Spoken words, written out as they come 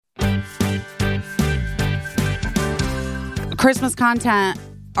Christmas content,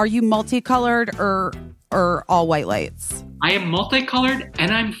 are you multicolored or all white lights? I am multicolored and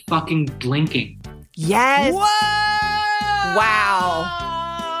I'm fucking blinking. Yes. Whoa! Wow.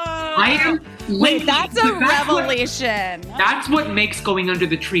 I am blinking. Wait, that's a revelation. That's what makes going under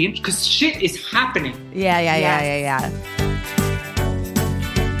the tree, because shit is happening. Yeah.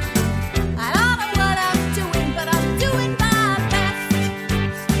 I don't know what I'm doing, but I'm doing my best.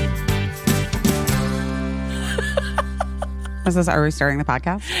 Is this, are we starting the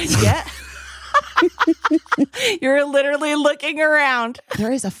podcast? Yeah. You're literally looking around.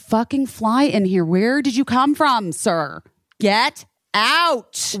 There is a fucking fly in here. Where did you come from, sir? Get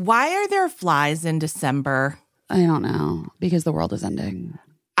out. Why are there flies in December? I don't know. Because the world is ending.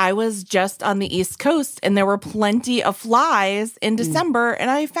 I was just on the East Coast and there were plenty of flies in December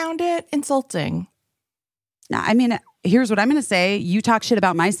and I found it insulting. Now, I mean, here's what I'm going to say. You talk shit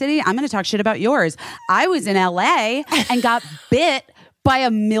about my city, I'm going to talk shit about yours. I was in LA and got bit by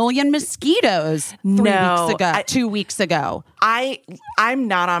 1 million mosquitoes 2 weeks ago. I'm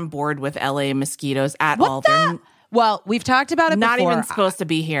not on board with LA mosquitoes at all. Well, we've talked about it not before. Even supposed to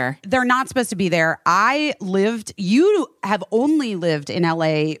be here. They're not supposed to be there. You have only lived in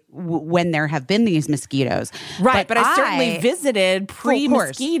LA when there have been these mosquitoes. Right, but I certainly visited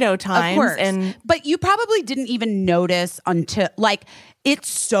pre-mosquito times. But you probably didn't even notice until, like, it's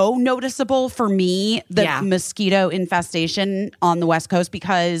so noticeable for me, the mosquito infestation on the West Coast,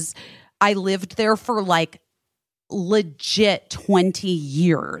 because I lived there for like legit 20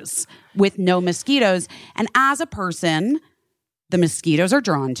 years with no mosquitoes. And as a person, the mosquitoes are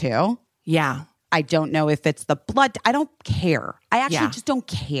drawn to. Yeah. I don't know if it's the blood. I don't care. I actually just don't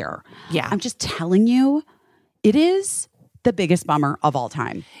care. Yeah. I'm just telling you, it is the biggest bummer of all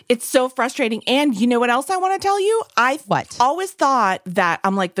time. It's so frustrating. And you know what else I want to tell you? What? Always thought that,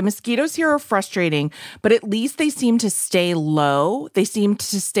 I'm like, the mosquitoes here are frustrating, but at least they seem to stay low. They seem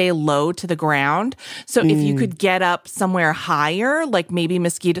to stay low to the ground. So if you could get up somewhere higher, like maybe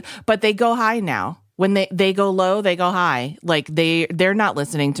mosquito, but they go high now. When they go low, they go high. Like they're not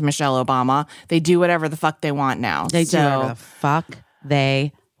listening to Michelle Obama. They do whatever the fuck they want now. They do whatever the fuck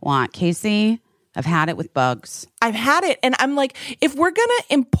they want. Casey, I've had it with bugs. I've had it. And I'm like, if we're going to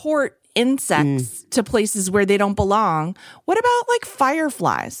import insects to places where they don't belong, what about like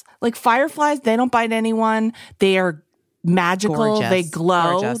fireflies? Like fireflies, they don't bite anyone. They are magical. Gorgeous. They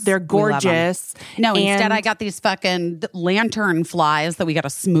glow. Gorgeous. They're gorgeous. No, instead I got these fucking lantern flies that we got to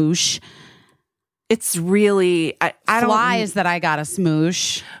smoosh. It's really, I flies that I got to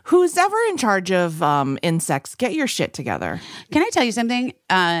smoosh. Who's ever in charge of insects, get your shit together. Can I tell you something?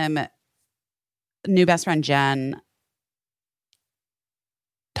 New best friend Jen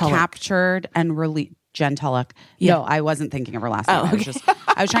captured and released Jen Tulloch. Yeah. No, I wasn't thinking of her last name. Okay.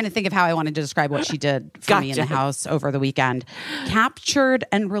 I was trying to think of how I wanted to describe what she did for me in the house over the weekend. Captured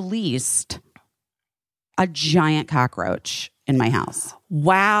and released a giant cockroach in my house.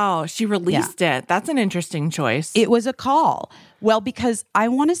 Wow, she released it. That's an interesting choice. It was a call. Well, because I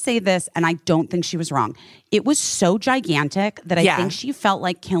want to say this, and I don't think she was wrong. It was so gigantic that I think she felt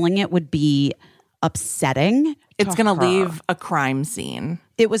like killing it would be upsetting. It's going to leave a crime scene.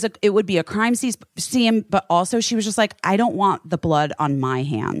 It would be a crime scene, but also she was just like, I don't want the blood on my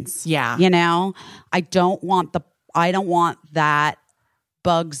hands. Yeah. You know, I don't want that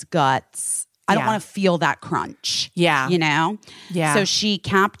bug's guts. I don't want to feel that crunch. Yeah. You know? Yeah. So she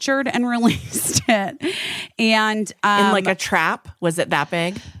captured and released it. And in like a trap? Was it that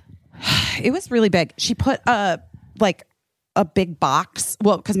big? It was really big. She put a big box.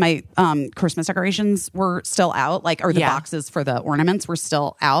 Well, because my Christmas decorations were still out, or the boxes for the ornaments were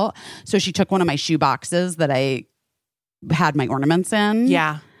still out. So she took one of my shoe boxes that I had my ornaments in.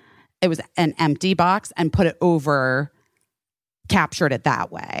 Yeah. It was an empty box and put it over, captured it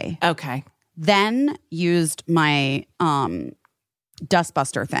that way. Okay. Then used my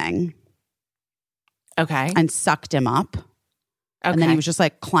dustbuster thing. Okay. And sucked him up. Okay. And then he was just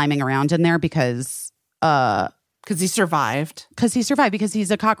like climbing around in there because he survived. Because he's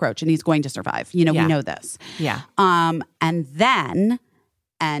a cockroach and he's going to survive. You know, we know this. Yeah. And then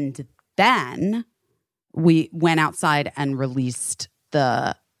we went outside and released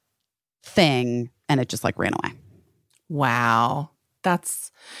the thing and it just like ran away. Wow.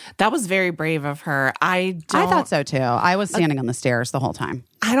 That was very brave of her. I thought so too. I was standing on the stairs the whole time.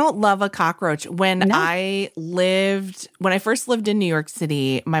 I don't love a cockroach. When I first lived in New York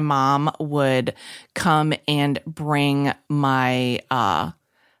City, my mom would come and bring my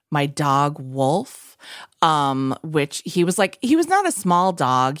my dog Wolf, which he was not a small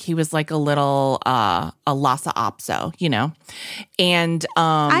dog. He was like a little a Lhasa Apso, you know. And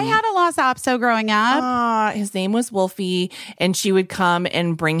I had a Lhasa Apso growing up. His name was Wolfie, and she would come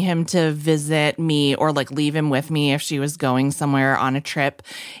and bring him to visit me or like leave him with me if she was going somewhere on a trip.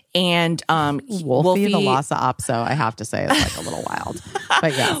 And Wolfie the Lhasa Apso, I have to say, is like a little wild.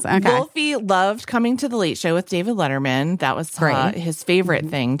 But yes, okay. Wolfie loved coming to the Late Show with David Letterman. That was his favorite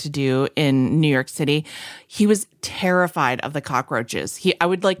thing to do in New York City. He was terrified of the cockroaches. I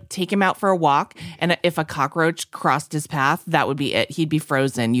would like take him out for a walk, and if a cockroach crossed his path, that would be it. He'd be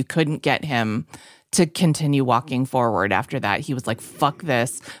frozen. You couldn't get him to continue walking forward after that. He was like, fuck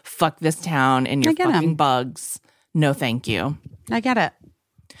this town and your fucking bugs. No, thank you. I get it.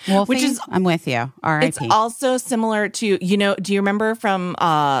 Wolfie, I'm with you. R.I.P. It's also similar to, you know, do you remember from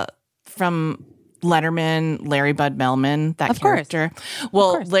Letterman, Larry Bud Melman, that character?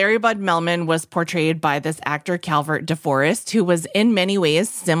 Well, Larry Bud Melman was portrayed by this actor, Calvert DeForest, who was in many ways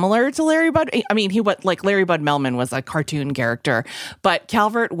similar to Larry Bud. I mean, Larry Bud Melman was a cartoon character, but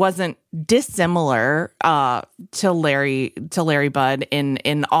Calvert wasn't dissimilar to Larry Bud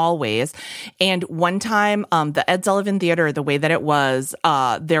in all ways. And one time, the Ed Sullivan Theater, the way that it was,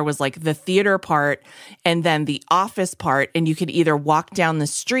 there was like the theater part and then the office part, and you could either walk down the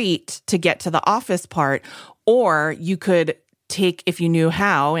street to get to the office part, or you could take, if you knew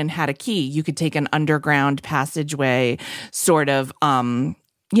how and had a key, you could take an underground passageway sort of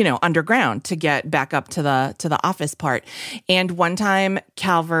underground to get back up to the office part. And one time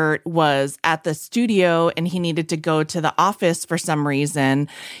Calvert was at the studio and he needed to go to the office for some reason,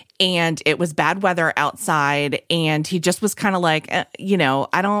 and it was bad weather outside, and he just was kind of like, I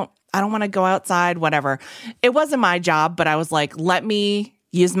don't want to go outside, whatever. It wasn't my job, but I was like, let me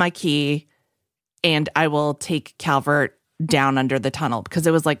use my key and I will take Calvert down under the tunnel, because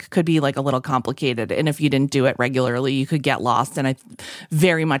it was like, could be like a little complicated. And if you didn't do it regularly, you could get lost. And I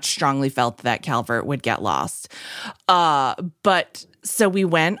very much strongly felt that Calvert would get lost. But so we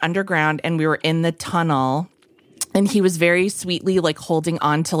went underground and we were in the tunnel, and he was very sweetly like holding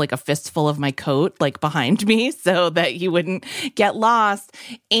on to like a fistful of my coat, like behind me, so that he wouldn't get lost.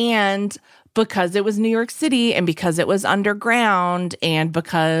 And because it was New York City, and because it was underground, and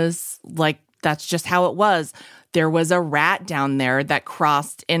because like that's just how it was, there was a rat down there that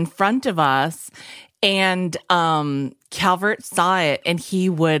crossed in front of us, and Calvert saw it, and he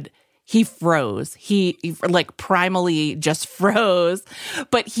froze. He like primally just froze,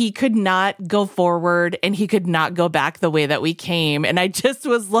 but he could not go forward and he could not go back the way that we came. And I just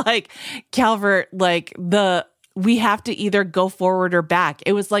was like, Calvert, like we have to either go forward or back.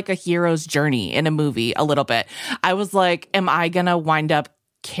 It was like a hero's journey in a movie a little bit. I was like, am I going to wind up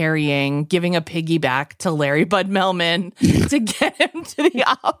giving a piggyback to Larry Bud Melman to get him to the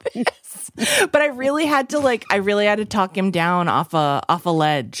office? But I really had to talk him down off a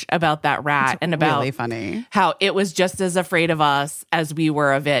ledge about that rat. It's and about really funny how it was just as afraid of us as we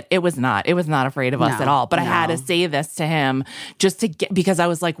were of it. It was not afraid of us at all. But I had to say this to him just to get, because I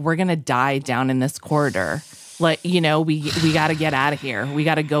was like, we're going to die down in this corridor. Like, we got to get out of here. We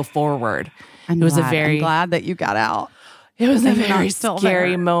got to go forward. I'm glad that you got out. It was a very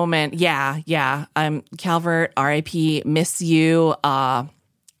scary moment. Yeah. Calvert, R.I.P., miss you.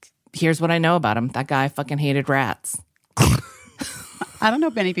 Here's what I know about him. That guy fucking hated rats. I don't know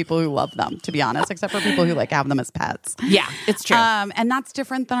many people who love them, to be honest, except for people who like have them as pets. Yeah, it's true. And that's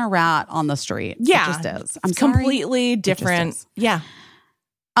different than a rat on the street. Yeah. It just is. I'm completely different. Yeah.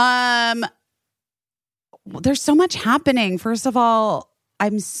 There's so much happening. First of all,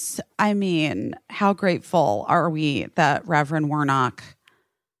 how grateful are we that Reverend Warnock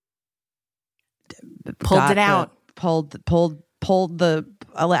pulled it out? Pulled the.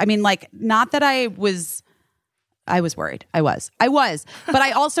 I mean, like, not that I was worried. I was, but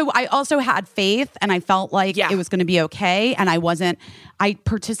I also had faith, and I felt like it was going to be okay. And I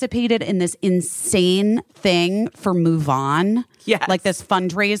participated in this insane thing for Move On. Yes. Like this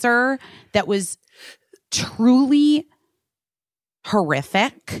fundraiser that was truly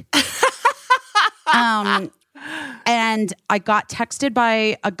horrific. And I got texted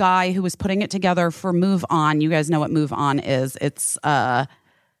by a guy who was putting it together for Move On. You guys know what Move On is. It's the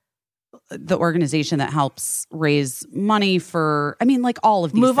organization that helps raise money for, like all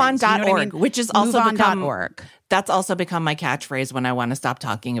of these MoveOn.org, things. You know what I mean? which is also MoveOn.org. That's also become my catchphrase when I want to stop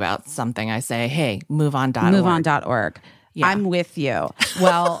talking about something. I say, hey, MoveOn.org. MoveOn.org. Yeah. I'm with you.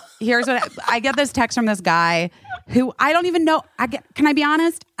 Well, here's what I get this text from this guy who I don't even know. Can I be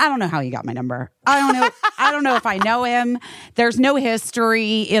honest? I don't know how he got my number. I don't know if I know him. There's no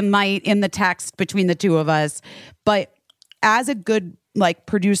history in the text between the two of us. But as a good like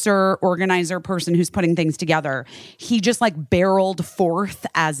producer, organizer, person who's putting things together. He just like barreled forth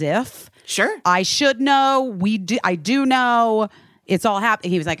as if, Sure. I should know. I do know. It's all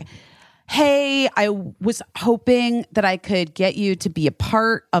happening. He was like, hey, I was hoping that I could get you to be a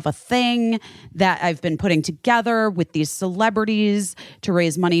part of a thing that I've been putting together with these celebrities to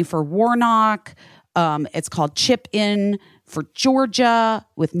raise money for Warnock. It's called Chip In for Georgia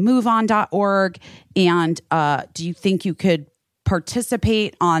with MoveOn.org. And do you think you could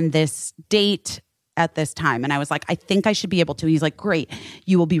participate on this date at this time? And I was like, I think I should be able to. He's like, great.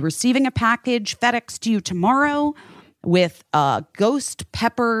 You will be receiving a package FedEx to you tomorrow with a ghost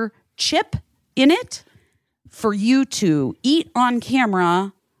pepper chip in it for you to eat on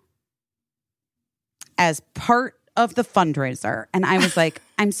camera as part of the fundraiser. And I was like,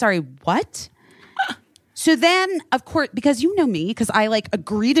 I'm sorry, what? So then, of course, because you know me, because I like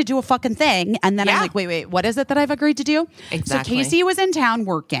agree to do a fucking thing. And then I'm like, wait, what is it that I've agreed to do? Exactly. So Casey was in town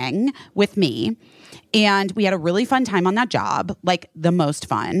working with me. And we had a really fun time on that job, like the most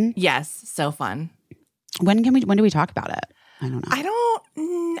fun. Yes, so fun. When do we talk about it? I don't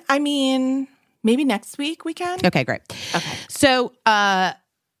know. I mean, maybe next week we can. Okay, great. Okay. So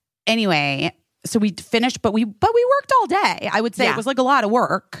anyway, so we finished, but we worked all day. I would say it was like a lot of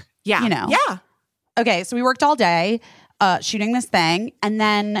work. Yeah. You know? Yeah. Okay, so we worked all day shooting this thing, and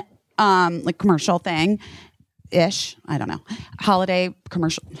then like commercial thing ish. I don't know. Holiday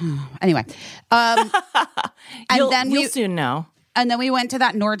commercial. Anyway. And You'll soon know. And then we went to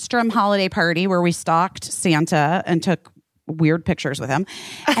that Nordstrom holiday party where we stalked Santa and took weird pictures with him.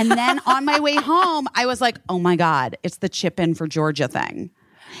 And then on my way home, I was like, oh my God, it's the Chip In for Georgia thing.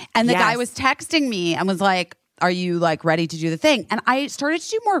 And the guy was texting me and was like, are you like ready to do the thing? And I started to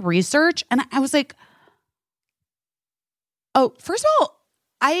do more research and I was like, oh, first of all,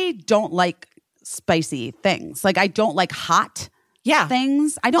 I don't like spicy things. Like I don't like hot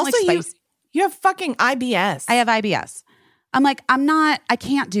things. I don't also, like spice. You have fucking IBS. I have IBS. I'm like, I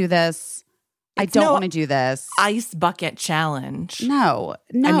can't do this. I don't want to do this. Ice bucket challenge. No.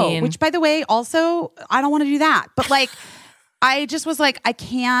 I mean, which by the way, also, I don't want to do that. But like, I just was like, I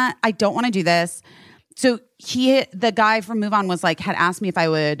don't want to do this. So the guy from Move On was like, had asked me if I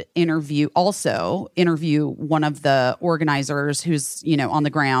would interview one of the organizers who's, on the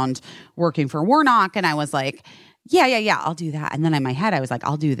ground working for Warnock. And I was like, yeah, I'll do that. And then in my head, I was like,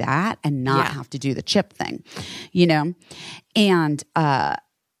 I'll do that and not have to do the chip thing, And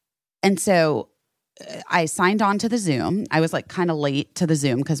so I signed on to the Zoom. I was like kind of late to the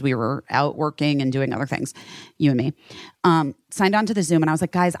Zoom because we were out working and doing other things, you and me. Signed on to the Zoom and I was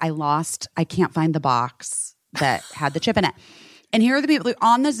like, guys, I can't find the box that had the chip in it. And here are the people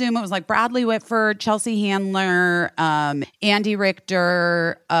on the Zoom. It was like Bradley Whitford, Chelsea Handler, Andy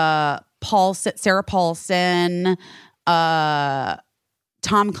Richter, Sarah Paulson, Tom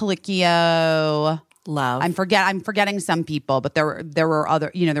Colicchio. Love. I'm forgetting some people, but there were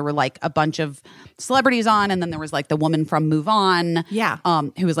other, there were like a bunch of celebrities on, and then there was like the woman from Move On,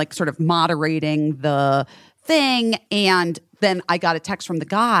 who was like sort of moderating the thing. And then I got a text from the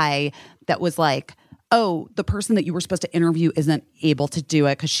guy that was like, oh, the person that you were supposed to interview isn't able to do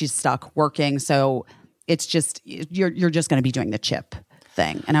it because she's stuck working. So it's just you're just going to be doing the chip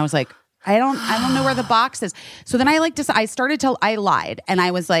thing. And I was like, I don't know where the box is. So then I lied, and I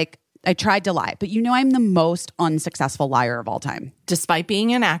was like, I tried to lie, but I'm the most unsuccessful liar of all time. Despite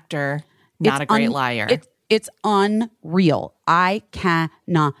being an actor, not a great liar. It's unreal. I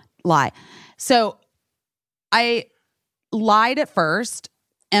cannot lie. So I lied at first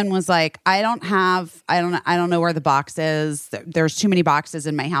and was like, I don't know where the box is. There's too many boxes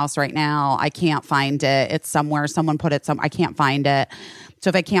in my house right now. I can't find it. It's somewhere. Someone put it I can't find it.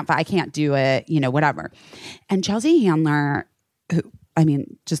 So if I can't do it, whatever. And Chelsea Handler, who, I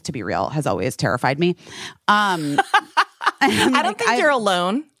mean, just to be real, has always terrified me. I don't think you're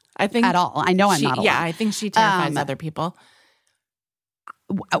alone. I think at all. I know I'm not alone. Yeah, I think she terrifies other people.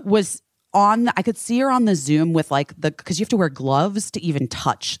 I could see her on the Zoom with like because you have to wear gloves to even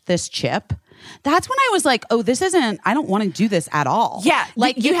touch this chip. That's when I was like, oh, I don't want to do this at all. Yeah.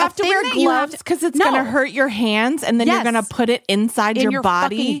 Like you have to wear gloves because it's going to hurt your hands, and then you're going to put it inside your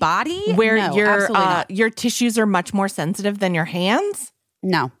body. Where your tissues are much more sensitive than your hands.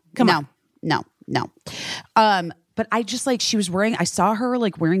 No. Come on. No. But I just like, I saw her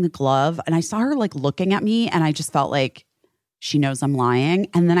like wearing the glove, and I saw her like looking at me, and I just felt like she knows I'm lying.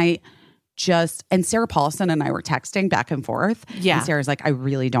 And then and Sarah Paulson and I were texting back and forth. Yeah. And Sarah's like, I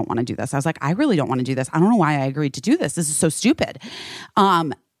really don't want to do this. I was like, I really don't want to do this. I don't know why I agreed to do this. This is so stupid.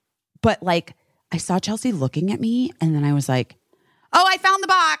 But like, I saw Chelsea looking at me, and then I was like, oh, I found the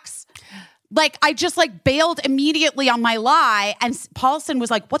box. Like, I just like bailed immediately on my lie. And Paulson was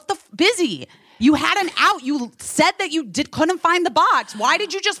like, what the busy? You had an out. You said that you couldn't find the box. Why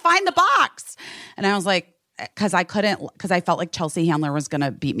did you just find the box? And I was like, because I felt like Chelsea Handler was going to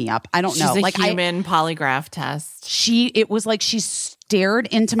beat me up. I don't know. She's like a human polygraph test. It was like she stared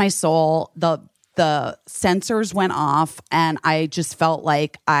into my soul. The sensors went off and I just felt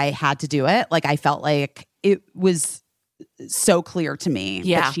like I had to do it. Like I felt like it was so clear to me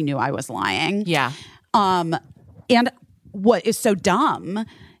that she knew I was lying. Yeah. And what is so dumb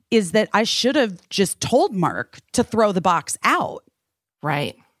is that I should have just told Mark to throw the box out.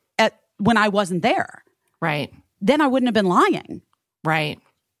 Right. When I wasn't there. Right. Then I wouldn't have been lying. Right.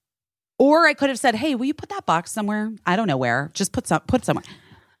 Or I could have said, hey, will you put that box somewhere? I don't know where. Just put somewhere.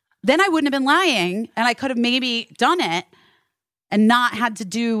 Then I wouldn't have been lying, and I could have maybe done it and not had to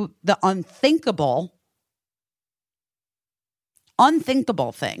do the unthinkable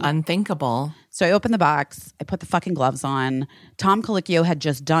thing. Unthinkable. So I opened the box. I put the fucking gloves on. Tom Colicchio had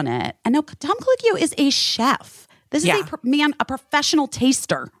just done it. And now Tom Colicchio is a chef. This is a professional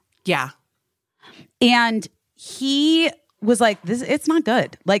taster. Yeah. And he was like, it's not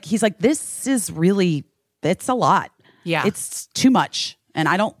good. Like, he's like, this is really, it's a lot. Yeah. It's too much. And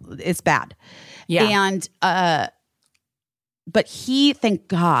it's bad. Yeah. And, but he, thank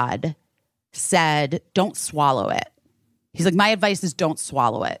God, said, don't swallow it. He's like, my advice is don't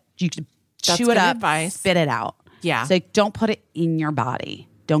swallow it. You can chew it up, spit it out. Yeah. So don't put it in your body.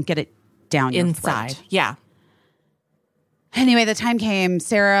 Don't get it down inside. Your throat. Yeah. Anyway, the time came.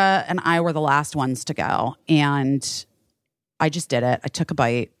 Sarah and I were the last ones to go. And I just did it. I took a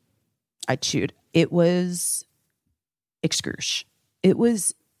bite. I chewed. It was excruciating. It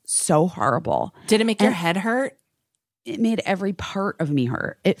was so horrible. Did it make your head hurt? It made every part of me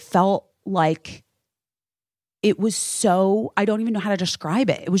hurt. It felt like it was so, I don't even know how to describe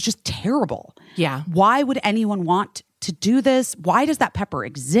it. It was just terrible. Yeah. Why would anyone want to do this? Why does that pepper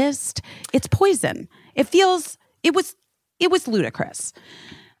exist? It's poison. It was ludicrous.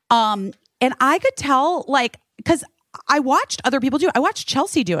 And I could tell, like, because I watched other people do it. I watched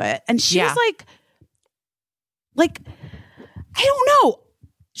Chelsea do it. And she was like, I don't know.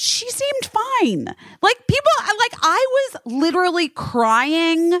 She seemed fine. Like, I was literally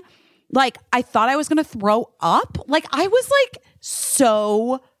crying. Like, I thought I was going to throw up. Like, I was like,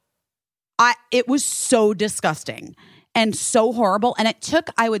 it was so disgusting and so horrible. And it took,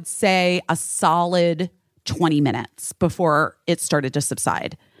 I would say, a solid 20 minutes before it started to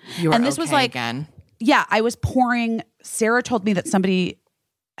subside. And this was like, again. Yeah, I was pouring. Sarah told me that somebody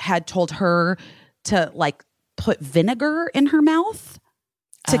had told her to like put vinegar in her mouth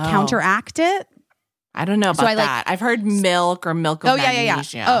to counteract it. I don't know about that. I've heard milk or milk of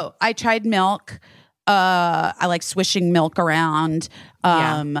magnesia. Yeah. Oh, I tried milk. I like swishing milk around.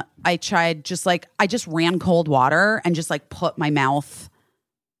 I tried I just ran cold water and just like put my mouth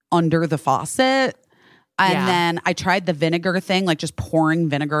under the faucet. And then I tried the vinegar thing, like just pouring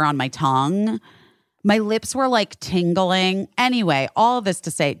vinegar on my tongue. My lips were like tingling. Anyway, all of this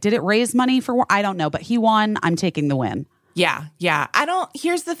to say, did it raise money for? I don't know, but he won. I'm taking the win. Yeah.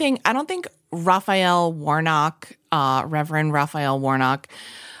 Here's the thing. I don't think Raphael Warnock, Reverend Raphael Warnock,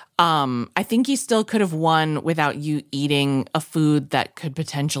 I think he still could have won without you eating a food that could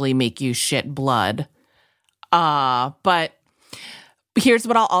potentially make you shit blood. But here's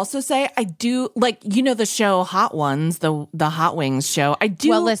what I'll also say. I do the show Hot Ones, the Hot Wings show. I do.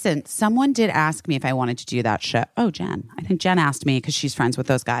 Well, listen, someone did ask me if I wanted to do that show. Oh, Jen. I think Jen asked me because she's friends with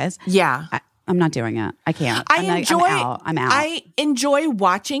those guys. Yeah. I'm not doing it. I can't. I'm out. I enjoy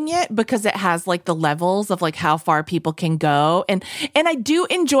watching it because it has like the levels of like how far people can go. And I do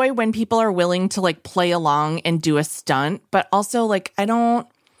enjoy when people are willing to like play along and do a stunt, but also like I don't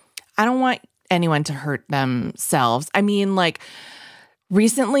want anyone to hurt themselves. I mean, like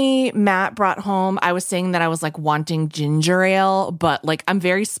recently Matt brought home, I was saying that I was like wanting ginger ale, but like I'm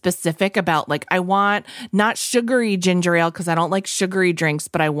very specific about like I want not sugary ginger ale because I don't like sugary drinks,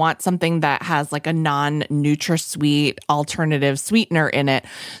 but I want something that has like a non-NutraSweet alternative sweetener in it.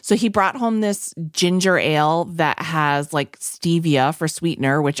 So he brought home this ginger ale that has like stevia for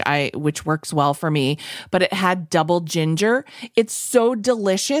sweetener, which works well for me, but it had double ginger. It's so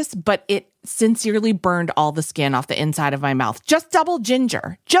delicious, but it sincerely burned all the skin off the inside of my mouth. Just double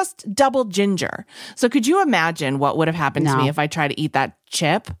ginger. So could you imagine what would have happened to me if I tried to eat that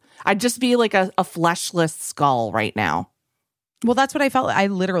chip? I'd just be like a fleshless skull right now. Well, that's what I felt. I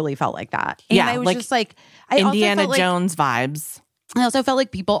literally felt like that. And I was like, just like Indiana Jones vibes. I also felt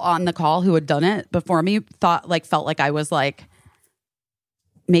like people on the call who had done it before me felt like I was like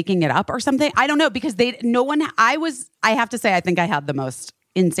making it up or something. I don't know because I have to say, I think I had the most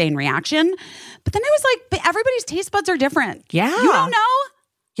insane reaction. But then I was like, but everybody's taste buds are different. Yeah. You don't know?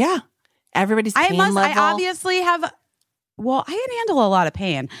 Yeah. Everybody's pain level. I obviously have, well, I can handle a lot of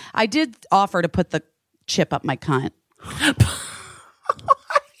pain. I did offer to put the chip up my cunt.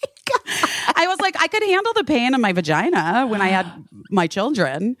 I was like, I could handle the pain in my vagina when I had my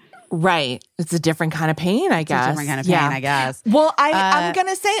children. Right. It's a different kind of pain, I guess. It's a different kind of pain, I guess. Well, I'm going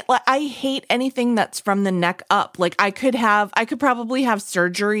to say, like, I hate anything that's from the neck up. Like, I could probably have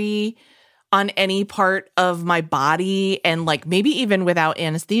surgery on any part of my body and like maybe even without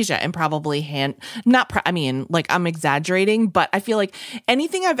anesthesia and probably I'm exaggerating, but I feel like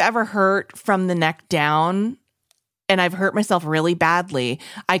anything I've ever hurt from the neck down, and I've hurt myself really badly,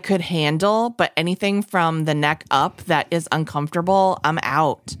 I could handle, but anything from the neck up that is uncomfortable, I'm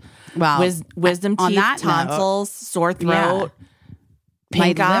out. Wow. Wisdom teeth, tonsils, sore throat,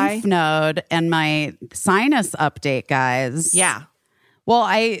 pink eye. Lymph node and my sinus update, guys. Yeah. Well,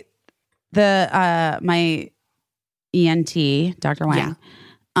 my ENT, Dr. Wang,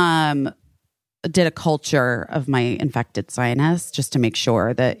 did a culture of my infected sinus just to make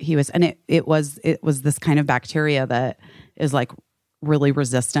sure that he was, and it was this kind of bacteria that is like really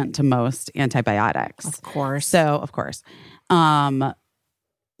resistant to most antibiotics. Of course. So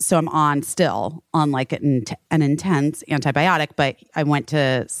I'm still on like an intense antibiotic, but I went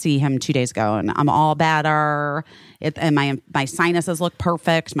to see him 2 days ago and I'm all better. And my sinuses look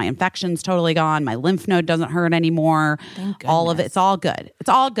perfect. My infection's totally gone. My lymph node doesn't hurt anymore. Thank goodness. All of it's all good. It's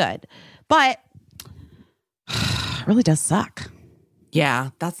all good. But it really does suck. Yeah,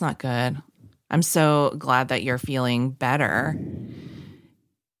 that's not good. I'm so glad that you're feeling better.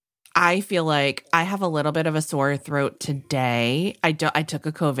 I feel like I have a little bit of a sore throat today. I took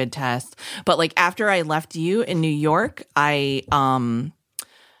a COVID test, but like after I left you in New York, I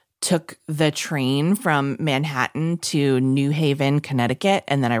took the train from Manhattan to New Haven, Connecticut,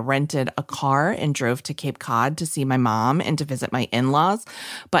 and then I rented a car and drove to Cape Cod to see my mom and to visit my in-laws.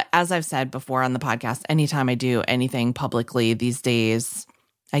 But as I've said before on the podcast, anytime I do anything publicly these days,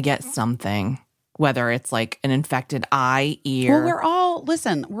 I get something. Whether it's like an infected eye, ear. Well,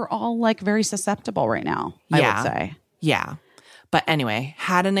 we're all like very susceptible right now, I would say. Yeah. But anyway,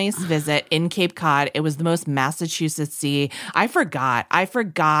 had a nice visit in Cape Cod. It was the most Massachusetts-y. I forgot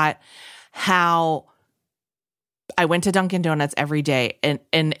how I went to Dunkin' Donuts every day, and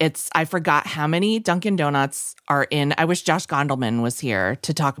I forgot how many Dunkin' Donuts are in. I wish Josh Gondelman was here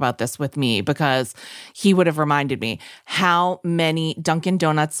to talk about this with me because he would have reminded me how many Dunkin'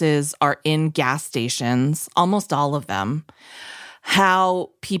 Donutses are in gas stations, almost all of them.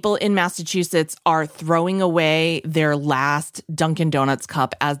 How people in Massachusetts are throwing away their last Dunkin' Donuts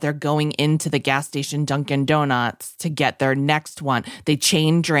cup as they're going into the gas station Dunkin' Donuts to get their next one. They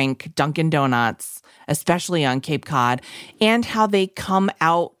chain drink Dunkin' Donuts, especially on Cape Cod, and how they come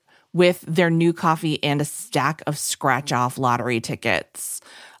out with their new coffee and a stack of scratch-off lottery tickets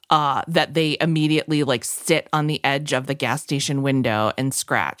that they immediately like sit on the edge of the gas station window and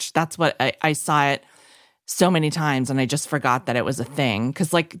scratch. That's what I saw it so many times, and I just forgot that it was a thing.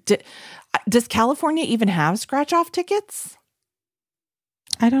 Because, like, does California even have scratch-off tickets?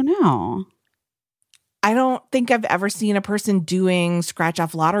 I don't know. I don't think I've ever seen a person doing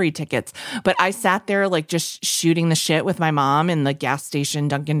scratch-off lottery tickets. But I sat there, like, just shooting the shit with my mom in the gas station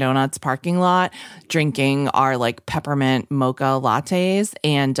Dunkin' Donuts parking lot, drinking our, like, peppermint mocha lattes.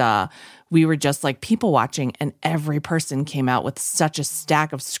 And we were just, like, people watching, and every person came out with such a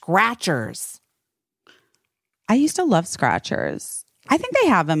stack of scratchers. I used to love scratchers. I think they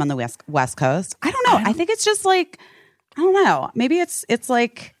have them on the West Coast. I don't know. I think it's just like, I don't know. Maybe it's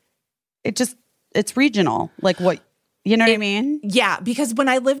like, it's regional. Like what, you know what I mean? Yeah, because when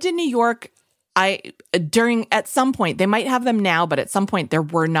I lived in New York, at some point, they might have them now, but at some point there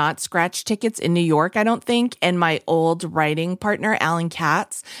were not scratch tickets in New York, I don't think. And my old writing partner, Alan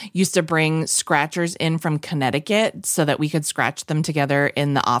Katz, used to bring scratchers in from Connecticut so that we could scratch them together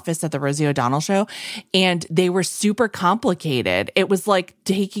in the office at the Rosie O'Donnell show. And they were super complicated. It was like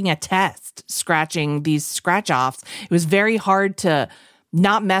taking a test, scratching these scratch offs. It was very hard to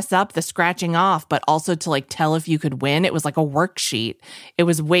not mess up the scratching off, but also to like tell if you could win. It was like a worksheet. It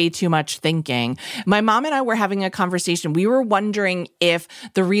was way too much thinking. My mom and I were having a conversation. We were wondering if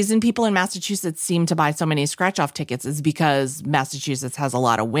the reason people in Massachusetts seem to buy so many scratch-off tickets is because Massachusetts has a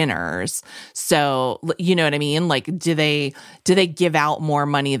lot of winners. So, you know what I mean? Like, do they give out more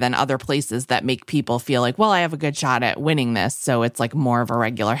money than other places that make people feel like, well, I have a good shot at winning this, so it's like more of a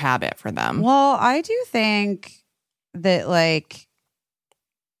regular habit for them? Well, I do think that like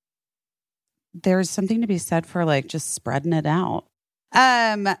there's something to be said for like just spreading it out.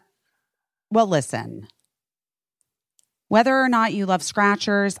 Well, listen, whether or not you love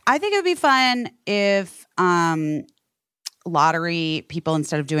scratchers, I think it would be fun if lottery people,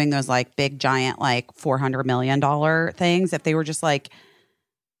 instead of doing those like big giant like $400 million things, if they were just like,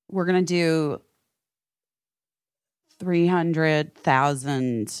 we're gonna do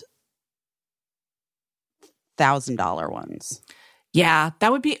 $300,000 ones. Yeah,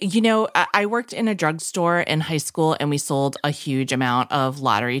 that would be, I worked in a drugstore in high school and we sold a huge amount of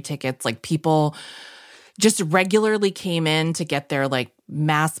lottery tickets. Like people just regularly came in to get their like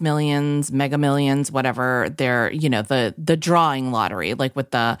Mass Millions, Mega Millions, whatever, their, the drawing lottery, like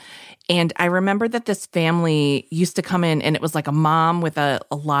and I remember that this family used to come in and it was like a mom with a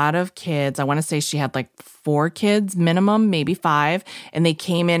lot of kids. I want to say she had like 4 kids minimum, maybe 5. And they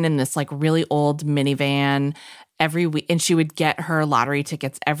came in this like really old minivan every week, and she would get her lottery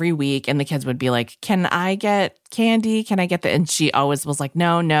tickets every week, and the kids would be like, can I get candy? Can I get and she always was like,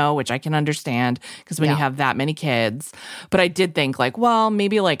 no, which I can understand because when you have that many kids. But I did think like, well,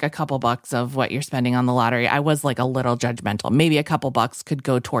 maybe like a couple bucks of what you're spending on the lottery. I was like a little judgmental. Maybe a couple bucks could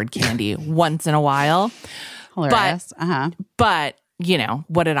go toward candy once in a while. Hilarious. But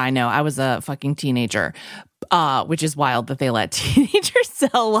what did I know? I was a fucking teenager. Which is wild that they let teenagers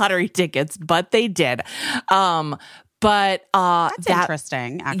sell lottery tickets, but they did. That's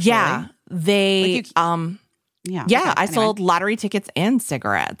interesting, actually. Yeah. They I anyway. sold lottery tickets and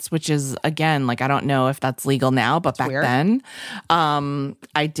cigarettes, which is, again, like I don't know if that's legal now, but back weird. then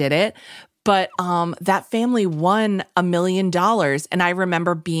I did it. But that family won $1 million. And I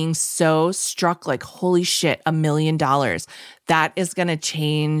remember being so struck, like, holy shit, $1 million. That is going to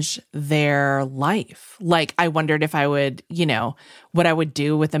change their life. Like, I wondered if I would, what I would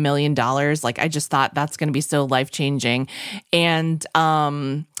do with $1 million. Like, I just thought that's going to be so life-changing. And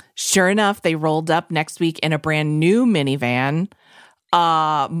sure enough, they rolled up next week in a brand new minivan.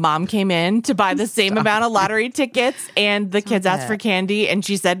 Mom came in to buy the same amount of lottery tickets, and the kids asked for candy, and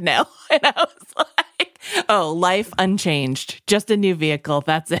she said no. And I was like, oh, life unchanged. Just a new vehicle.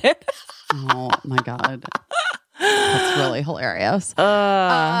 That's it. Oh my God. That's really hilarious.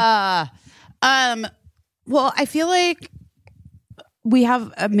 Well, I feel like we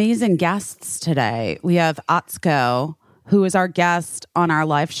have amazing guests today. We have Atsuko, who is our guest on our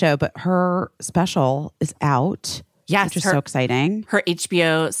live show, but her special is out. Yes, which is so exciting. Her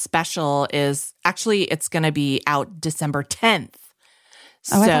HBO special is actually, it's going to be out December 10th.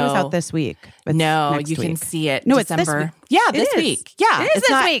 I thought it was out this week. No, next you can week. see it. No, December. it's this week. Yeah, this week. Yeah, it is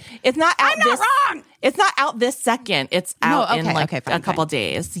this week. It's not out. I'm not wrong. It's not out this second. It's out in like a couple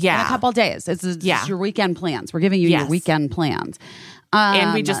days. Yeah, in a couple days. It's your weekend plans. We're giving you your weekend plans.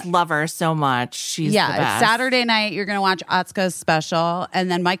 And we just love her so much. She's the best. It's Saturday night. You're going to watch Atsuko's special, and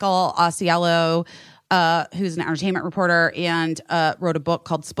then Michael Ausiello, who's an entertainment reporter and wrote a book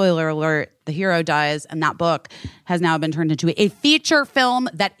called Spoiler Alert, The Hero Dies. And that book has now been turned into a feature film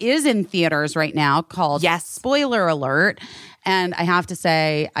that is in theaters right now called Spoiler Alert. And I have to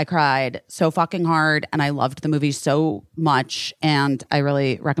say, I cried so fucking hard and I loved the movie so much. And I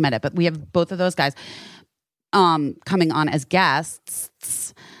really recommend it. But we have both of those guys coming on as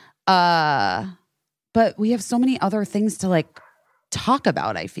guests. But we have so many other things to like talk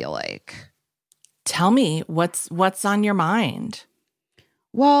about, I feel like. Tell me what's on your mind.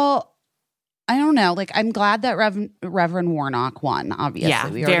 Well, I don't know. Like, I'm glad that Reverend Warnock won.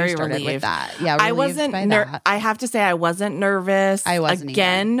 Obviously, we already very started relieved with that. Yeah, I wasn't. I have to say, I wasn't nervous. I wasn't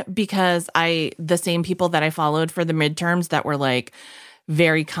again because the same people that I followed for the midterms that were like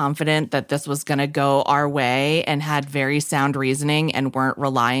very confident that this was going to go our way and had very sound reasoning and weren't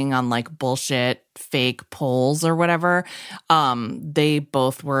relying on like bullshit fake polls or whatever. They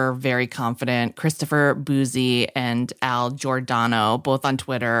both were very confident. Christopher Bouzy and Al Giordano, both on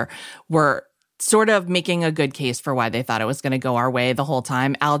Twitter, were sort of making a good case for why they thought it was going to go our way the whole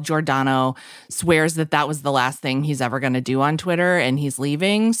time. Al Giordano swears that was the last thing he's ever going to do on Twitter, and he's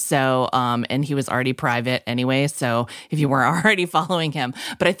leaving. So, and he was already private anyway. So if you weren't already following him,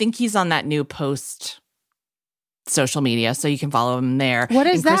 but I think he's on that new Post social media, so you can follow him there. What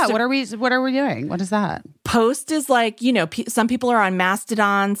is that? What are we doing? What is that? Post is like, some people are on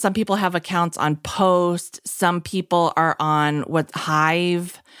Mastodon. Some people have accounts on Post. Some people are on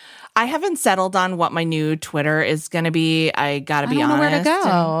Hive. I haven't settled on what my new Twitter is going to be. I got to be honest. I don't know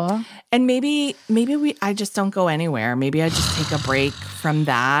where to go. And maybe I just don't go anywhere. Maybe I just take a break from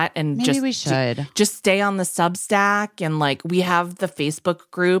that and we should just stay on the Substack. And like, we have the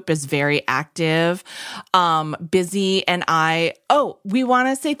Facebook group is very active. Busy and we want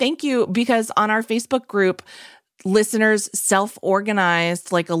to say thank you because on our Facebook group, listeners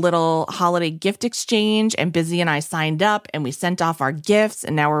self-organized like a little holiday gift exchange, and Busy and I signed up and we sent off our gifts,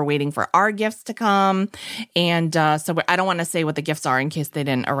 and now we're waiting for our gifts to come. And so I don't want to say what the gifts are in case they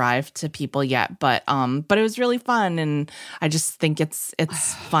didn't arrive to people yet, but it was really fun, and I just think it's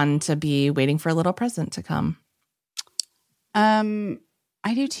fun to be waiting for a little present to come.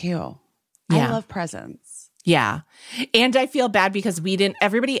 I do too. Yeah. I love presents. Yeah. And I feel bad because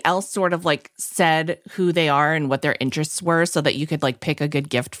everybody else sort of like said who they are and what their interests were so that you could like pick a good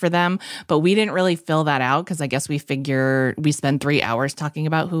gift for them. But we didn't really fill that out because I guess we figure we spend 3 hours talking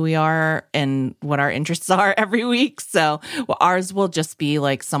about who we are and what our interests are every week. So ours will just be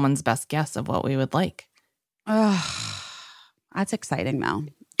like someone's best guess of what we would like. That's exciting though.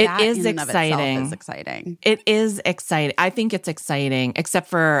 It That is in and of exciting. itself is exciting. It is exciting. I think it's exciting, except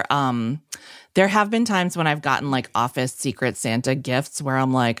for there have been times when I've gotten like Office Secret Santa gifts where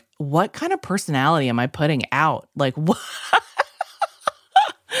I'm like, what kind of personality am I putting out? Like, what?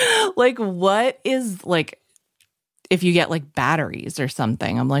 Like, what is like, if you get like batteries or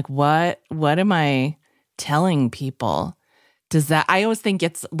something, I'm like, what am I telling people? I always think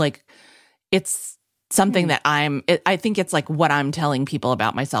it's like, it's something that I think it's like what I'm telling people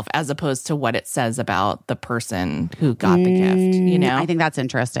about myself as opposed to what it says about the person who got the gift, you know? I think that's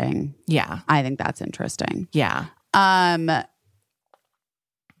interesting. Yeah. I think that's interesting. Yeah.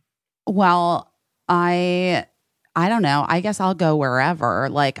 Well, I don't know. I guess I'll go wherever.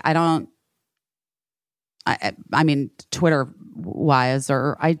 Like, I mean, Twitter wise,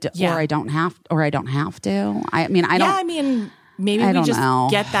 or I don't have to. I mean, I don't. Yeah, I mean, maybe I we just know.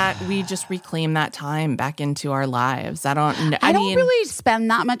 get that. We just reclaim that time back into our lives. I don't know. I don't really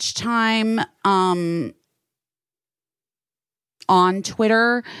spend that much time on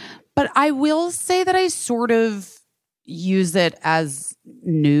Twitter, but I will say that I sort of use it as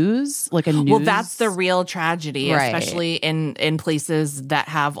news, like a news. Well, that's the real tragedy, Right. especially in places that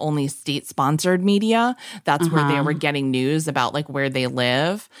have only state-sponsored media. That's where they were getting news about like where they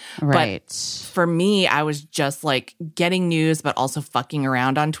live. Right. But for me, I was just like getting news, but also fucking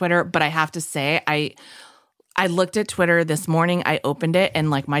around on Twitter. But I have to say, I looked at Twitter this morning. I opened it and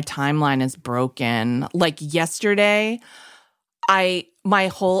like my timeline is broken. Like yesterday, my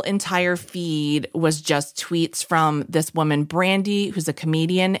whole entire feed was just tweets from this woman, Brandy, who's a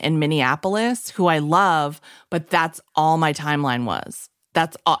comedian in Minneapolis, who I love, but that's all my timeline was.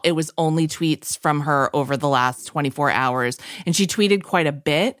 That's all. It was only tweets from her over the last 24 hours. And she tweeted quite a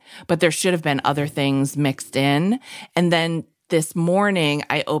bit, but there should have been other things mixed in. And then this morning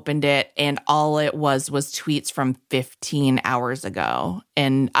I opened it and all it was tweets from 15 hours ago.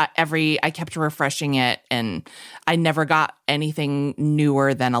 And I kept refreshing it and I never got anything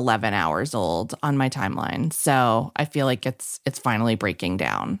newer than 11 hours old on my timeline. So I feel like it's finally breaking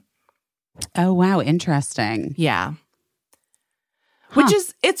down. Oh, wow. Interesting. Yeah. Which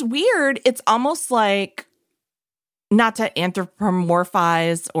is, it's weird. It's almost like, not to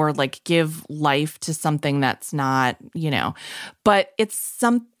anthropomorphize or like give life to something that's not, you know, but it's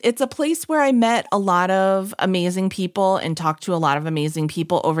a place where I met a lot of amazing people and talked to a lot of amazing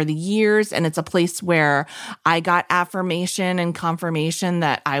people over the years. And it's a place where I got affirmation and confirmation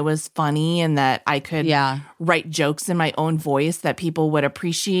that I was funny and that I could write jokes in my own voice that people would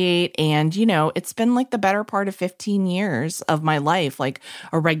appreciate. And, you know, it's been like the better part of 15 years of my life, like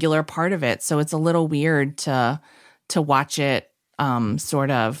a regular part of it. So it's a little weird to watch it sort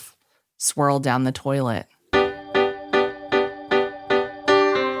of swirl down the toilet.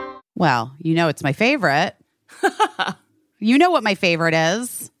 Well, you know it's my favorite. You know what my favorite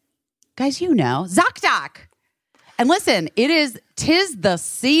is. Guys, you know. ZocDoc. And listen, tis the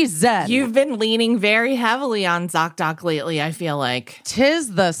season. You've been leaning very heavily on ZocDoc lately, I feel like.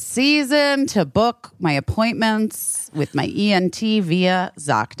 Tis the season to book my appointments with my ENT via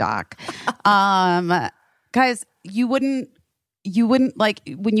ZocDoc. Guys, you wouldn't like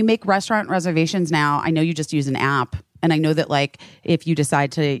when you make restaurant reservations now, I know you just use an app. And I know that like if you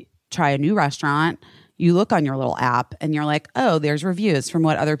decide to try a new restaurant, you look on your little app and you're like, oh, there's reviews from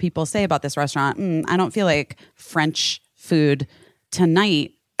what other people say about this restaurant. I don't feel like French food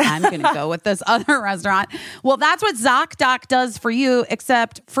tonight. I'm going to go with this other restaurant. Well, that's what ZocDoc does for you,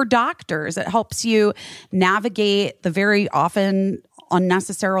 except for doctors. It helps you navigate the very often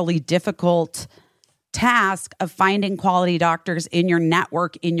unnecessarily difficult task of finding quality doctors in your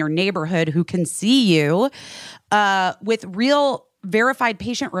network, in your neighborhood who can see you with real verified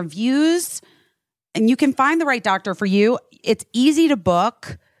patient reviews. And you can find the right doctor for you. It's easy to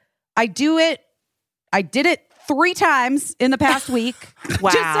book. I did it 3 times in the past week.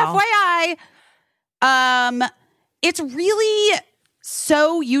 Wow. Just FYI. It's really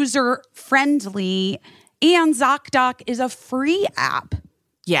so user friendly. And ZocDoc is a free app.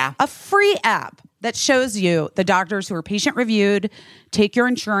 Yeah. A free app that shows you the doctors who are patient reviewed, take your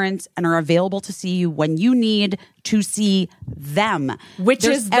insurance, and are available to see you when you need to see them. Which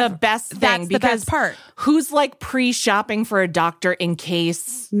is the best thing. That's the best part. Who's like pre-shopping for a doctor in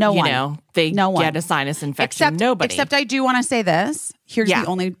case they get a sinus infection? Nobody. Except I do want to say this. Here's the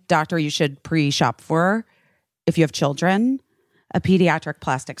only doctor you should pre-shop for if you have children, a pediatric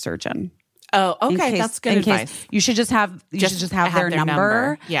plastic surgeon. Oh, okay. That's good advice. You should just have their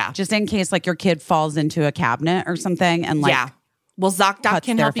number. Yeah. Just in case like your kid falls into a cabinet or something and like Well, ZocDoc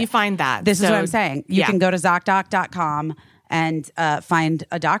can help you find that. This is what I'm saying. You can go to ZocDoc.com and find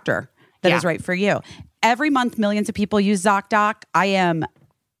a doctor that is right for you. Every month, millions of people use ZocDoc. I am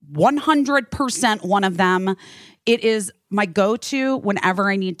 100% one of them. It is my go-to whenever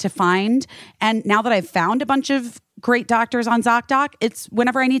I need to find. And now that I've found a bunch of great doctors on ZocDoc, it's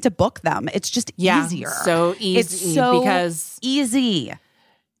whenever I need to book them. It's just easier. So easy. It's so because easy.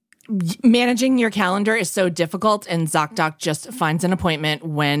 Managing your calendar is so difficult, and ZocDoc just finds an appointment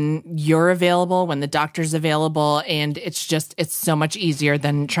when you're available, when the doctor's available, and it's so much easier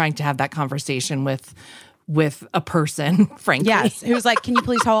than trying to have that conversation with a person, frankly. Yes, who's like, can you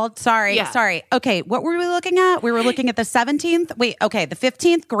please hold? Sorry. Okay, what were we looking at? We were looking at the 17th. Wait, okay, the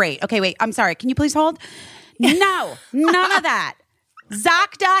 15th? Great. Okay, wait, I'm sorry. Can you please hold? No, none of that.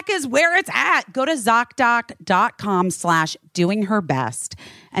 ZocDoc is where it's at. Go to ZocDoc.com/doingherbest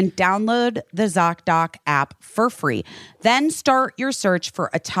and download the ZocDoc app for free. Then start your search for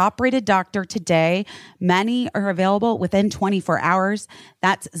a top-rated doctor today. Many are available within 24 hours.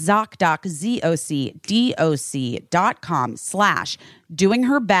 That's ZocDoc,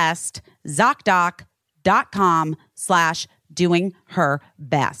 ZocDoc.com/doingherbest,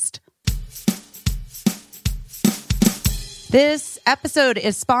 ZocDoc.com/doingherbest. This episode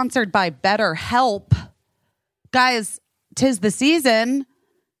is sponsored by BetterHelp. Guys, 'tis the season.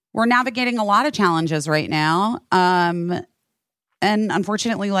 We're navigating a lot of challenges right now. And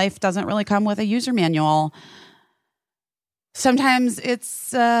unfortunately, life doesn't really come with a user manual. Sometimes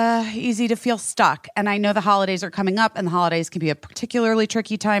it's easy to feel stuck. And I know the holidays are coming up, and the holidays can be a particularly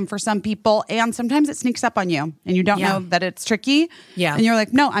tricky time for some people. And sometimes it sneaks up on you, and you don't know that it's tricky. Yeah. And you're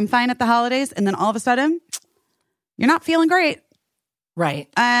like, no, I'm fine at the holidays. And then all of a sudden, you're not feeling great. Right.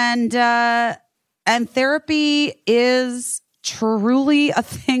 And therapy is truly a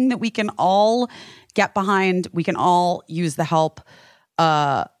thing that we can all get behind. We can all use the help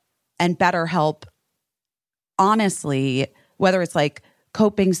and BetterHelp. Honestly, whether it's like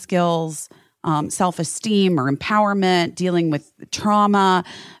coping skills, self-esteem or empowerment, dealing with trauma,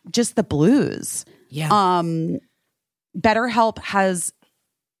 just the blues. Yeah. BetterHelp has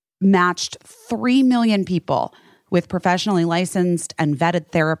matched 3 million people with professionally licensed and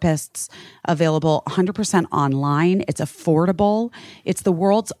vetted therapists, available 100% online. It's affordable. It's the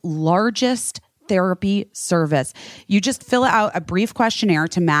world's largest therapy service. You just fill out a brief questionnaire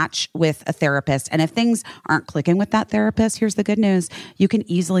to match with a therapist. And if things aren't clicking with that therapist, here's the good news. You can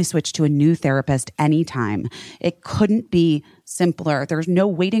easily switch to a new therapist anytime. It couldn't be simpler. There's no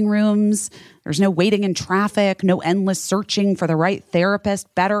waiting rooms. There's no waiting in traffic, no endless searching for the right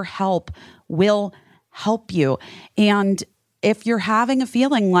therapist. BetterHelp will help you. And if you're having a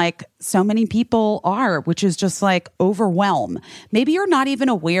feeling like so many people are, which is just like overwhelm, maybe you're not even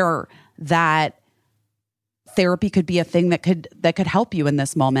aware that therapy could be a thing that could help you in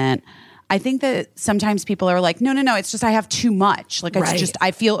this moment. I think that sometimes people are like, no, it's just I have too much. Like it's just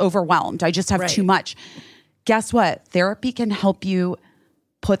I feel overwhelmed. I just have too much. Guess what? Therapy can help you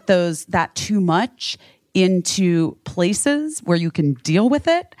put that too much into places where you can deal with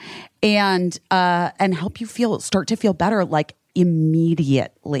it and help you start to feel better like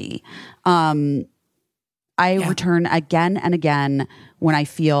immediately. I return again and again when I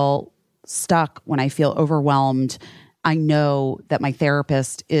feel stuck, when I feel overwhelmed. I know that my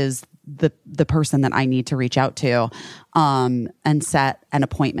therapist is the person that I need to reach out to and set an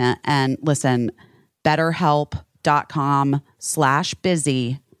appointment. And listen,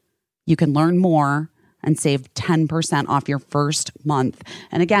 BetterHelp.com/busy. You can learn more and save 10% off your first month.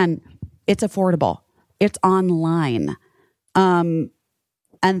 And again, it's affordable. It's online. And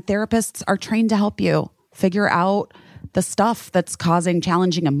therapists are trained to help you figure out the stuff that's causing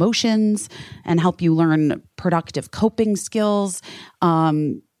challenging emotions and help you learn productive coping skills,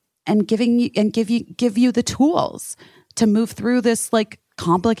 and give you the tools to move through this like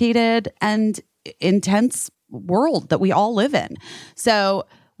complicated and intense world that we all live in. So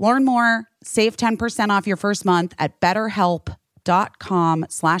learn more, save 10% off your first month at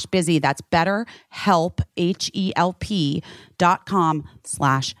BetterHelp.com/busy. That's BetterHelp,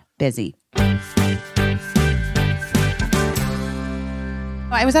 HELP.com/busy.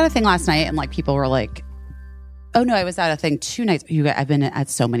 I was at a thing last night and like people were like, oh no, I was at a thing 2 nights. I've been at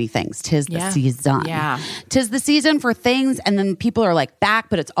so many things. Tis the season. Yeah. Tis the season for things. And then people are like back,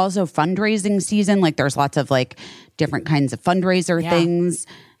 but it's also fundraising season. Like there's lots of like different kinds of fundraiser things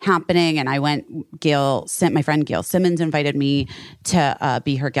happening. And I went, my friend Gail Simmons invited me to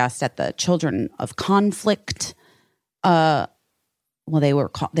be her guest at the Children of Conflict. Well,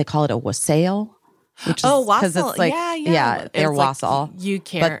 they call it a wassail. Which is, wassail. It's like, they're wassail.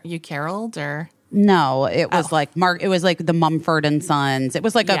 Like you caroled or? No, it was like It was like the Mumford and Sons. It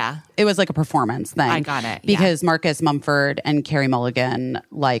was like a performance thing. I got it because Marcus Mumford and Carey Mulligan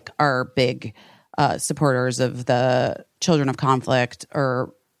like are big supporters of the Children of Conflict,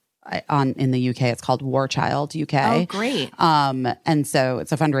 or in the UK it's called War Child UK. Oh, great! And so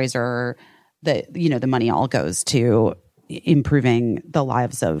it's a fundraiser that the money all goes to improving the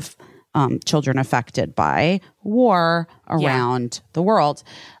lives of children affected by war around the world.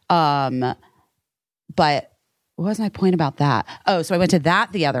 But what was my point about that? Oh, so I went to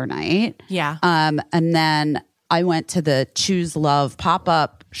that the other night. Yeah. And then I went to the Choose Love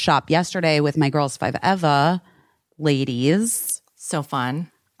pop-up shop yesterday with my Girls 5 Eva ladies. So fun.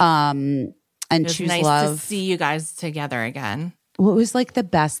 And it was Choose nice Love. to see you guys together again. Well, it was like the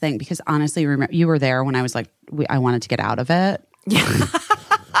best thing because honestly, remember you were there when I was like, I wanted to get out of it. Yeah.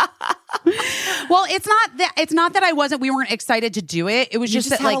 Well, it's not that we weren't excited to do it. It was just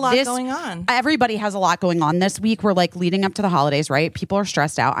that had like a lot this going on. Everybody has a lot going on this week. We're like leading up to the holidays, right? People are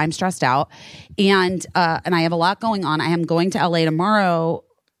stressed out. I'm stressed out. And I have a lot going on. I am going to LA tomorrow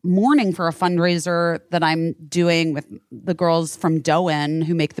morning for a fundraiser that I'm doing with the girls from Doen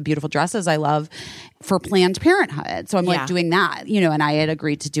who make the beautiful dresses I love for Planned Parenthood. So I'm like doing that, and I had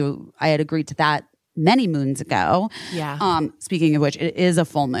agreed to that many moons ago. Yeah. Speaking of which, it is a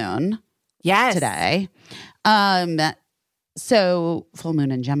full moon. Yes. Today. So full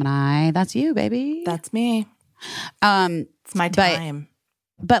moon in Gemini, that's you, baby. That's me. It's my time.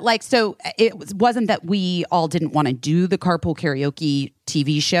 But like, so it wasn't that we all didn't want to do the Carpool Karaoke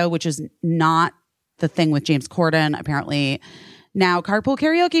TV show, which is not the thing with James Corden. Apparently now Carpool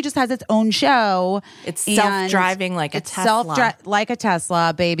Karaoke just has its own show. It's self-driving like a Tesla. Like a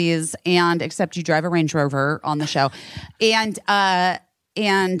Tesla, babies. And except you drive a Range Rover on the show. And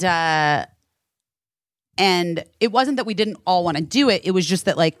it wasn't that we didn't all want to do it. It was just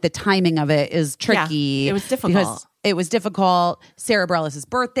that like the timing of it is tricky. Yeah, it was difficult. Because it was difficult. Sarah Bareilles'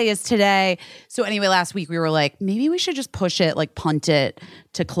 birthday is today. So anyway, last week we were like, maybe we should just push it, like punt it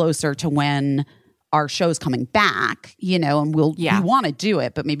to closer to when our show's coming back, and we want to do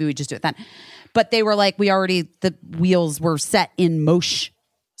it, but maybe we just do it then. But they were like, the wheels were set in motion,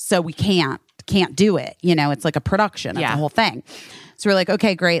 so we can't do it. It's like a production. It's a whole thing. So we're like,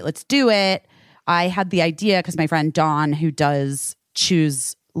 okay, great, let's do it. I had the idea because my friend Dawn, who does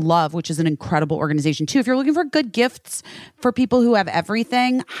Choose Love, which is an incredible organization too. If you're looking for good gifts for people who have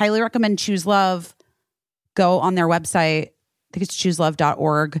everything, highly recommend Choose Love. Go on their website. I think it's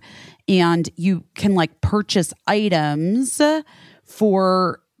chooselove.org. And you can like purchase items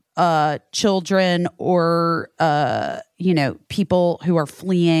for children or, people who are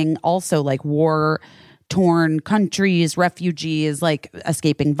fleeing also like war-torn countries, refugees, like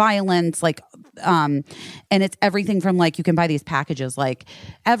escaping violence, like and it's everything from like you can buy these packages like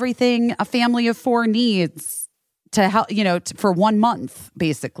everything a family of 4 needs to help for 1 month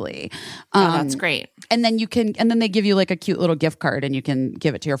basically. That's great. And then they give you like a cute little gift card and you can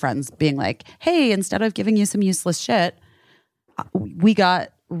give it to your friends being like, hey, instead of giving you some useless shit, we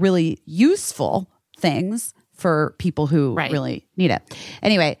got really useful things for people who really need it.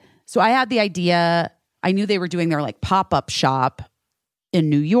 Anyway, so I had the idea. I knew they were doing their like pop-up shop in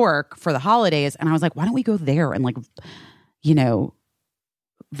New York for the holidays. And I was like, why don't we go there and like,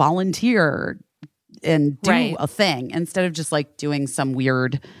 volunteer and do a thing instead of just like doing some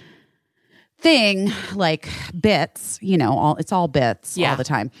weird thing like bits, it's all bits all the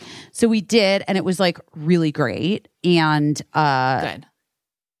time. So we did, and it was like really great. And good.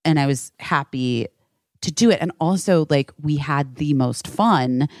 And I was happy to do it. And also like we had the most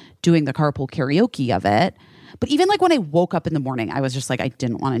fun doing the Carpool Karaoke of it. But even like when I woke up in the morning, I was just like, I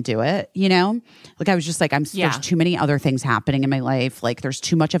didn't want to do it, Like I was just like, there's too many other things happening in my life. Like there's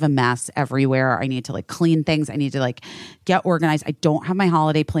too much of a mess everywhere. I need to like clean things. I need to like get organized. I don't have my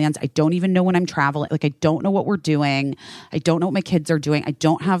holiday plans. I don't even know when I'm traveling. Like I don't know what we're doing. I don't know what my kids are doing.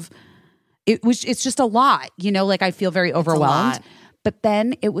 It's just a lot, like I feel very overwhelmed. But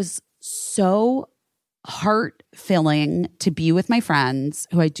then it was so heart filling to be with my friends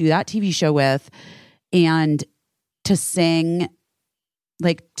who I do that TV show with and to sing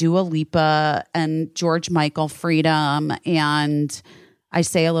like Dua Lipa and George Michael Freedom and I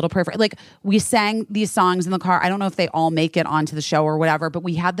say a little prayer for, like, we sang these songs in the car. I don't know if they all make it onto the show or whatever, but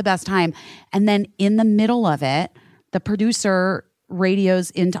we had the best time. And then in the middle of it, the producer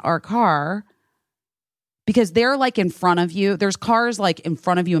radios into our car because they're like in front of you. There's cars like in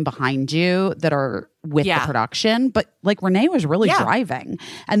front of you and behind you that are with the production. But like Renee was really driving.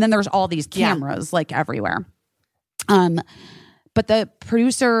 And then there's all these cameras like everywhere. But the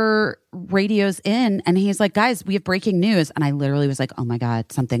producer radios in and he's like, guys, we have breaking news. And I literally was like, oh my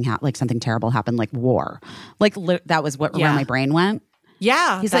God, something terrible happened, like war. Like that was where my brain went.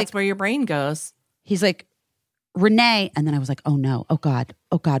 Yeah, he's that's like, where your brain goes. He's like, Renee. And then I was like, oh no, oh God,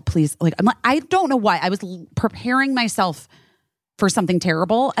 please. Like, I'm like, I don't know why. I was preparing myself for something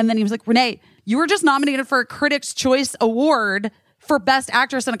terrible. And then he was like, Renee, you were just nominated for a Critics' Choice Award for Best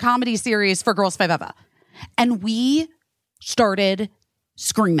Actress in a Comedy Series for Girls 5 Eva. And we started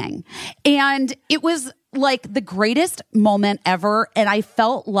screaming. And it was like the greatest moment ever. And I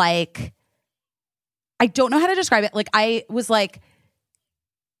felt like, I don't know how to describe it. Like, I was like,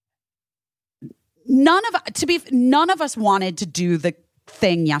 none of us wanted to do the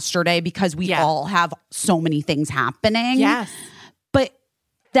thing yesterday because we all have so many things happening. Yes. But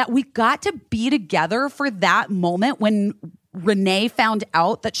that we got to be together for that moment when Renee found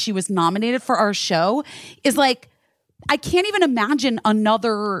out that she was nominated for our show is like, I can't even imagine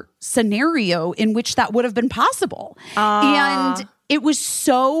another scenario in which that would have been possible. And it was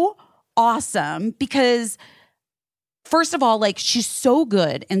so awesome because, first of all, like, she's so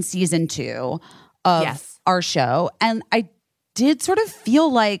good in season 2 of our show. And I did sort of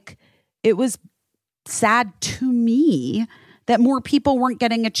feel like it was sad to me that more people weren't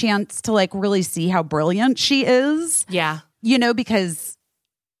getting a chance to like really see how brilliant she is. Yeah. You know, because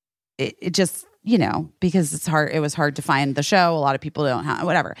it just, you know, because it's hard. It was hard to find the show. A lot of people don't have,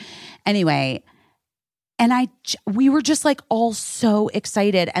 whatever. Anyway, and we were just like all so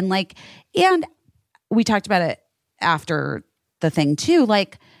excited. And like, and we talked about it after the thing too.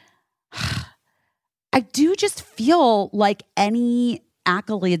 Like, I do just feel like any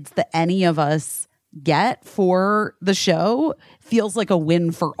accolades that any of us get for the show feels like a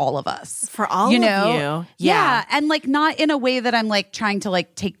win for all of us. For all of you. Yeah. And like, not in a way that I'm like trying to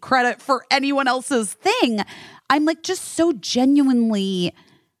like take credit for anyone else's thing. I'm like just so genuinely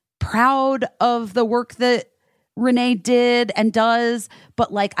proud of the work that Renee did and does.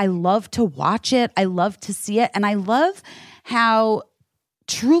 But like, I love to watch it. I love to see it. And I love how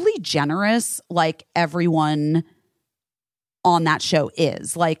truly generous like everyone on that show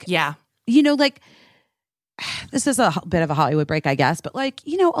is. Like, you know, like, this is a bit of a Hollywood break, I guess, but like,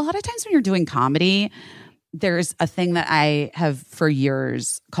 you know, a lot of times when you're doing comedy, there's a thing that I have for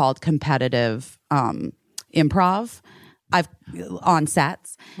years called competitive improv. I've on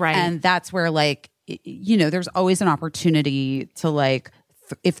sets. Right. And that's where like, you know, there's always an opportunity to like,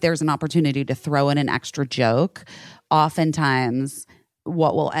 if there's an opportunity to throw in an extra joke, oftentimes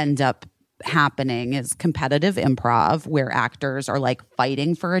what will end up happening is competitive improv where actors are like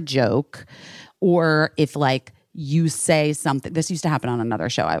fighting for a joke. Or if like you say something, this used to happen on another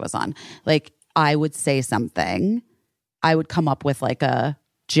show I was on. Like I would say something, I would come up with like a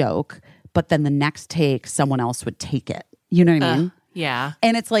joke, but then the next take, someone else would take it. You know what I mean? Yeah.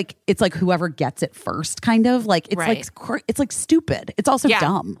 And it's like whoever gets it first, kind of like it's like it's like stupid. It's also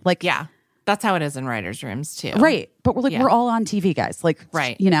dumb. Like that's how it is in writers' rooms too. Right. But we're like we're all on TV, guys. Like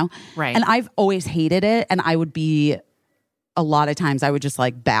you know? Right. And I've always hated it. And I would be a lot of times I would just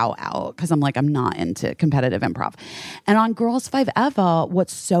like bow out because I'm like, I'm not into competitive improv. And on Girls 5 Eva,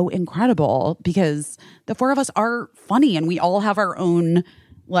 what's so incredible, because the four of us are funny and we all have our own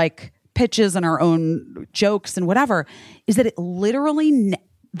like pitches and our own jokes and whatever, is that it literally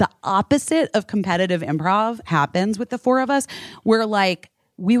the opposite of competitive improv happens with the four of us, where like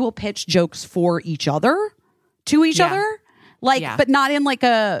we will pitch jokes for each other to each other, like, but not in like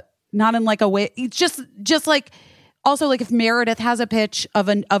a way. It's just like, also, like if Meredith has a pitch of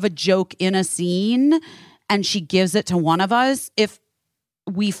a joke in a scene and she gives it to one of us, if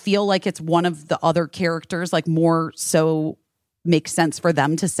we feel like it's one of the other characters, like more so makes sense for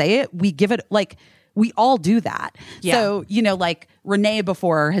them to say it, we give it, like we all do that. Yeah. So, you know, like Renee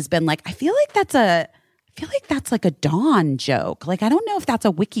before has been like, I feel like that's like a Dawn joke. Like, I don't know if that's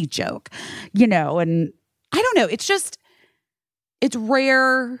a wiki joke, you know, and I don't know. It's just, it's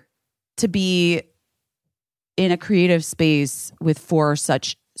rare to be in a creative space with four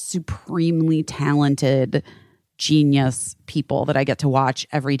such supremely talented, genius people that I get to watch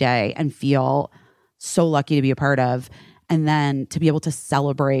every day and feel so lucky to be a part of. And then to be able to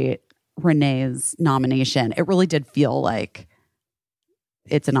celebrate Renee's nomination, it really did feel like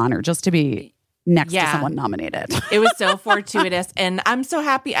it's an honor just to be next to Yeah. someone nominated. It was so fortuitous. And I'm so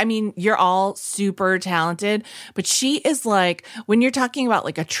happy. I mean, you're all super talented, but she is like, when you're talking about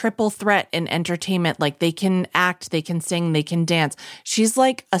like a triple threat in entertainment, like they can act, they can sing, they can dance. She's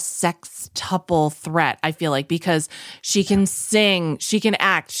like a sextuple threat, I feel like, because she can sing, she can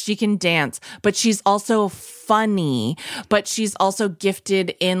act, she can dance, but she's also funny, but she's also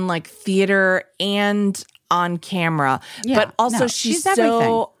gifted in like theater and on camera, but also she's so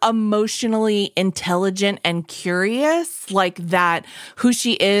everything. emotionally intelligent and curious, like that who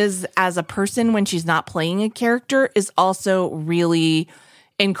she is as a person when she's not playing a character is also really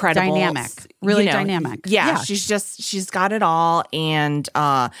incredible. Dynamic. Really dynamic. Yeah, she's got it all, and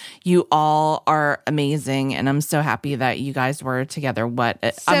you all are amazing, and I'm so happy that you guys were together.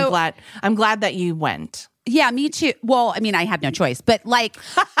 I'm glad that you went. Yeah, me too. Well, I mean, I had no choice, but like,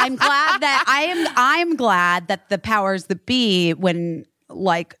 I'm glad that I'm glad that the powers that be, when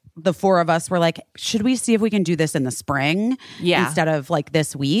like the four of us were like, should we see if we can do this in the spring instead of like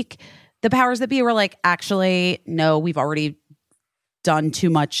this week? The powers that be were like, actually, no, we've already done too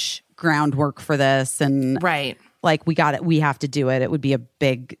much groundwork for this, and like we got it. We have to do it. It would be a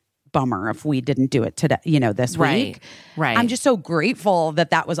big bummer if we didn't do it today, this week. Right. I'm just so grateful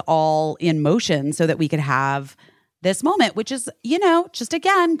that was all in motion so that we could have this moment, which is, just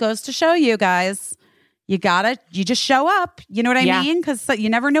again goes to show you guys, you just show up. You know what I mean? Because you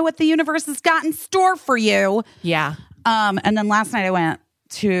never know what the universe has got in store for you. Yeah. And then last night I went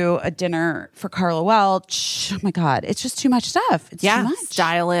to a dinner for Carla Welch. Oh my God, it's just too much stuff. It's too much.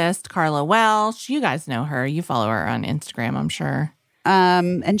 Stylist Carla Welch. You guys know her. You follow her on Instagram, I'm sure.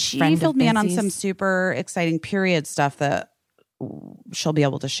 And she Friend of filled me in on Busy's. some super exciting period stuff that she'll be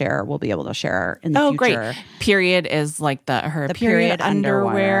able to share. We'll be able to share in the future. Great. Period is like her The period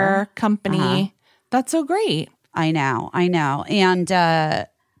underwear company. Uh-huh. That's so great. I know. And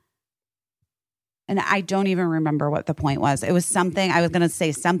I don't even remember what the point was. It was something, I was going to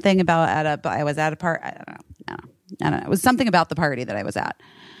say something about I was at a part. I don't know. It was something about the party that I was at.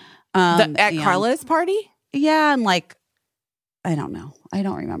 At Carla's party? Yeah. And like, I don't know. I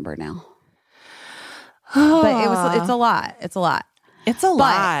don't remember now. But it's a lot. It's a lot. It's a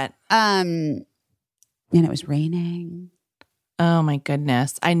lot. And it was raining. Oh my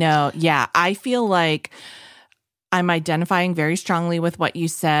goodness. I know. Yeah. I feel like I'm identifying very strongly with what you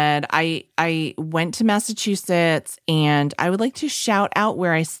said. I went to Massachusetts, and I would like to shout out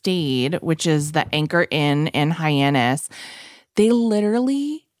where I stayed, which is the Anchor Inn in Hyannis. They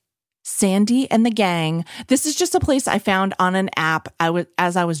literally, Sandy and the gang, this is just a place I found on an app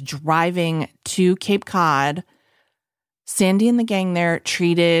as I was driving to Cape Cod. Sandy and the gang there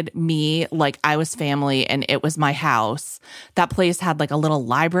treated me like I was family and it was my house. That place had like a little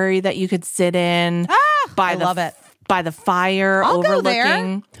library that you could sit in. I love it. By the fire, I'll go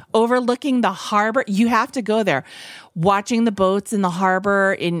there. overlooking the harbor. You have to go there. Watching the boats in the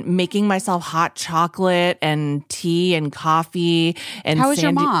harbor, in making myself hot chocolate and tea and coffee. And How was your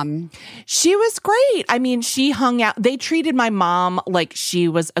Sandy- mom? She was great. I mean, she hung out. They treated my mom like she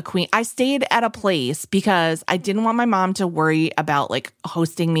was a queen. I stayed at a place because I didn't want my mom to worry about like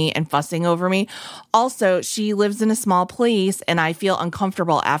hosting me and fussing over me. Also, she lives in a small place, and I feel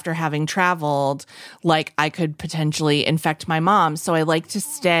uncomfortable after having traveled. Like I could potentially infect my mom. So I like to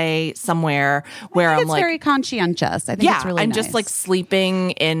stay somewhere where I'm It's like very conscientious. I think it's really I'm nice. just like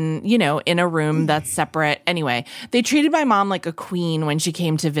sleeping in a room that's separate. Anyway, they treated my mom like a queen when she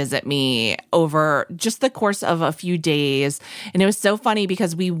came to visit me over just the course of a few days. And it was so funny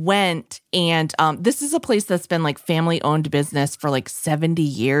because we went, and this is a place that's been like family owned business for like 70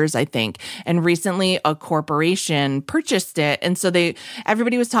 years, I think. And recently a corporation purchased it. And so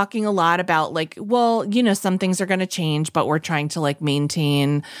everybody was talking a lot about like, well, some things are going to change, but we're trying to like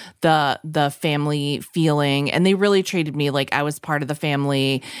maintain the family feeling. And they really treated me like I was part of the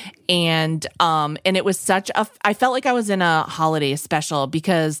family. And it was I felt like I was in a holiday special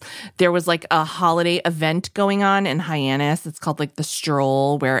because there was like a holiday event going on in Hyannis. It's called like the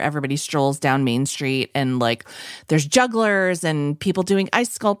Stroll, where everybody strolls down Main Street, and like there's jugglers and people doing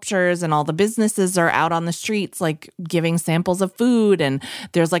ice sculptures, and all the businesses are out on the streets like giving samples of food. And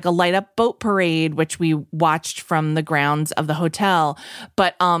there's like a light up boat parade, which we watched from the grounds of the hotel.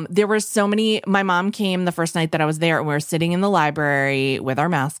 But there were so many. My mom came the first night that I was there, and we were sitting in the library with our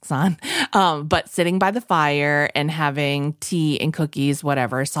masks on, but sitting by the fire and having tea and cookies,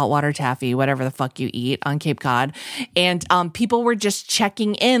 whatever, saltwater taffy, whatever the fuck you eat on Cape Cod. And people were just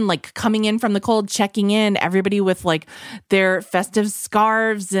checking in, like coming in from the cold, checking in, everybody with like their festive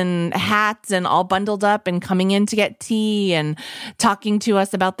scarves and hats and all bundled up and coming in to get tea and talking to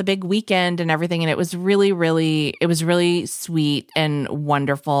us about the big weekend and everything. And it was really, really really sweet and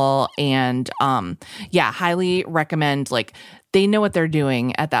wonderful. And highly recommend. Like, they know what they're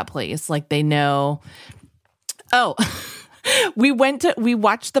doing at that place. Like, they know. Oh, we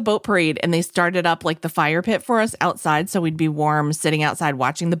watched the boat parade, and they started up like the fire pit for us outside, so we'd be warm sitting outside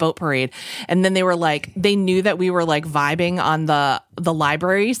watching the boat parade. And then they were like, they knew that we were like vibing on the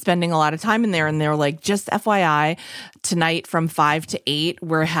library, spending a lot of time in there, and they were like, just FYI, tonight from 5 to 8,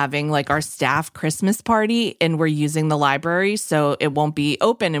 we're having like our staff Christmas party, and we're using the library, so it won't be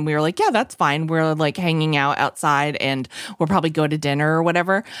open. And we were like, yeah, that's fine. We're like hanging out outside, and we'll probably go to dinner or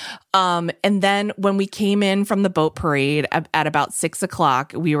whatever. And then when we came in from the boat parade at about 6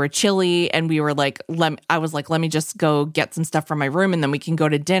 o'clock, we were chilly, and we were like, I was like, let me just go get some stuff from my room, and then we can go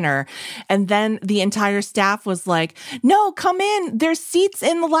to dinner. And then the entire staff was like, no, come in. There's seats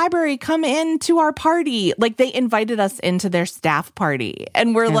in the library. Come in to our party. Like, they invited us into their staff party,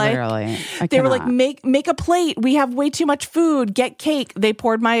 and we're like, they were like, make a plate. We have way too much food. Get cake. They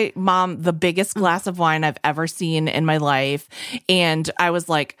poured my mom the biggest glass of wine I've ever seen in my life. And I was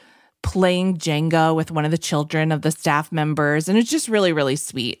like playing Jenga with one of the children of the staff members. And it's just really, really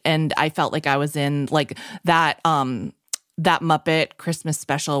sweet. And I felt like I was in like that Muppet Christmas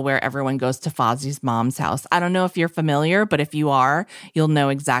special where everyone goes to Fozzie's mom's house. I don't know if you're familiar, but if you are, you'll know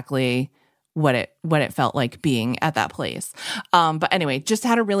exactly what it felt like being at that place. But anyway, just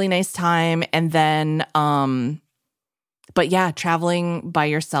had a really nice time. And then, but yeah, traveling by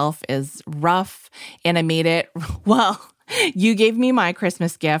yourself is rough. And I made it, well, you gave me my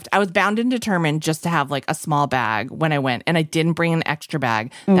Christmas gift. I was bound and determined just to have like a small bag when I went, and I didn't bring an extra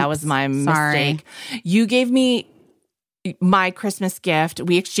bag. That was my mistake. You gave me my Christmas gift.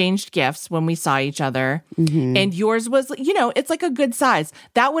 We exchanged gifts when we saw each other. Mm-hmm. And yours was, it's like a good size.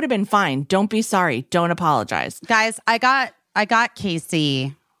 That would have been fine. Don't be sorry. Don't apologize. Guys, I got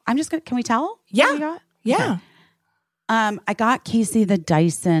Casey. Can we tell? Yeah. Yeah. Okay. I got Casey the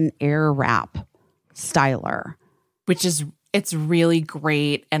Dyson Airwrap styler, which is, it's really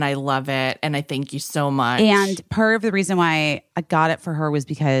great, and I love it, and I thank you so much. And part of the reason why I got it for her was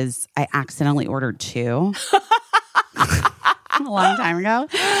because I accidentally ordered 2 a long time ago,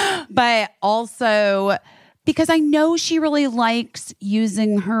 but also because I know she really likes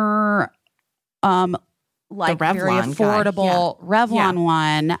using her like very affordable Revlon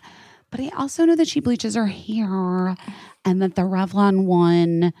one, but I also know that she bleaches her hair, and that the Revlon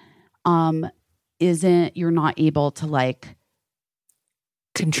one you're not able to like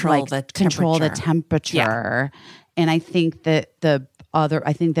control the temperature. Yeah. And I think that the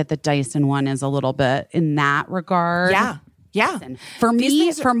Dyson one is a little bit in that regard. Yeah. Yeah. Listen, for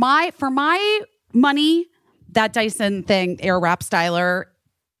me, for my money, that Dyson thing, Airwrap styler,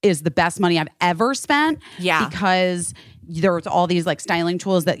 is the best money I've ever spent. Yeah. Because there's all these like styling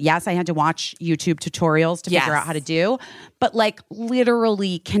tools that, yes, I had to watch YouTube tutorials to figure out how to do, but like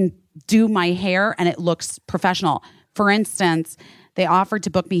literally can do my hair and it looks professional. For instance, they offered to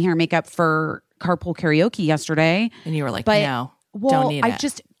book me hair and makeup for Carpool Karaoke yesterday. And you were like, no, don't need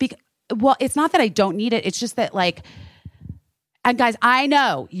it. It's not that I don't need it. It's just that like, and guys, I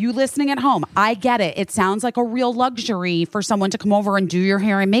know you listening at home, I get it. It sounds like a real luxury for someone to come over and do your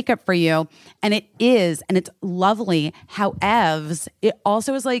hair and makeup for you. And it is, and it's lovely. However, it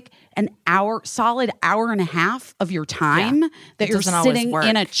also is like solid hour and a half of your time that you're sitting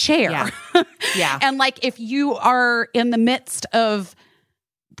in a chair. Yeah. And like, if you are in the midst of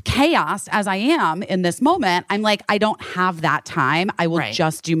chaos, as I am in this moment, I'm like, I don't have that time. I will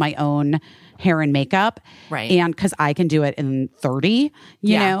just do my own hair and makeup. Right. And because I can do it in 30,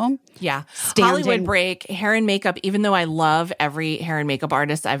 you know? Yeah. Hollywood break, hair and makeup, even though I love every hair and makeup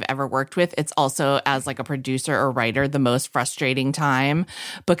artist I've ever worked with, it's also, as like a producer or writer, the most frustrating time,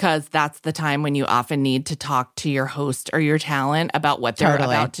 because that's the time when you often need to talk to your host or your talent about what they're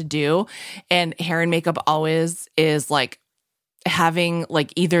about to do. And hair and makeup always is like having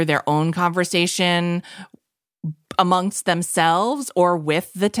like either their own conversation amongst themselves or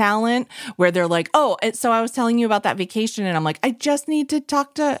with the talent, where they're like, oh, so I was telling you about that vacation, and I'm like, I just need to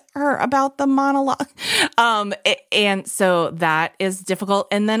talk to her about the monologue. And so that is difficult.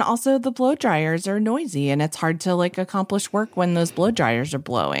 And then also the blow dryers are noisy, and it's hard to like accomplish work when those blow dryers are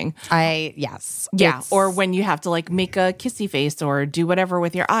blowing. Or when you have to like make a kissy face or do whatever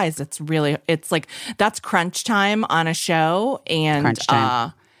with your eyes. It's like that's crunch time on a show, and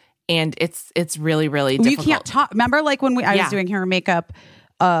and it's really, really difficult. You can't talk. Remember, like when I was doing hair and makeup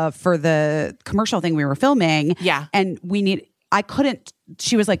for the commercial thing we were filming. Yeah, and I couldn't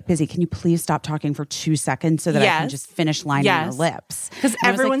she was like, Busy, can you please stop talking for 2 seconds so that I can just finish lining your lips? Because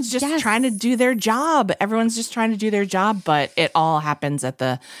everyone's just trying to do their job. Everyone's just trying to do their job, but it all happens at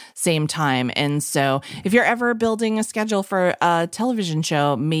the same time. And so if you're ever building a schedule for a television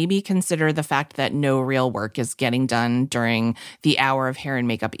show, maybe consider the fact that no real work is getting done during the hour of hair and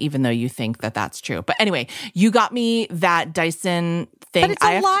makeup, even though you think that that's true. But anyway, you got me that Dyson thing. But it's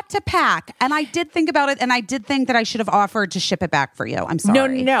a lot to pack. And I did think about it, and I did think that I should have offered to ship it back for you. I'm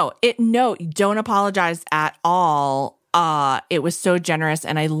sorry. No, don't apologize at all. It was so generous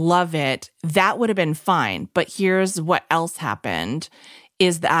and I love it. That would have been fine. But here's what else happened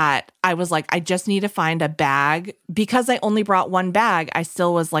is that I was like, I just need to find a bag. Because I only brought one bag, I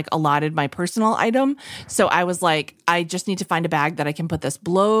still was like allotted my personal item. So I was like, I just need to find a bag that I can put this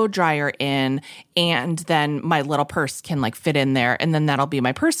blow dryer in, and then my little purse can like fit in there, and then that'll be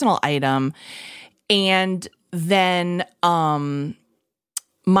my personal item. And then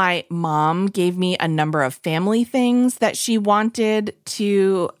my mom gave me a number of family things that she wanted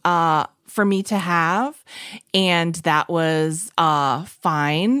to for me to have, and that was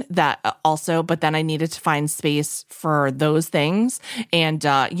fine. That also, but then I needed to find space for those things, and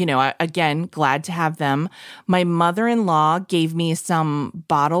again, glad to have them. My mother-in-law gave me some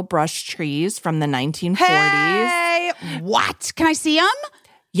bottle brush trees from the 1940s. Hey, what? Can I see them?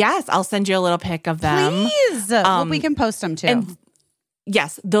 Yes, I'll send you a little pic of them. Please. Well, we can post them too. And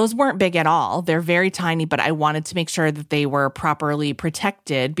yes, those weren't big at all. They're very tiny, but I wanted to make sure that they were properly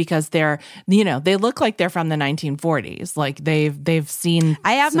protected because they're, they look like they're from the 1940s. Like they've seen.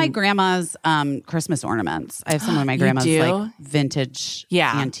 I have my grandma's Christmas ornaments. I have some of my grandma's like vintage,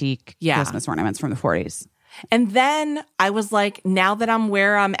 antique Christmas ornaments from the 40s. And then I was like, now that I'm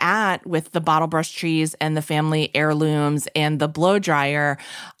where I'm at with the bottle brush trees and the family heirlooms and the blow dryer,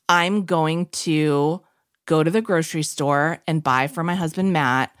 I'm going to go to the grocery store and buy for my husband,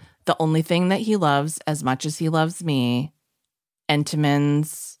 Matt, the only thing that he loves as much as he loves me,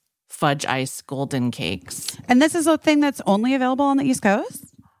 Entenmann's Fudge Ice Golden Cakes. And this is a thing that's only available on the East Coast?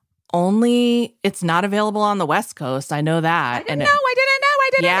 It's not available on the West Coast. I know that. I didn't know.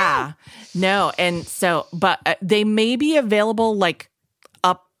 Yeah. No. And so, but they may be available like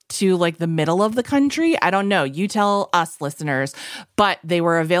up to like the middle of the country. I don't know. You tell us, listeners. But they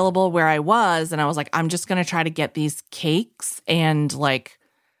were available where I was. And I was like, I'm just going to try to get these cakes. And like,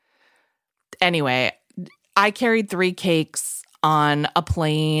 anyway, I carried 3 cakes on a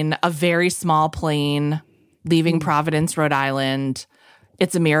plane, a very small plane, leaving Providence, Rhode Island.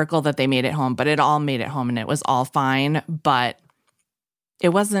 It's a miracle that they made it home, but it all made it home and it was all fine. But it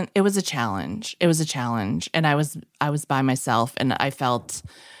was a challenge. It was a challenge. And I was by myself and I felt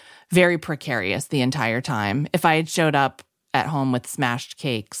very precarious the entire time. If I had showed up at home with smashed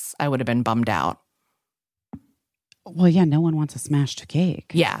cakes, I would have been bummed out. Well, yeah, no one wants a smashed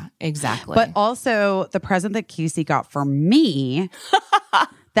cake. Yeah, exactly. But also the present that Casey got for me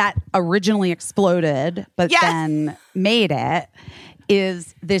that originally exploded, but then made it,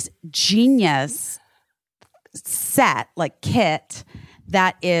 is this genius set, like kit,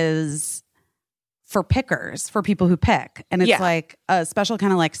 that is for pickers, for people who pick. And it's like a special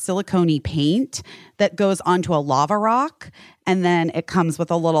kind of like silicone-y paint that goes onto a lava rock. And then it comes with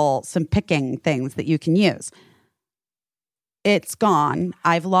some picking things that you can use. It's gone.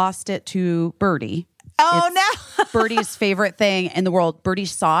 I've lost it to Birdie. Oh, no. Birdie's favorite thing in the world. Birdie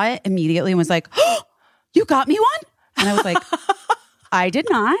saw it immediately and was like, "Oh, you got me one?" And I was like, I did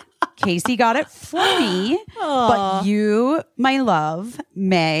not. Casey got it for me. But you, my love,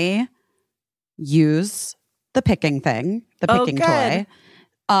 may use the picking thing, the picking toy.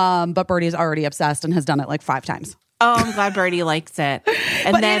 But Birdie's already obsessed and has done it like 5 times. Oh, I'm glad Birdie likes it.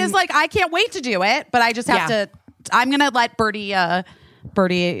 And but then, it is like, I can't wait to do it, but I just have to, I'm going to let Birdie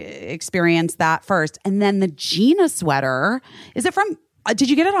experience that first. And then the Gina sweater, is it from, did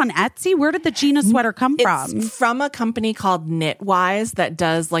you get it on Etsy? Where did the Gina sweater come from? It's from a company called Knitwise that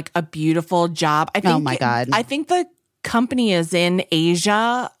does like a beautiful job. I think, oh my God. I think the company is in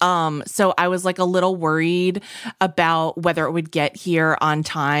Asia. So I was like a little worried about whether it would get here on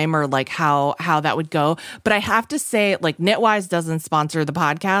time or like how that would go. But I have to say, like, Knitwise doesn't sponsor the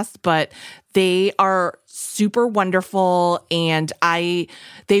podcast, but they are super wonderful. And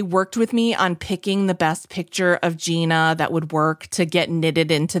they worked with me on picking the best picture of Gina that would work to get knitted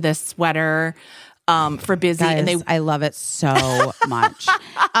into this sweater. For Busy. Guys, and I love it so much.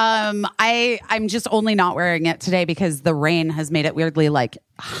 I'm just only not wearing it today because the rain has made it weirdly like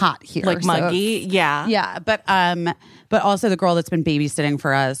hot here. Like muggy. Yeah. Yeah. But also the girl that's been babysitting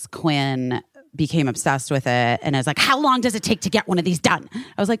for us, Quinn, became obsessed with it and is like, how long does it take to get one of these done?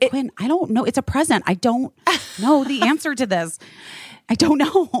 I was like, Quinn, I don't know. It's a present. I don't know the answer to this. I don't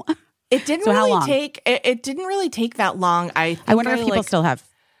know. It didn't So how really long? take. It didn't really take that long. I wonder if people still have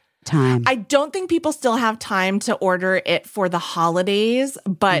time. I don't think people still have time to order it for the holidays,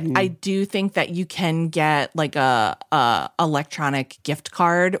 but I do think that you can get like a electronic gift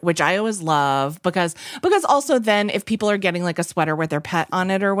card, which I always love because also then if people are getting like a sweater with their pet on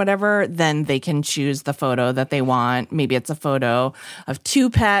it or whatever, then they can choose the photo that they want. Maybe it's a photo of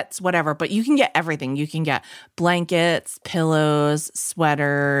 2 pets, whatever, but you can get everything. You can get blankets, pillows,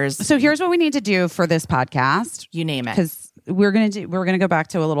 sweaters. So here's what we need to do for this podcast. You name it. Because we're gonna go back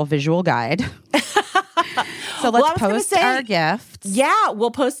to a little visual guide. So let's post our gifts. Yeah,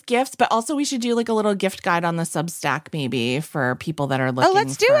 we'll post gifts, but also we should do like a little gift guide on the Substack maybe for people that are looking. Oh,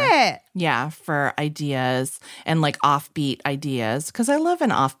 let's do it. Yeah, for ideas and like offbeat ideas because I love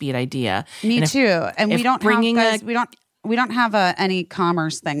an offbeat idea. Me too. And we don't have any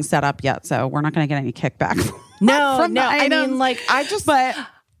commerce thing set up yet, so we're not going to get any kickback. No. I mean, like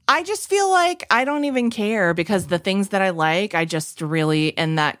I just feel like I don't even care because the things that I like, I just really,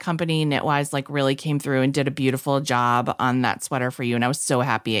 and that company Knitwise like really came through and did a beautiful job on that sweater for you. And I was so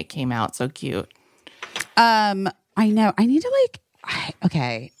happy it came out so cute. I know. I need to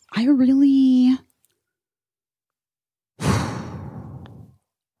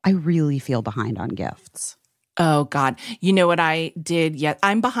I really feel behind on gifts. Oh God. You know what I did yet?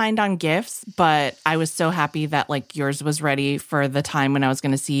 I'm behind on gifts, but I was so happy that like yours was ready for the time when I was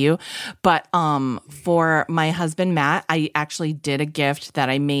going to see you. But for my husband, Matt, I actually did a gift that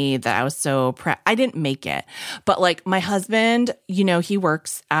I made that I was so I didn't make it, but like my husband, you know, he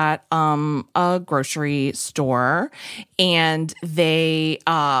works at a grocery store and they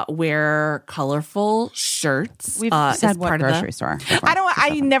wear colorful shirts. We've said what grocery store?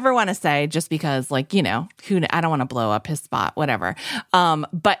 I never want to say just because like, you know, I don't want to blow up his spot, whatever.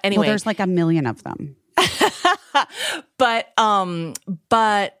 But anyway, there's like a million of them. But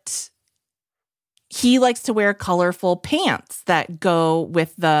he likes to wear colorful pants that go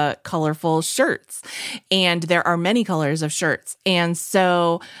with the colorful shirts. And there are many colors of shirts. And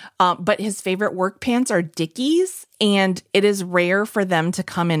so, but his favorite work pants are Dickies. And it is rare for them to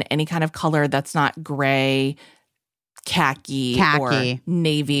come in any kind of color that's not gray, khaki or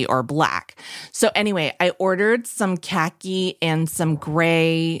navy or black. So anyway, I ordered some khaki and some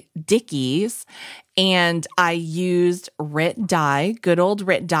gray Dickies and I used Rit dye, good old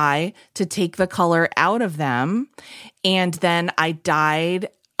Rit dye, to take the color out of them. And then I dyed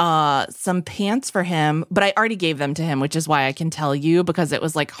some pants for him, but I already gave them to him, which is why I can tell you because it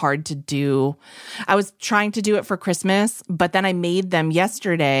was like hard to do. I was trying to do it for Christmas, but then I made them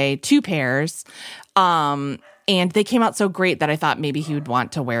yesterday, 2 pairs. And they came out so great that I thought maybe he would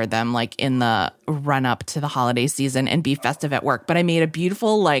want to wear them like in the run up to the holiday season and be festive at work. But I made a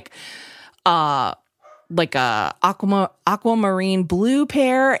beautiful like a aquamarine blue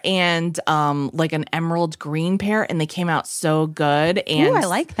pair and like an emerald green pair, and they came out so good. And ooh, I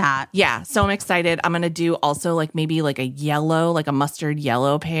like that. Yeah, so I'm excited. I'm gonna do also like maybe like a yellow, like a mustard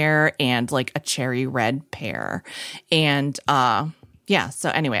yellow pair and like a cherry red pair. And yeah. So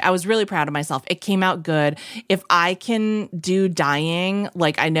anyway, I was really proud of myself. It came out good. If I can do dyeing,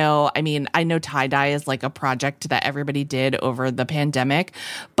 like I know tie-dye is like a project that everybody did over the pandemic,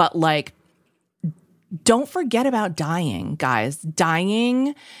 but like, don't forget about dyeing, guys.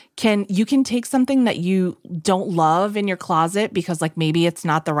 Dyeing you can take something that you don't love in your closet because like maybe it's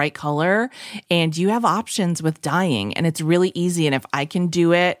not the right color and you have options with dyeing and it's really easy. And if I can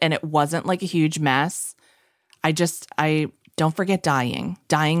do it and it wasn't like a huge mess, I don't forget dyeing.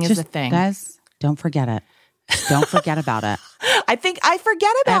 Dyeing is a thing. Guys, don't forget it. Don't forget about it. I think I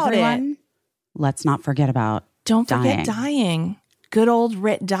forget about it. Let's not forget about Don't forget dyeing. Good old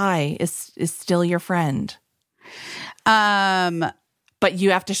Rit dye is still your friend. But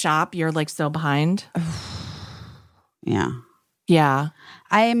you have to shop. You're like so behind. Yeah. Yeah.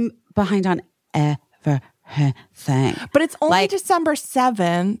 I'm behind on everything. But it's only December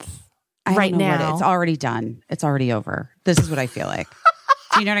 7th. Right now. It's already done. It's already over. This is what I feel like.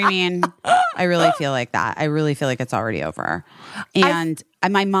 Do you know what I mean? I really feel like that. I really feel like it's already over. And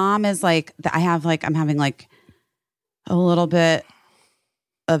my mom is like, I'm having like a little bit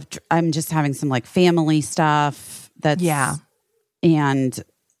of, I'm just having some like family stuff that's, yeah. And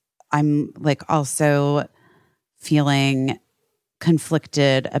I'm like also feeling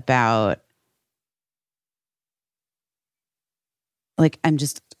conflicted about, like, I'm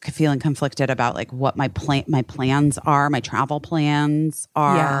just feeling conflicted about like what my plans are, my travel plans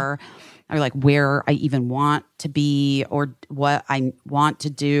are, or like where I even want to be or what I want to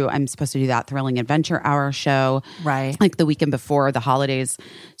do. I'm supposed to do that Thrilling Adventure Hour show, right? Like the weekend before the holidays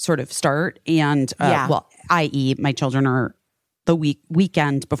sort of start. And well, i.e. my children are the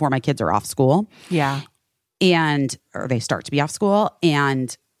weekend before my kids are off school. Yeah. Or they start to be off school.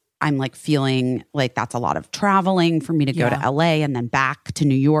 And I'm like feeling like that's a lot of traveling for me to go to LA and then back to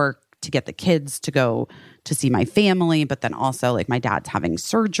New York to get the kids to go to see my family. But then also like my dad's having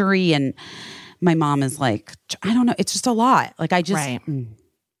surgery and my mom is like, I don't know. It's just a lot. Like I just, right.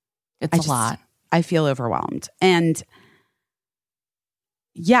 It's a lot. I feel overwhelmed. And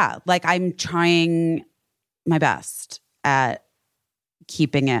yeah, like I'm trying my best at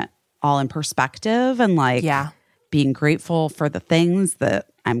keeping it all in perspective and like being grateful for the things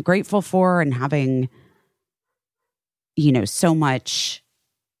that I'm grateful for and having, you know, so much.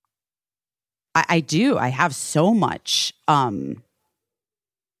 I have so much,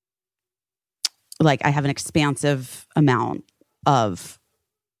 like I have an expansive amount of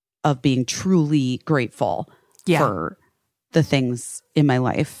being truly grateful for the things in my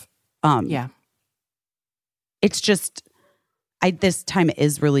life. It's just, this time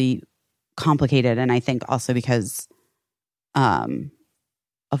is really complicated. And I think also because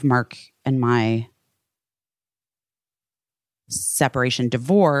of Mark and my separation,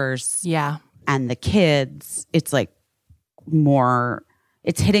 divorce, and the kids, it's like more,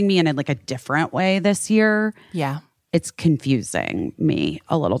 it's hitting me in like a different way this year. Yeah. It's confusing me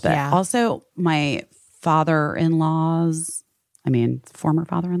a little bit. Yeah. Also, my father-in-law's, former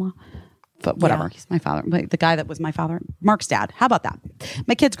father-in-law, but whatever, he's my father. The guy that was my father, Mark's dad. How about that?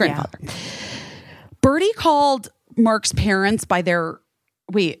 My kid's grandfather. Yeah. Birdie called Mark's parents by their,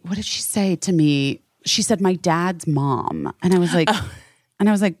 what did she say to me? She said, my dad's mom. And I was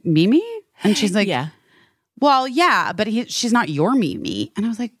like, Mimi? And she's like, well, yeah, but she's not your Mimi. And I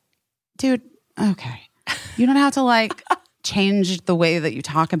was like, dude, okay. You don't have to like change the way that you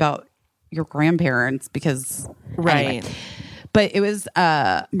talk about your grandparents because anyway. But it was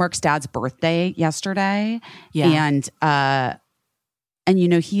Mark's dad's birthday yesterday. Yeah. And you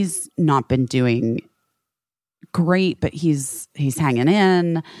know, he's not been doing great, but he's hanging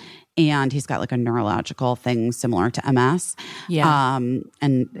in and he's got like a neurological thing similar to MS. Yeah.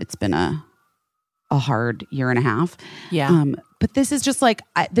 And it's been a hard year and a half. Yeah. But this is just like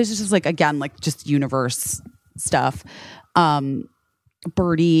again, like just universe stuff.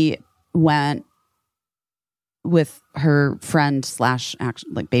 Birdie went with her friend /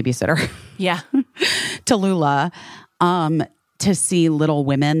 like babysitter. Yeah. to Lula, to see Little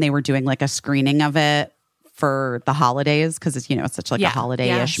Women. They were doing like a screening of it for the holidays. Cause it's, it's such like a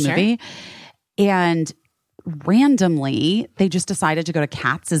holiday-ish movie. And randomly they just decided to go to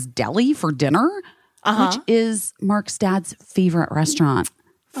Katz's Deli for dinner. Which is Mark's dad's favorite restaurant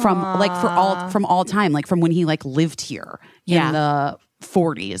from all time, like from when he like lived here in the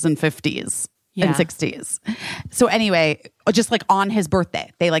 40s and 50s and 60s. So anyway, just like on his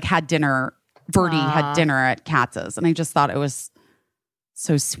birthday, they like had dinner. Birdie had dinner at Katz's, and I just thought it was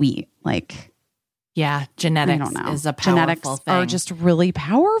so sweet. Like, genetics is a powerful thing. Are just really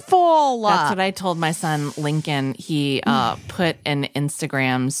powerful. That's what I told my son, Lincoln. He put an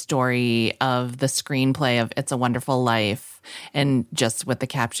Instagram story of the screenplay of It's a Wonderful Life and just with the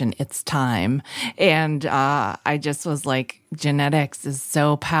caption, "It's time." And I just was like, genetics is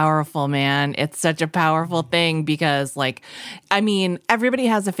so powerful, man. It's such a powerful thing because everybody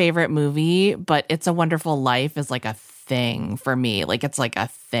has a favorite movie, but It's a Wonderful Life is like a thing for me. Like it's like a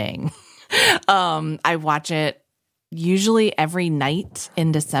thing. I watch it usually every night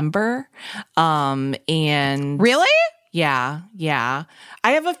in December. And really? Yeah.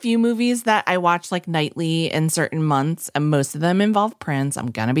 I have a few movies that I watch like nightly in certain months, and most of them involve Prince.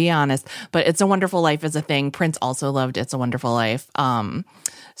 I'm gonna be honest, but It's a Wonderful Life is a thing. Prince also loved It's a Wonderful Life.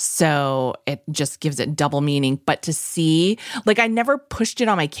 So it just gives it double meaning. But to see, like, I never pushed it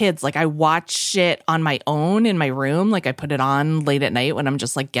on my kids. Like, I watch it on my own in my room. Like, I put it on late at night when I'm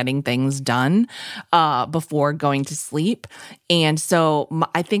just like getting things done before going to sleep. And so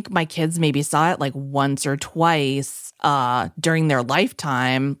I think my kids maybe saw it like once or twice during their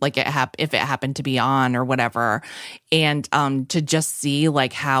lifetime, like if it happened to be on or whatever. And to just see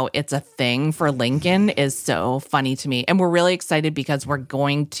like how it's a thing for Lincoln is so funny to me. And we're really excited because we're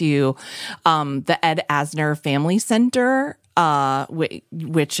going to the Ed Asner Family Center,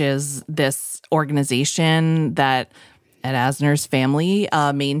 which is this organization that Ed Asner's family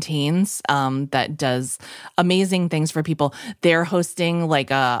maintains, that does amazing things for people. They're hosting like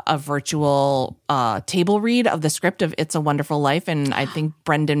a virtual table read of the script of It's a Wonderful Life, and I think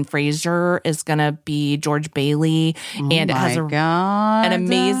Brendan Fraser is gonna be George Bailey, and it has an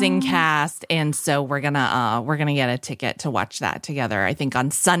amazing cast. And so we're gonna get a ticket to watch that together. I think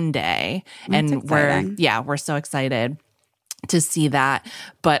on Sunday, That's exciting. we're so excited. to see that.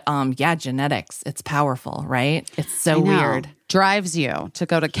 But yeah, genetics, it's powerful, right? It's so weird. Drives you to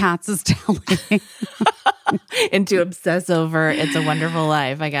go to Katz's Deli. And to obsess over It's a Wonderful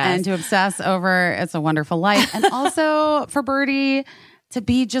Life, I guess. And to obsess over It's a Wonderful Life. And also for Birdie to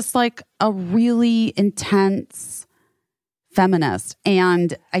be just like a really intense feminist.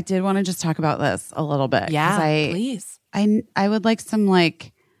 And I did want to just talk about this a little bit. Yeah, please. I would like some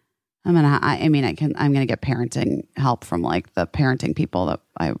like, I'm gonna get parenting help from like the parenting people that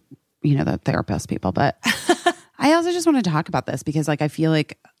the therapist people. But I also just want to talk about this because like I feel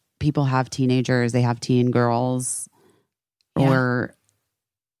like people have teenagers, they have teen girls or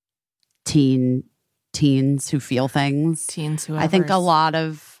teens who feel things. Teens who I think a lot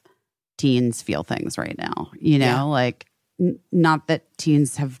of teens feel things right now, like not that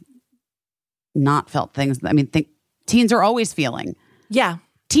teens have not felt things. I mean, teens are always feeling. Yeah.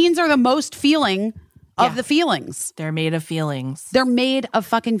 Teens are the most feeling of the feelings. They're made of feelings. They're made of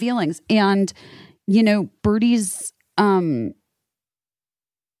fucking feelings. And, Birdie's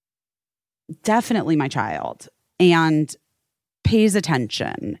definitely my child and pays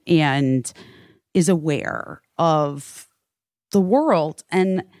attention and is aware of the world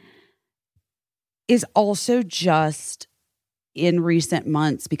and is also just in recent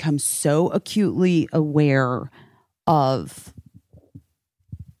months become so acutely aware of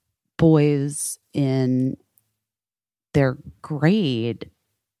boys in their grade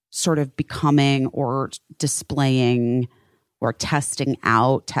sort of becoming or displaying or testing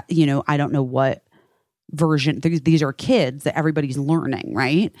out, I don't know what version. These are kids that everybody's learning,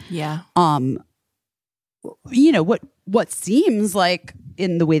 right? Yeah. What seems like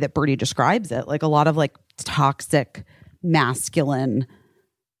in the way that Birdie describes it, like a lot of like toxic masculine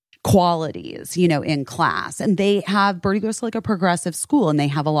qualities, in class. And Birdie goes to like a progressive school and they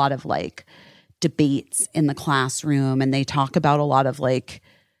have a lot of like debates in the classroom and they talk about a lot of like,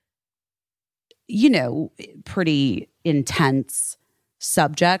 pretty intense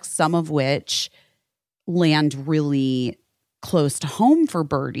subjects, some of which land really close to home for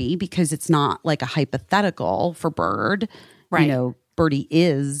Birdie because it's not like a hypothetical for Bird. Right. Birdie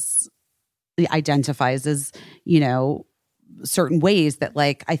identifies as, certain ways that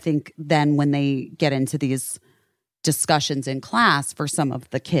like, I think then when they get into these discussions in class for some of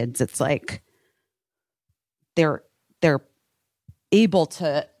the kids, it's like they're able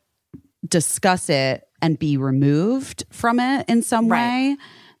to discuss it and be removed from it in some way.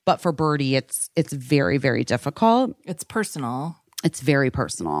 But for Birdie, it's very, very difficult. It's personal. It's very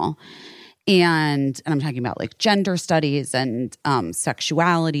personal. And I'm talking about like gender studies and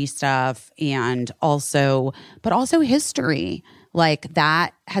sexuality stuff but also history. Like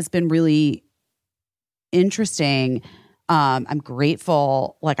that has been really interesting. I'm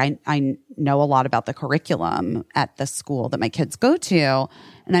grateful. Like I know a lot about the curriculum at the school that my kids go to.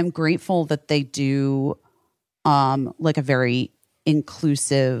 And I'm grateful that they do like a very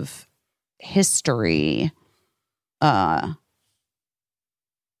inclusive history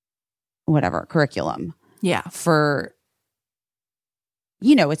curriculum. Yeah. For,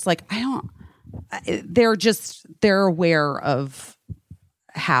 it's like, they're aware of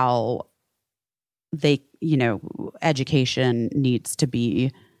how they, education needs to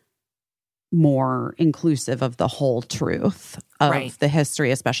be more inclusive of the whole truth of the history,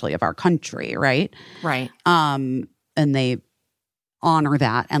 especially of our country. Right. Right. And they honor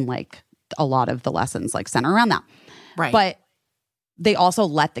that. And like a lot of the lessons like center around that. Right. But they also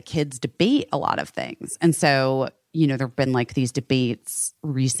let the kids debate a lot of things. And so, there have been like these debates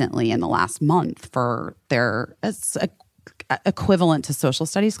recently in the last month for their equivalent to social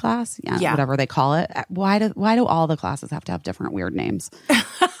studies class. Yeah. Whatever they call it. Why do all the classes have to have different weird names?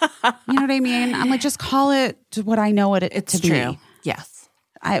 You know what I mean? I'm like, just call it what I know it's to true. Be. Yes.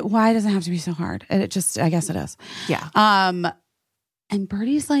 Why does it have to be so hard? I guess it is. Yeah. And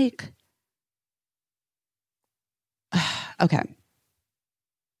Birdie's like, okay.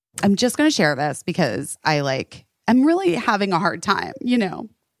 I'm just going to share this because I'm really having a hard time,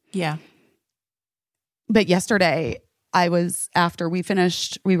 Yeah. But yesterday after we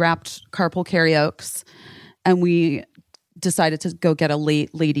wrapped Carpool Karaoke and we decided to go get a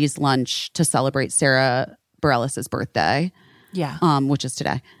late ladies lunch to celebrate Sarah Bareilles' birthday. Yeah. Which is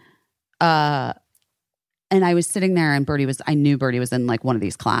today. And I was sitting there and I knew Birdie was in like one of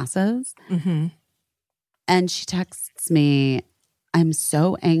these classes. Mm-hmm. And she texts me, I'm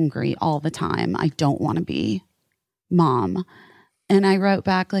so angry all the time. I don't want to be mom. And I wrote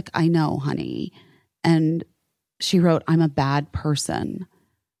back like, I know, honey. And she wrote, I'm a bad person,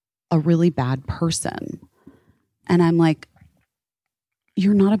 a really bad person. And I'm like,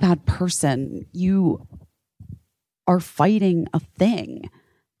 you're not a bad person. You are fighting a thing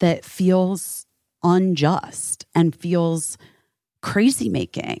that feels unjust and feels crazy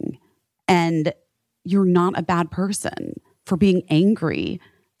making. And you're not a bad person for being angry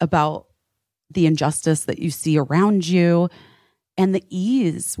about the injustice that you see around you and the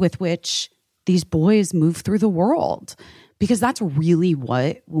ease with which these boys move through the world. Because that's really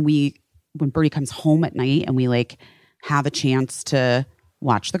what, when Birdie comes home at night and we like have a chance to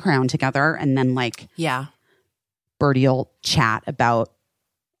watch The Crown together, and then like, yeah, Birdie will chat about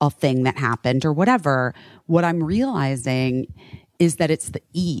a thing that happened or whatever. What I'm realizing is that it's the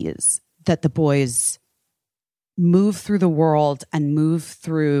ease that the boys move through the world and move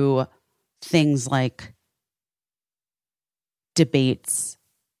through things like debates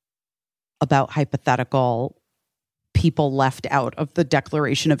about hypothetical people left out of the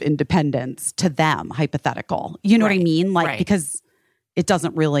Declaration of Independence, to them hypothetical. You know what I mean? Like, because it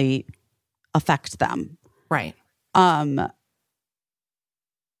doesn't really affect them. Right. And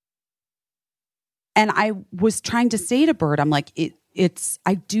I was trying to say to Bird, I'm like,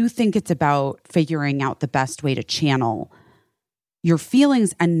 I do think it's about figuring out the best way to channel your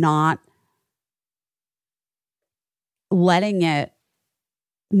feelings and not letting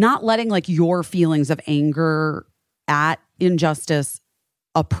like your feelings of anger at injustice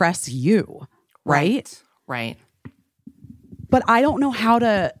oppress you. Right. Right. But I don't know how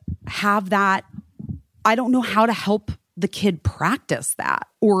to have that. I don't know how to help the kid practice that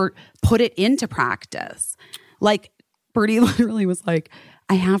or put it into practice. Like Birdie literally was like,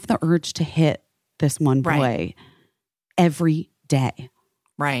 I have the urge to hit this one boy every day.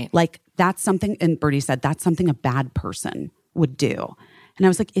 Right. Like that's something, and Birdie said, that's something a bad person would do. And I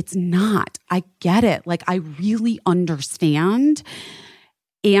was like, it's not. I get it. Like I really understand.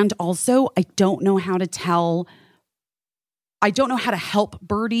 And also I don't know how to help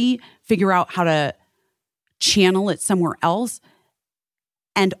Birdie figure out how to channel it somewhere else.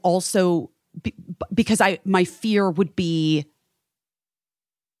 And also because my fear would be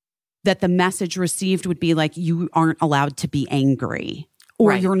that the message received would be like, you aren't allowed to be angry,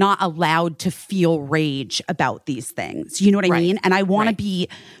 or you're not allowed to feel rage about these things. You know what I mean? And I want to be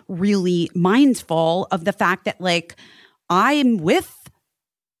really mindful of the fact that like, I'm with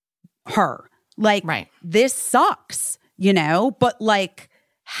her. Like, this sucks, you know? But like,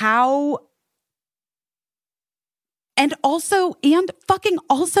 how... And fucking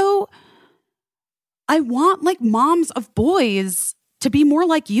also, I want like moms of boys to be more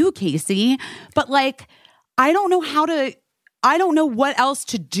like you, Casey. But like, I don't know what else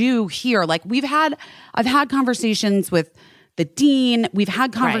to do here. Like I've had conversations with the dean. We've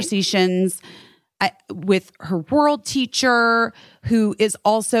had conversations with her world teacher, who is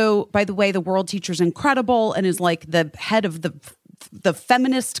also, by the way, the world teacher's incredible and is like the head of the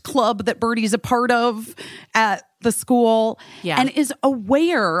feminist club that Birdie's a part of at the school, and is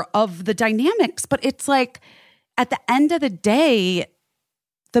aware of the dynamics. But it's like, at the end of the day,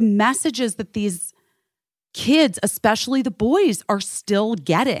 the messages that these kids, especially the boys, are still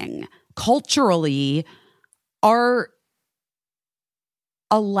getting culturally are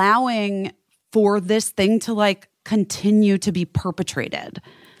allowing for this thing to like continue to be perpetrated.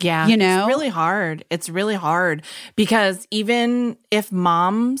 Yeah. You know? It's really hard because even if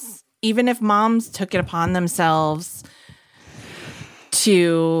moms took it upon themselves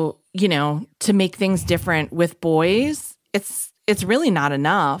to, to make things different with boys, it's really not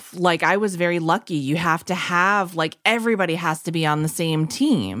enough. Like, I was very lucky. You have to have, like, everybody has to be on the same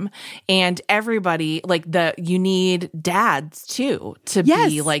team, and everybody, like, you need dads too to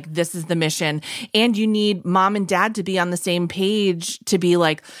be like, this is the mission. And you need mom and dad to be on the same page to be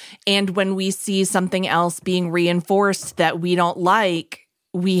like, and when we see something else being reinforced that we don't like,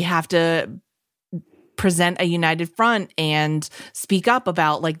 we have to present a united front and speak up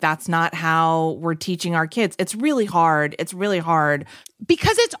about, like, that's not how we're teaching our kids. It's really hard. It's really hard.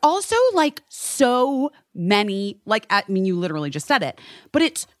 Because it's also like so many, like, I mean, you literally just said it, but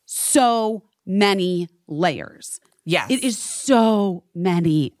it's so many layers. Yes. It is so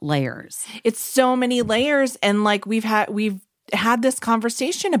many layers. It's so many layers. And like, we've had this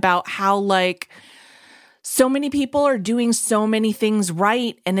conversation about how, like, so many people are doing so many things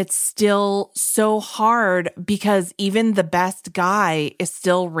right, and it's still so hard because even the best guy is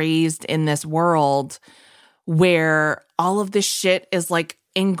still raised in this world where all of this shit is like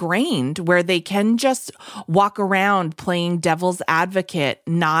ingrained, where they can just walk around playing devil's advocate,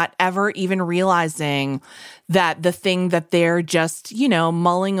 not ever even realizing that the thing that they're just,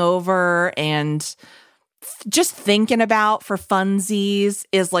 mulling over and just thinking about for funsies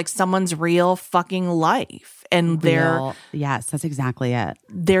is like someone's real fucking life and yes, that's exactly it.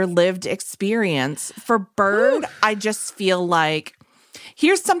 Their lived experience. For Bird, I just feel like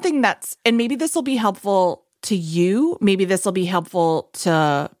here's something and maybe this will be helpful to you. Maybe this will be helpful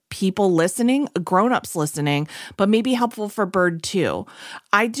to people listening, grown-ups listening, but maybe helpful for Bird too.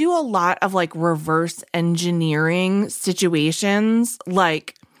 I do a lot of like reverse engineering situations,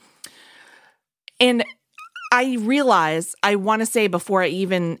 and I realize, I want to say before I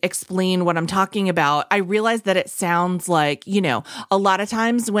even explain what I'm talking about, I realize that it sounds like, a lot of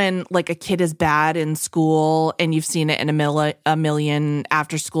times when like a kid is bad in school and you've seen it in a million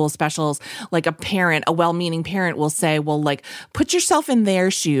after school specials, like a well-meaning parent will say, well, like put yourself in their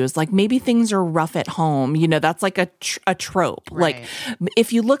shoes. Like maybe things are rough at home. That's like a trope. Right. Like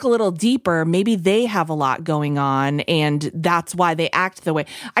if you look a little deeper, maybe they have a lot going on and that's why they act the way.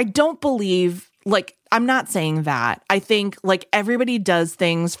 I don't believe I'm not saying that. I think everybody does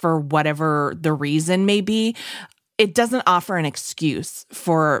things for whatever the reason may be. It doesn't offer an excuse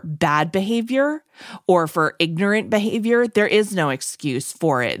for bad behavior or for ignorant behavior. There is no excuse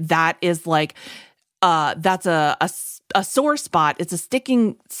for it. That is that's a sore spot. It's a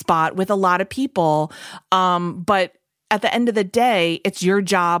sticking spot with a lot of people. But at the end of the day, it's your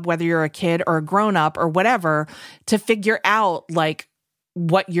job, whether you're a kid or a grown up or whatever, to figure out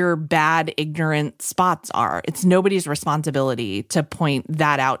what your bad, ignorant spots are. It's nobody's responsibility to point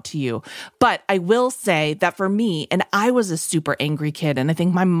that out to you. But I will say that for me, and I was a super angry kid, and I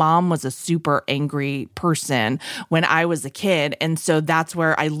think my mom was a super angry person when I was a kid. And so that's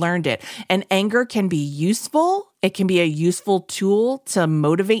where I learned it. And anger can be useful. It can be a useful tool to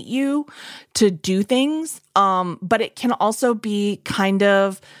motivate you to do things. But it can also be kind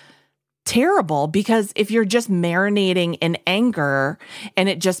of terrible because if you're just marinating in anger and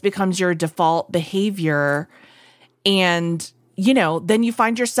it just becomes your default behavior and, then you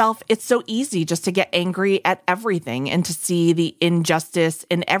find yourself, it's so easy just to get angry at everything and to see the injustice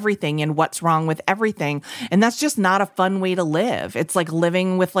in everything and what's wrong with everything. And that's just not a fun way to live. It's like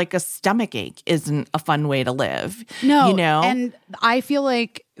living with a stomach ache isn't a fun way to live. No, and I feel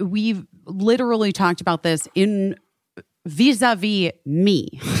like we've literally talked about this in vis-a-vis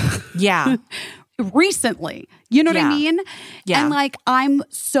me. Yeah. Recently. You know what I mean? Yeah. And I'm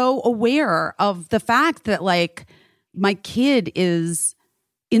so aware of the fact that my kid is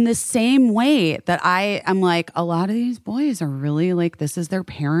in the same way that I am a lot of these boys are really this is their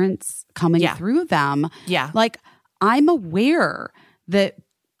parents coming through them. Yeah. I'm aware that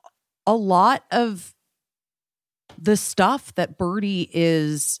a lot of the stuff that Birdie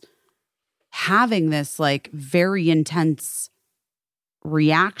is having this very intense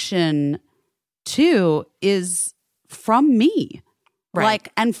reaction to is from me. Right.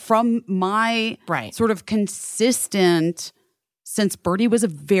 And from my sort of consistent, since Birdie was a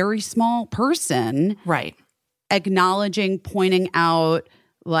very small person, acknowledging, pointing out,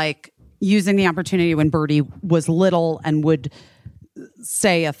 using the opportunity when Birdie was little and would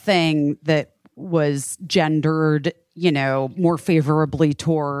say a thing that was gendered, more favorably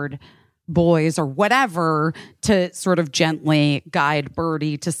toward boys or whatever, to sort of gently guide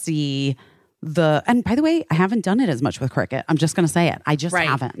Birdie to see and by the way, I haven't done it as much with cricket. I'm just going to say it. I just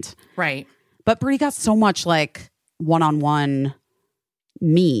haven't. Right. But Birdie got so much one-on-one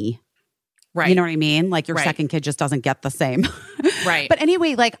me. Right. You know what I mean? Your second kid just doesn't get the same. Right. But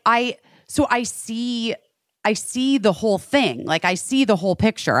anyway, I see the whole thing. I see the whole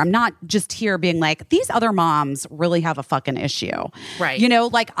picture. I'm not just here being these other moms really have a fucking issue. Right.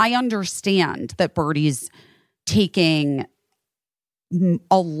 I understand that Birdie's taking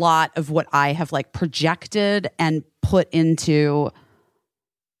a lot of what I have projected and put into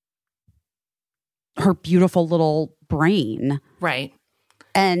her beautiful little brain. Right.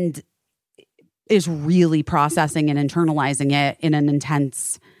 And is really processing and internalizing it in an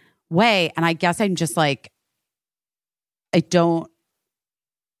intense way. And I guess I'm just I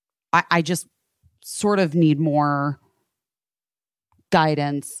just sort of need more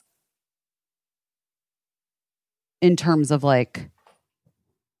guidance in terms of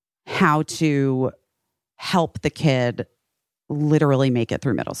how to help the kid literally make it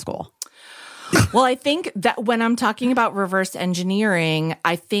through middle school. Well, I think that when I'm talking about reverse engineering,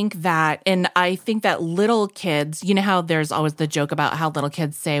 I think that little kids, how there's always the joke about how little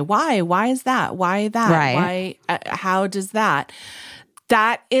kids say, why is that? Why that? Right. Why, how does that?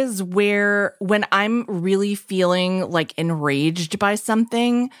 That is where, when I'm really feeling enraged by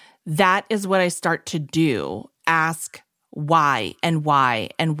something, that is what I start to do. Ask why and why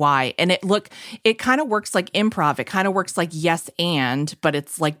and why. And it kind of works like improv. It kind of works like yes and, but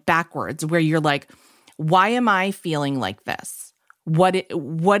it's backwards, where you're why am I feeling like this? What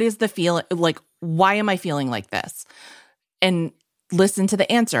is the feeling? Like, why am I feeling like this? And listen to the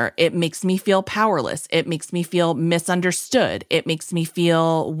answer. It makes me feel powerless. It makes me feel misunderstood. It makes me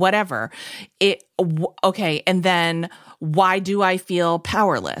feel whatever. Okay. And then why do I feel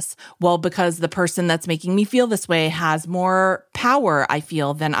powerless? Well, because the person that's making me feel this way has more power, I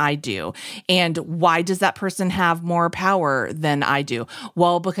feel, than I do. And why does that person have more power than I do?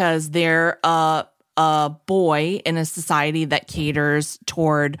 Well, because they're a boy in a society that caters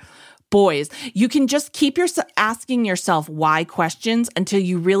toward boys. You can just keep asking yourself why questions until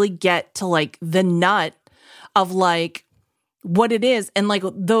you really get to like the nut of like what it is. And like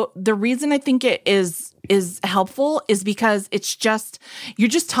the reason I think it is helpful is because it's just, you're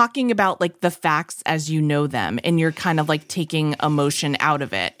just talking about like the facts as you know them, and you're kind of like taking emotion out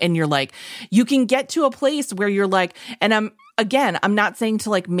of it. And you're like, you can get to a place where you're like, and I'm not saying to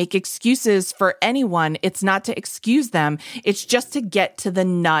like make excuses for anyone. It's not to excuse them. It's just to get to the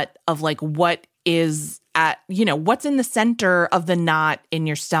nut of like what is what's in the center of the knot in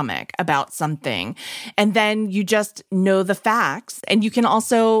your stomach about something. And then you just know the facts, and you can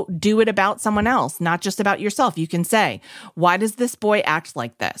also do it about someone else, not just about yourself. You can say, why does this boy act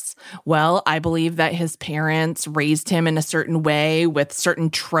like this? Well, I believe that his parents raised him in a certain way with certain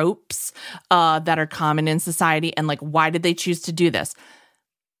tropes that are common in society. And like, why did they choose to do this?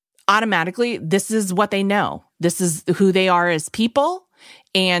 Automatically, this is what they know. This is who they are as people.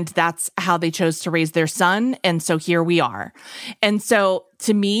 And that's how they chose to raise their son. And so here we are. And so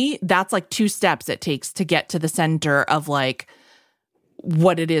to me, that's like 2 steps it takes to get to the center of like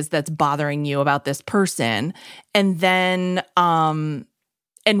what it is that's bothering you about this person. And then, and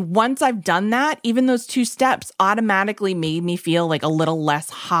once I've done that, even those 2 steps automatically made me feel like a little less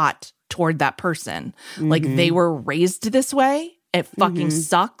hot toward that person. Mm-hmm. Like they were raised this way. It fucking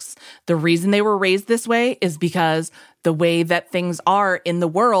sucks. The reason they were raised this way is because the way that things are in the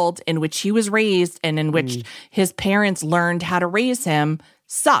world in which he was raised and in which his parents learned how to raise him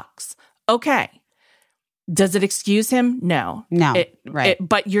sucks. Okay. Does it excuse him? No. Right.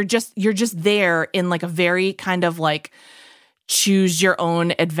 But you're just there in like a very kind of like choose your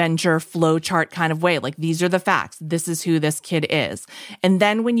own adventure flowchart kind of way. Like, these are the facts. This is who this kid is. And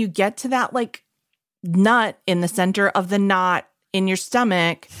then when you get to that like nut in the center of the knot in your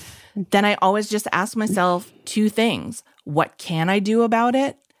stomach, then I always just ask myself 2 things. What can I do about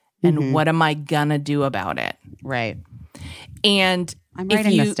it? And what am I gonna do about it? Right. And I'm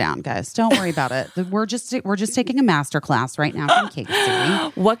writing this down, guys. Don't worry about it. We're just taking a master class right now from Casey.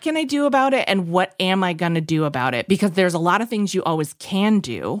 What can I do about it? And what am I gonna do about it? Because there's a lot of things you always can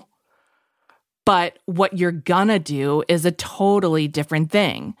do, but what you're gonna do is a totally different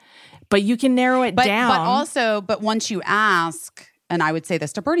thing. But you can narrow it down. But once you ask, and I would say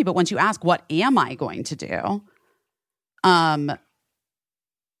this to Bernie, but once you ask, what am I going to do?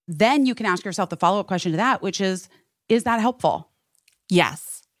 Then you can ask yourself the follow-up question to that, which is that helpful? Yes.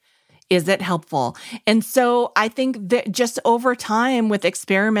 Is it helpful? And so I think that just over time with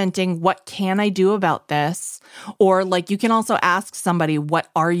experimenting, what can I do about this? Or like, you can also ask somebody, what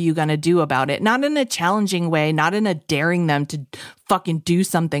are you going to do about it? Not in a challenging way, not in a daring them to fucking do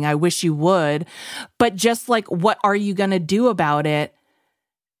something. I wish you would, but just like, what are you going to do about it?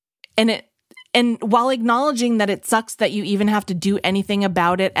 And while acknowledging that it sucks that you even have to do anything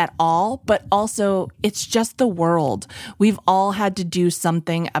about it at all, but also it's just the world. We've all had to do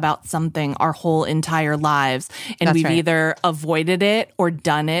something about something our whole entire lives. And we've either avoided it or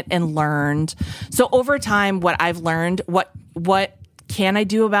done it and learned. So over time, what I've learned, what can I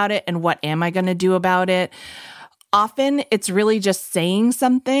do about it and what am I going to do about it? Often it's really just saying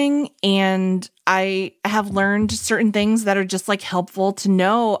something, and I have learned certain things that are just like helpful to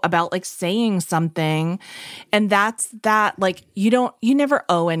know about like saying something. And that's that, like, you never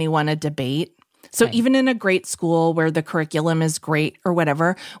owe anyone a debate. So even in a great school where the curriculum is great or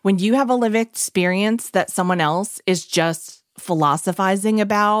whatever, when you have a lived experience that someone else is just philosophizing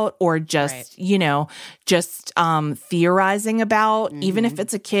about or just, theorizing about, even if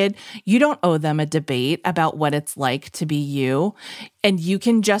it's a kid, you don't owe them a debate about what it's like to be you. And you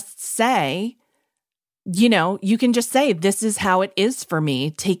can just say, this is how it is for me.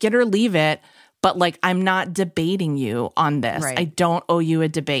 Take it or leave it. But like, I'm not debating you on this. Right. I don't owe you a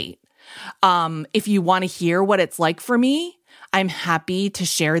debate. If you want to hear what it's like for me, I'm happy to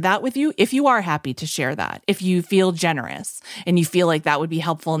share that with you if you are happy to share that. If you feel generous and you feel like that would be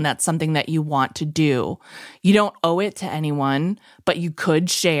helpful and that's something that you want to do. You don't owe it to anyone, but you could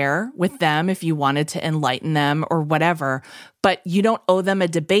share with them if you wanted to enlighten them or whatever. But you don't owe them a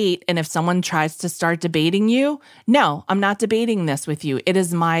debate. And if someone tries to start debating you, no, I'm not debating this with you.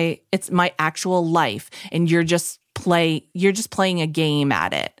 It's my actual life. And you're just playing a game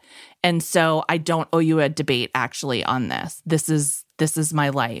at it. And so I don't owe you a debate actually on this. This is my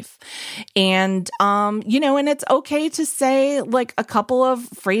life. And, and it's okay to say like a couple of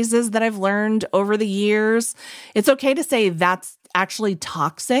phrases that I've learned over the years. It's okay to say that's actually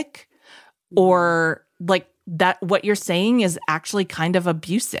toxic, or like that what you're saying is actually kind of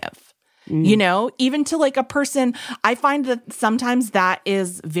abusive. Even to like a person, I find that sometimes that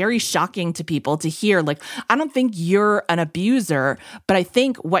is very shocking to people to hear. Like, I don't think you're an abuser, but I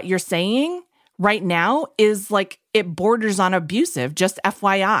think what you're saying right now is like, it borders on abusive, just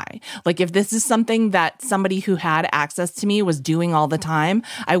FYI. Like, if this is something that somebody who had access to me was doing all the time,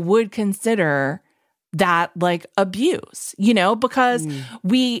 I would consider that like abuse, because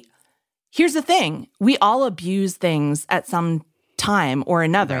here's the thing, we all abuse things at some time or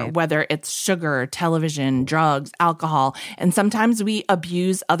another, right? Whether it's sugar, television, drugs, alcohol. And sometimes we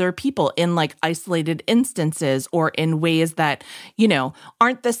abuse other people in like isolated instances or in ways that,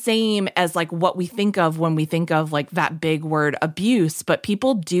 aren't the same as like what we think of when we think of like that big word abuse, but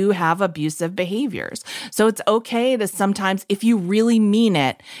people do have abusive behaviors. So it's okay to sometimes, if you really mean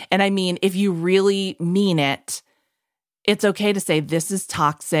it, and I mean, if you really mean it, it's okay to say this is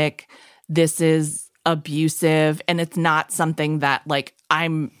toxic, this is abusive, and it's not something that like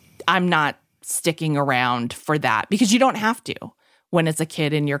I'm not sticking around for that, because you don't have to when it's a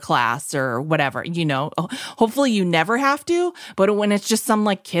kid in your class or whatever, hopefully you never have to, but when it's just some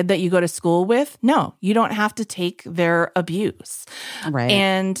like kid that you go to school with, no, you don't have to take their abuse. Right.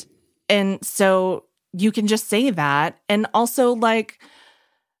 And so you can just say that. And also like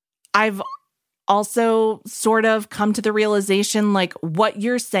I've also sort of come to the realization, like what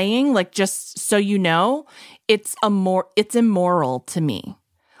you're saying, like just so you know, it's immoral to me.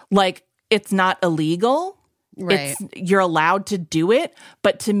 Like it's not illegal. Right. You're allowed to do it,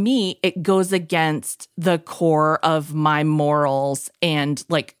 but to me, it goes against the core of my morals and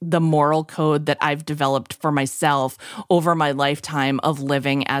like the moral code that I've developed for myself over my lifetime of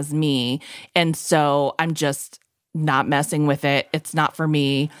living as me. And so I'm just not messing with it. It's not for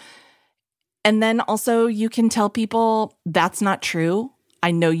me. And then also you can tell people that's not true.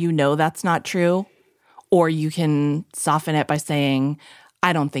 I know that's not true. Or you can soften it by saying,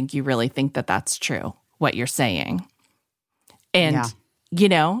 I don't think you really think that that's true, what you're saying. And, you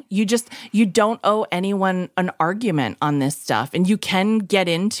don't owe anyone an argument on this stuff. And you can get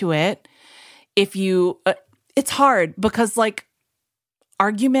into it if you, it's hard because like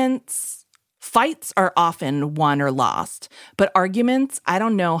fights are often won or lost, but arguments, I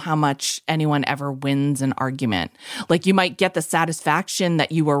don't know how much anyone ever wins an argument. Like you might get the satisfaction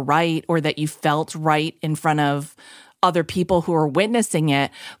that you were right or that you felt right in front of other people who are witnessing it,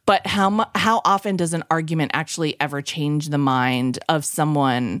 but how often does an argument actually ever change the mind of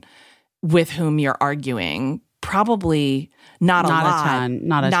someone with whom you're arguing? Probably not a lot.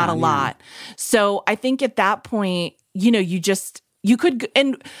 Not a lot. Yeah. So I think at that point, you could,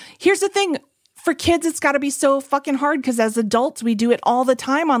 and here's the thing, for kids, it's got to be so fucking hard because as adults, we do it all the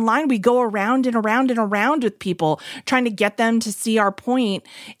time online. We go around and around and around with people trying to get them to see our point,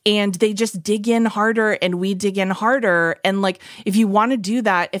 and they just dig in harder and we dig in harder. And like, if you want to do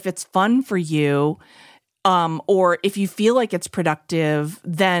that, if it's fun for you, or if you feel like it's productive,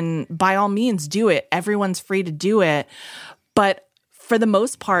 then by all means do it. Everyone's free to do it. But for the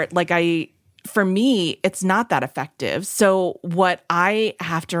most part, for me, it's not that effective. So what I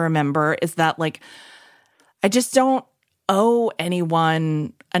have to remember is that like, I just don't owe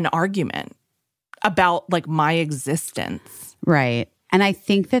anyone an argument about like my existence. Right. And I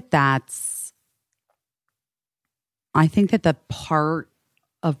think that the part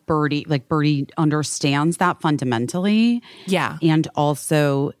of Birdie, like Birdie understands that fundamentally. Yeah. And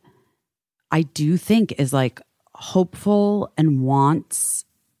also I do think is like hopeful and wants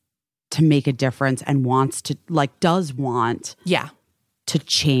to make a difference and does want to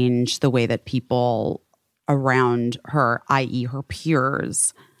change the way that people around her, i.e. her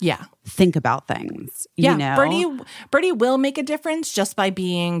peers, think about things. You know? Birdie will make a difference just by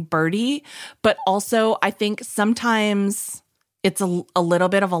being Birdie, but also I think sometimes it's a little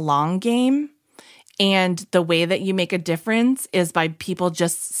bit of a long game, and the way that you make a difference is by people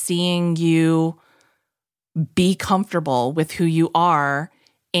just seeing you be comfortable with who you are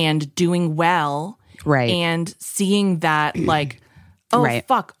and doing well Right. And seeing that like, oh, Right.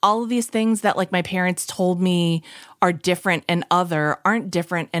 fuck, all of these things that like my parents told me are different and other aren't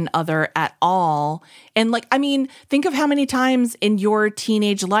different and other at all. And like, I mean, think of how many times in your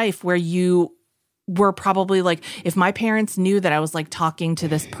teenage life where you were probably like, if my parents knew that I was like talking to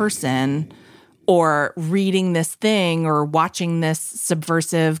this person or reading this thing or watching this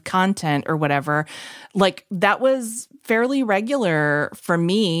subversive content or whatever, like that was fairly regular for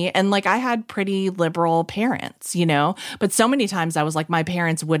me. And like I had pretty liberal parents, you know, but so many times I was like, my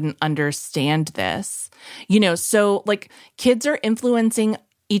parents wouldn't understand this, you know, so like kids are influencing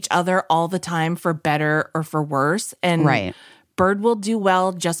each other all the time for better or for worse. And Right. Bird will do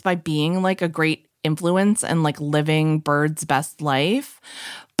well just by being like a great influence and like living Bird's best life.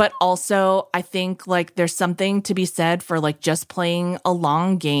 But also, I think like there's something to be said for like just playing a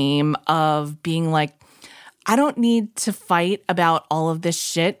long game of being like, I don't need to fight about all of this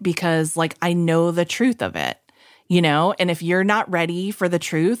shit because like I know the truth of it, you know? And if you're not ready for the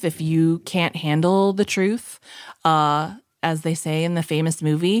truth, if you can't handle the truth, as they say in the famous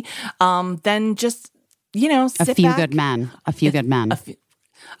movie, then just, you know, sit A few back. good men. A few good men.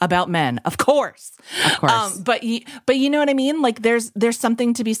 About men, of course. Of course. But you know what I mean? Like there's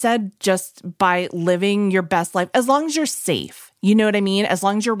something to be said just by living your best life, as long as you're safe. You know what I mean? As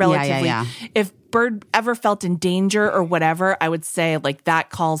long as you're relatively, Yeah. if Bird ever felt in danger or whatever, I would say like that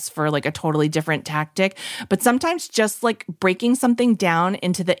calls for like a totally different tactic. But sometimes just like breaking something down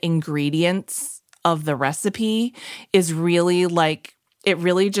into the ingredients of the recipe is really like, it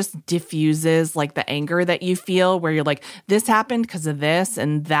really just diffuses like the anger that you feel where you're like, this happened because of this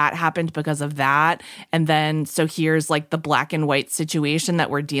and that happened because of that. And then, so here's like the black and white situation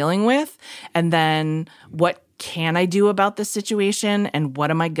that we're dealing with. And then what can I do about this situation? And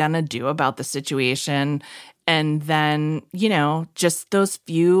what am I going to do about the situation? And then, you know, just those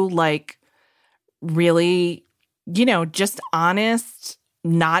few like really, you know, just honest,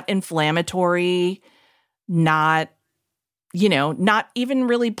 not inflammatory, not, you know, not even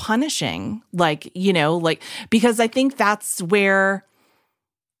really punishing, like, you know, like, because I think that's where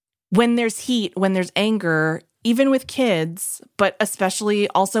when there's heat, when there's anger, even with kids, but especially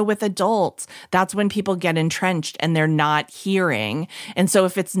also with adults, that's when people get entrenched and they're not hearing. And so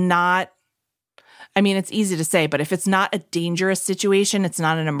if it's not, I mean, it's easy to say, but if it's not a dangerous situation, it's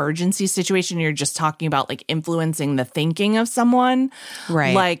not an emergency situation, you're just talking about like influencing the thinking of someone.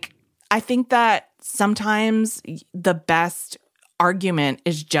 Right. Like, I think that sometimes the best argument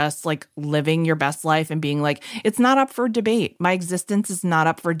is just like living your best life and being like, it's not up for debate. My existence is not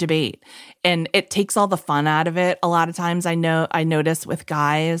up for debate. And it takes all the fun out of it. A lot of times I notice with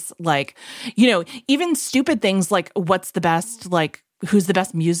guys, like, you know, even stupid things like what's the best, like, who's the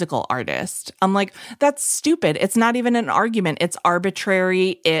best musical artist? I'm like, that's stupid. It's not even an argument. It's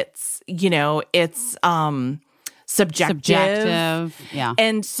arbitrary. It's, you know, it's subjective. Yeah.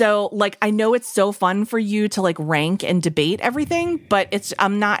 And so like I know it's so fun for you to like rank and debate everything, but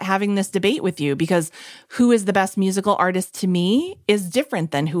I'm not having this debate with you because who is the best musical artist to me is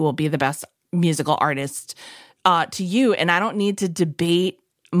different than who will be the best musical artist to you. And I don't need to debate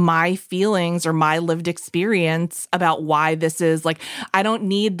my feelings or my lived experience about why this is like, I don't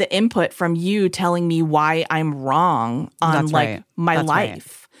need the input from you telling me why I'm wrong on That's like right. my That's life.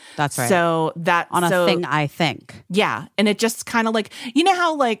 right. That's right. So that on a thing I think. Yeah. And it just kind of like, you know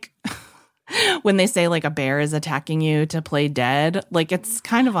how like when they say like a bear is attacking you to play dead, like it's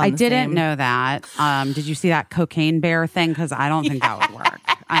kind of on I the didn't same. know that. Did you see that cocaine bear thing? Because I don't think that would work.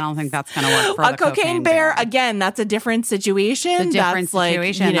 I don't think that's going to work for A the cocaine bear, again, that's a different situation. It's a different that's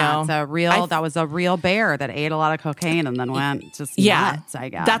situation. Like, you know, that was a real bear that ate a lot of cocaine and then went just nuts, I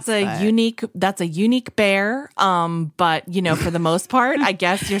guess. That's a unique bear. But you know, for the most part, I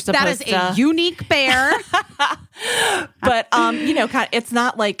guess you're supposed that is a unique bear. But you know, it's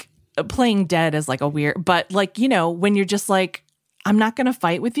not like playing dead is like a weird, but like, you know, when you're just like, I'm not going to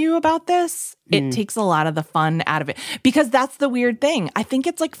fight with you about this. It takes a lot of the fun out of it because that's the weird thing. I think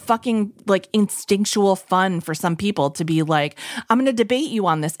it's like fucking like instinctual fun for some people to be like, I'm going to debate you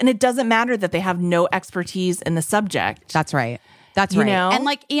on this. And it doesn't matter that they have no expertise in the subject. That's right. That's You right.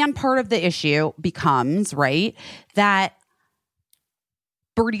 know? And part of the issue becomes, right, that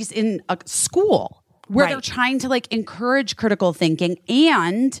Birdie's in a school where they're trying to like encourage critical thinking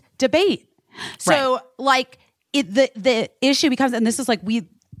and debate. So like the issue becomes, and this is like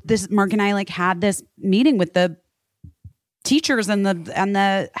Mark and I like had this meeting with the teachers and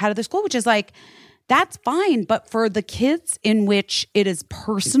the head of the school, which is like, that's fine. But for the kids in which it is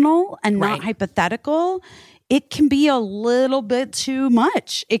personal and not hypothetical, it can be a little bit too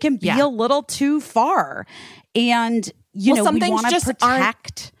much. It can be a little too far. And, you know, we want to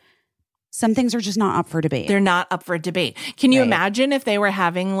protect some things are just not up for debate. They're not up for debate. Can you imagine if they were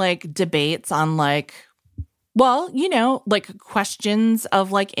having like debates on like, well, you know, like questions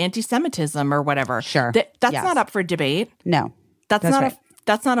of like anti-Semitism or whatever? Sure. That's not up for debate. No.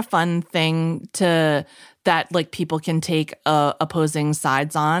 That's not a fun thing that like people can take opposing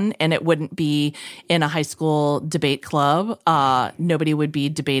sides on, and it wouldn't be in a high school debate club. Nobody would be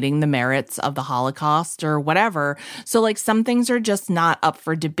debating the merits of the Holocaust or whatever. So like some things are just not up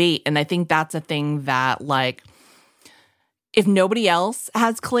for debate, and I think that's a thing that like if nobody else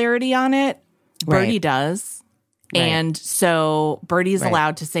has clarity on it, Birdie does. Right. And so Birdie's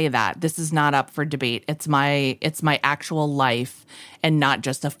allowed to say that this is not up for debate. It's my actual life and not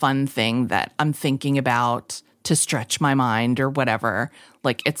just a fun thing that I'm thinking about to stretch my mind or whatever.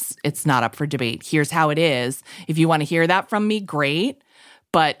 Like it's not up for debate. Here's how it is. If you want to hear that from me, great.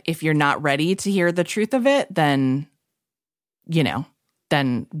 But if you're not ready to hear the truth of it, then, you know,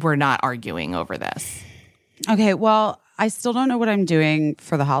 then we're not arguing over this. Okay, well, I still don't know what I'm doing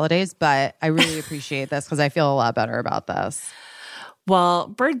for the holidays, but I really appreciate this because I feel a lot better about this. Well,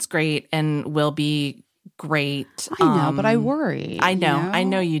 Bird's great and will be great. I know, but I worry. I know. You know? I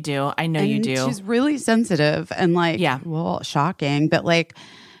know you do. I know you do. She's really sensitive and like, well, shocking. But like,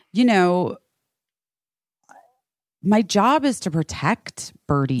 you know, my job is to protect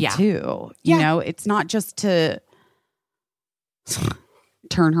Birdie too. You know, it's not just to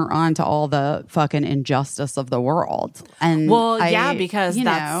turn her on to all the fucking injustice of the world. And because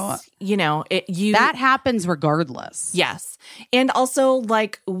that's, you know, that happens regardless. Yes. And also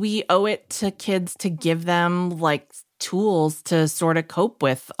like we owe it to kids to give them like tools to sort of cope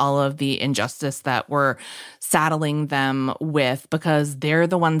with all of the injustice that we're saddling them with, because they're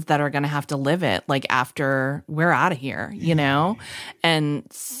the ones that are going to have to live it like after we're out of here, you know? And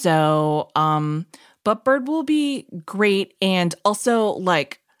so, but Bird will be great. And also,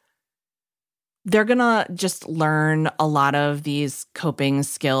 like, they're going to just learn a lot of these coping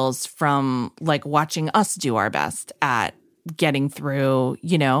skills from, like, watching us do our best at getting through,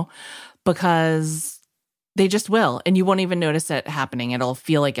 you know, because they just will. And you won't even notice it happening. It'll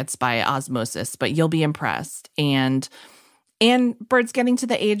feel like it's by osmosis, but you'll be impressed. And Bird's getting to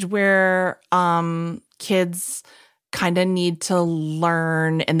the age where kids kind of need to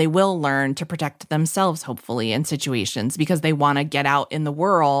learn, and they will learn to protect themselves, hopefully, in situations because they want to get out in the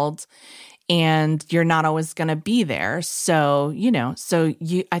world and you're not always going to be there. So, you know,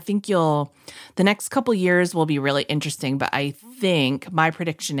 I think the next couple years will be really interesting, but I think my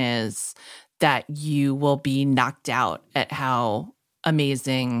prediction is that you will be knocked out at how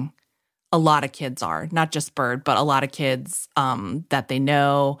amazing a lot of kids are, not just Bird, but a lot of kids that they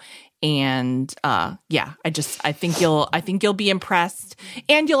know. And I think you'll be impressed,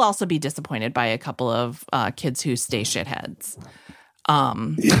 and you'll also be disappointed by a couple of kids who stay shitheads.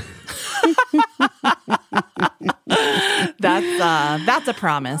 That's a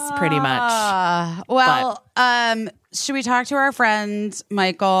promise, pretty much. Should we talk to our friend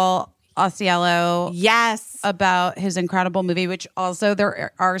Michael Ausiello? Yes, about his incredible movie, which also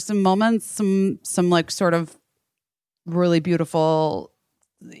there are some moments, some like sort of really beautiful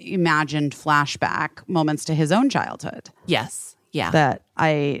imagined flashback moments to his own childhood. Yes. Yeah. That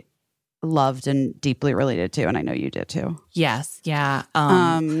I loved and deeply related to, and I know you did too. Yes. Yeah.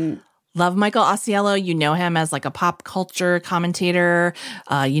 Love Michael Ausiello. You know him as like a pop culture commentator.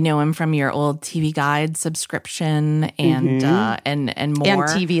 You know him from your old TV Guide subscription and more. And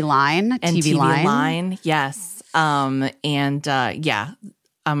TV Line. And TV Line. Yes.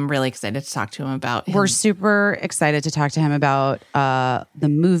 I'm really excited to talk to him about him. We're super excited to talk to him about the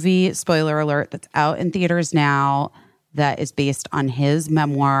movie, spoiler alert, that's out in theaters now, that is based on his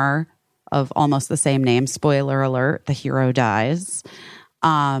memoir of almost the same name, spoiler alert, The Hero Dies.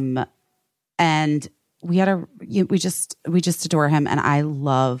 And we just adore him, and I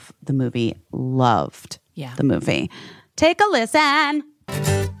love the movie. Loved the movie. Take a listen.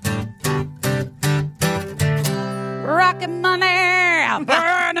 Rocket money,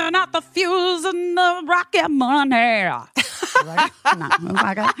 burning out the fuse in the rocket money.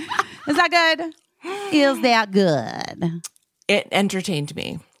 Is that good? Is that good? It entertained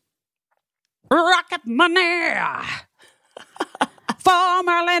me. Rocket money,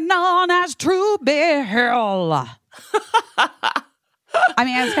 formerly known as True Bill. I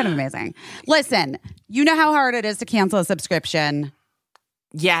mean, it's kind of amazing. Listen, you know how hard it is to cancel a subscription.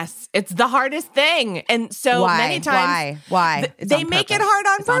 Yes, it's the hardest thing. And so many times Why? They make it hard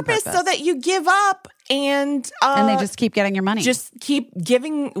on purpose so that you give up and they just keep getting your money. Just keep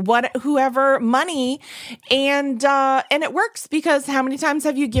giving whoever money and it works, because how many times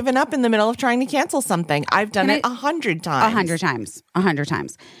have you given up in the middle of trying to cancel something? I've done it 100 times. 100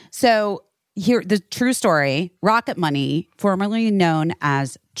 times. So here, the true story, Rocket Money, formerly known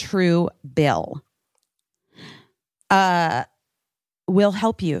as True Bill, will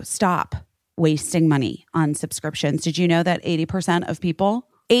help you stop wasting money on subscriptions. Did you know that 80% of people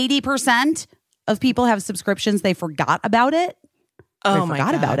have subscriptions, they forgot about it? Oh my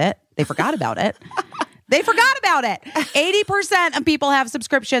God. They forgot about it. They forgot about it. 80% of people have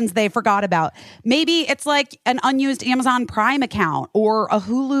subscriptions they forgot about. Maybe it's like an unused Amazon Prime account or a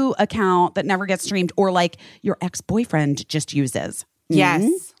Hulu account that never gets streamed, or like your ex-boyfriend just uses.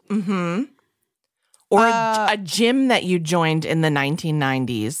 Yes. Mm-hmm. Or a gym that you joined in the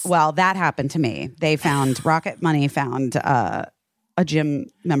 1990s. Well, that happened to me. Rocket Money found a gym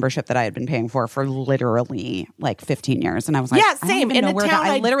membership that I had been paying for literally like 15 years. And I was like, yeah, same. In a town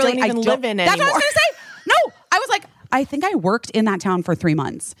I don't even live in anymore. That's what I was going to say. No, I was like, I think I worked in that town for 3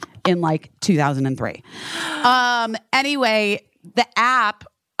 months in like 2003. Anyway, the app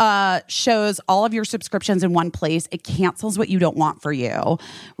shows all of your subscriptions in one place. It cancels what you don't want for you.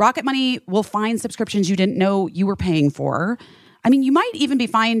 Rocket Money will find subscriptions you didn't know you were paying for. I mean, you might even be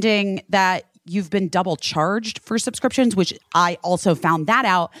finding that you've been double charged for subscriptions, which I also found that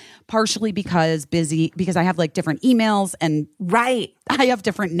out partially because I have like different emails and right. I have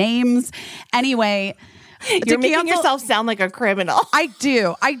different names. Anyway, you're making yourself sound like a criminal. I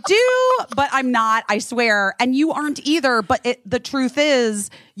do, but I'm not, I swear. And you aren't either. But the truth is,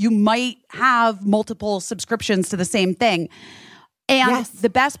 you might have multiple subscriptions to the same thing. And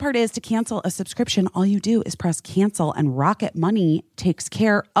the best part is, to cancel a subscription, all you do is press cancel, and Rocket Money takes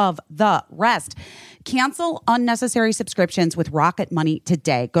care of the rest. Cancel unnecessary subscriptions with Rocket Money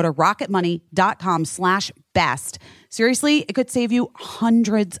today. Go to rocketmoney.com/best. Seriously, it could save you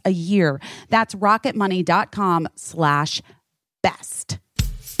hundreds a year. That's rocketmoney.com/best.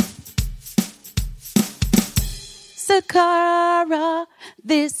 Sakara,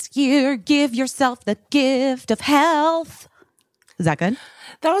 this year, give yourself the gift of health. Is that good?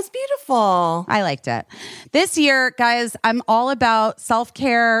 That was beautiful. I liked it. This year, guys, I'm all about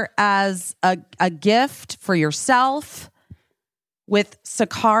self-care as a gift for yourself. With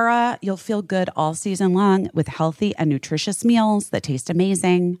Sakara, you'll feel good all season long with healthy and nutritious meals that taste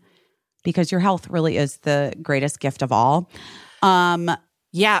amazing, because your health really is the greatest gift of all.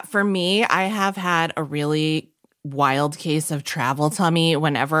 Yeah, for me, I have had a really wild case of travel tummy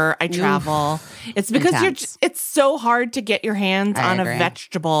whenever I travel. It's because it's so hard to get your hands on a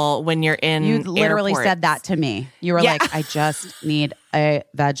vegetable when you're in You literally airports. Said that to me. You were like, I just need a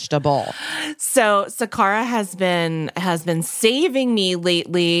vegetable. So Sakara has been saving me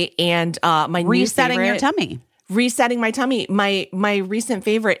lately, and my resetting new favorite, your tummy. Resetting my tummy. My recent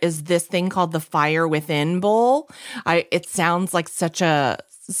favorite is this thing called the Fire Within bowl. It sounds like such a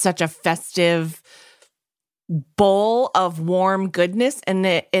festive bowl of warm goodness, and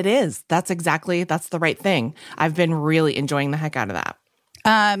it is. That's the right thing. I've been really enjoying the heck out of that.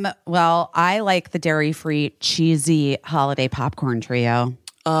 Well, I like the dairy-free cheesy holiday popcorn trio.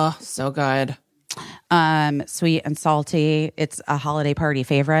 Oh, so good. Sweet and salty. It's a holiday party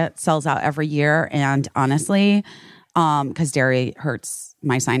favorite. Sells out every year, and honestly, because dairy hurts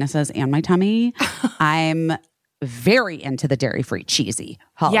my sinuses and my tummy, I'm very into the dairy-free cheesy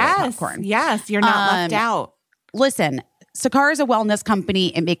holiday popcorn. Yes, you're not left out. Listen, Sakara is a wellness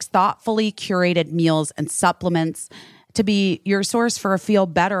company. It makes thoughtfully curated meals and supplements to be your source for a feel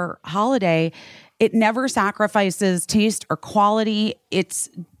better holiday. It never sacrifices taste or quality. It's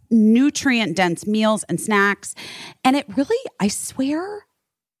nutrient dense meals and snacks. And it really, I swear,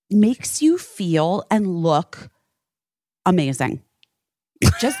 makes you feel and look amazing.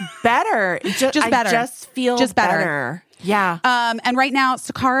 Just better. Just better. I just feel better. Yeah. And right now,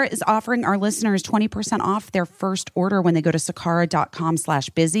 Sakara is offering our listeners 20% off their first order when they go to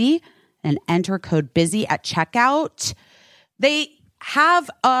sakara.com/busy and enter code busy at checkout. They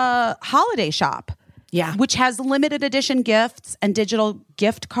have a holiday shop, which has limited edition gifts and digital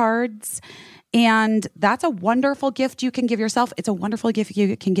gift cards. And that's a wonderful gift you can give yourself. It's a wonderful gift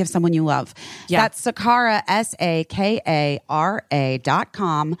you can give someone you love. Yeah. That's Sakara,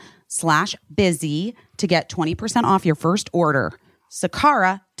 sakara.com/busy to get 20% off your first order.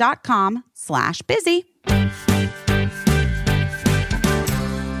 Sakara.com/busy.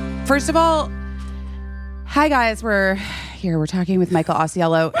 First of all, hi guys, we're here. We're talking with Michael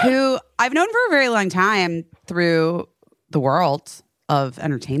Ausiello, who I've known for a very long time through the world of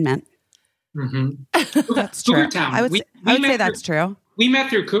entertainment. Mm-hmm. That's true. Cougar Town. I would say that's true. We met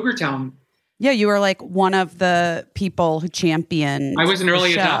through Cougar Town. Yeah, you were like one of the people who championed. I was an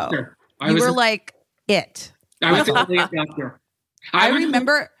early adopter. You were like it. I was an early adopter. I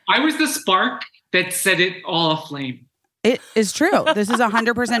remember. I was the spark that set it all aflame. It is true. This is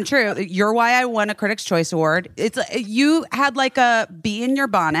 100% true. You're why I won a Critics' Choice Award. It's you had like a bee in your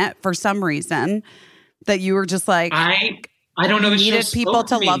bonnet for some reason that you were just like I don't know. The needed show people spoke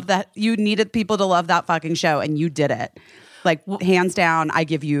to me. love that. You needed people to love that fucking show, and you did it. Like hands down, I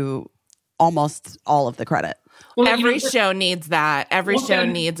give you almost all of the credit. Well, Every show needs that. Every Well, show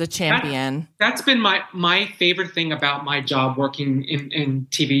then, needs a champion. That's been my favorite thing about my job working in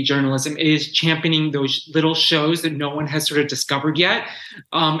TV journalism is championing those little shows that no one has sort of discovered yet.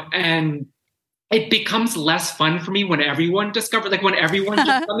 And it becomes less fun for me when everyone discovered, like when everyone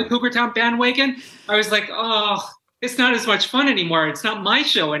jumped on the Cougar Town bandwagon. I was like, oh, it's not as much fun anymore. It's not my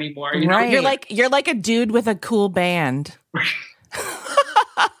show anymore. You know? Right. You're like a dude with a cool band.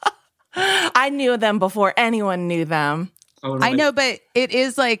 I knew them before anyone knew them. Totally. I know, but it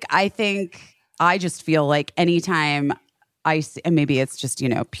is like I just feel like anytime I see, and maybe it's just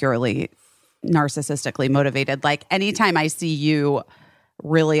purely narcissistically motivated. Like anytime I see you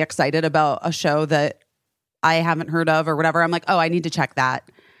really excited about a show that I haven't heard of or whatever, I'm like, oh, I need to check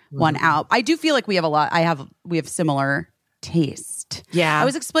that one out. I do feel like we have similar taste. Yeah. I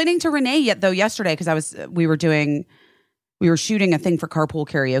was explaining to Renee yesterday because we were shooting a thing for Carpool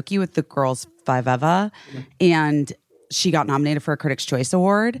Karaoke with the girls Five Eva, and she got nominated for a Critics' Choice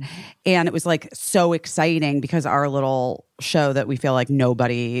Award. And it was like so exciting because our little show that we feel like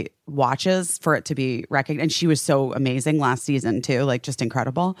nobody watches, for it to be recognized. And she was so amazing last season too, like just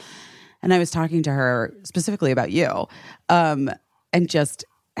incredible. And I was talking to her specifically about you, and just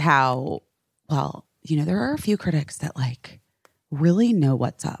how, well, there are a few critics that like really know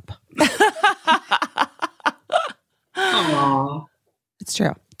what's up. Aww. It's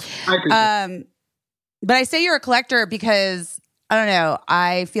true. I agree. But I say you're a collector because, I don't know,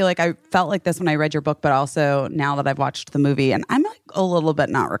 I feel like I felt like this when I read your book, but also now that I've watched the movie, and I'm like a little bit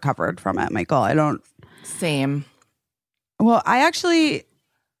not recovered from it, Michael. Same. Well, I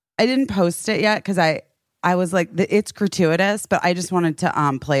didn't post it yet because I was like, it's gratuitous, but I just wanted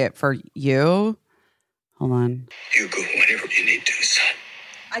to play it for you. Hold on. You go whenever you need to, son.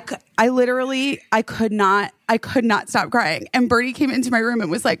 I could not stop crying. And Bertie came into my room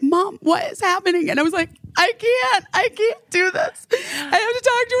and was like, Mom, what is happening? And I was like, I can't do this. I have to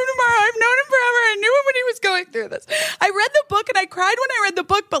talk to him tomorrow. I've known him forever. I knew him when he was going through this. I read the book and I cried when I read the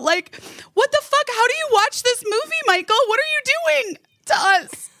book, but like, what the fuck? How do you watch this movie, Michael? What are you doing to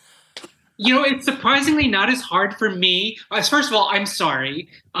us? It's surprisingly not as hard for me. First of all, I'm sorry.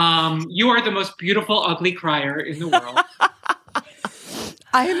 You are the most beautiful, ugly crier in the world.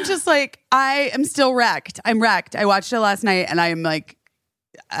 I am just like, I am still wrecked. I'm wrecked. I watched it last night and I'm like,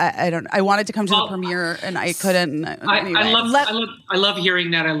 I wanted to come to the premiere and I couldn't. Anyway. I love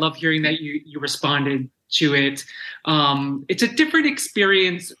hearing that. I love hearing that you responded to it. It's a different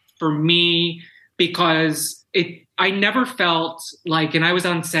experience for me because I never felt like, and I was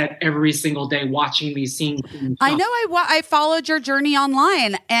on set every single day watching these scenes. I know I followed your journey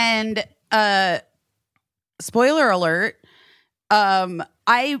online and spoiler alert,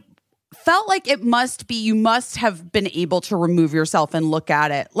 I felt like you must have been able to remove yourself and look at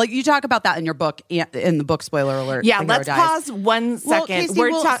it. Like you talk about that in your book, in the book, spoiler alert. Yeah, let's pause 1 second. Well, Casey,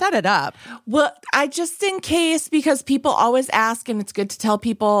 we'll set it up. Well, just in case, because people always ask, and it's good to tell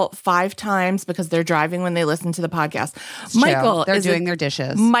people 5 times because they're driving when they listen to the podcast. Michael, they're doing their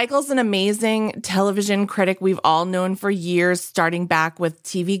dishes. Michael's an amazing television critic we've all known for years, starting back with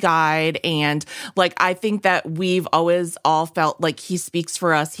TV Guide. And like, I think that we've always all felt like he speaks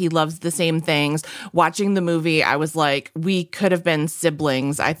for us. He loves the same things. Watching the movie, I was like, we could have been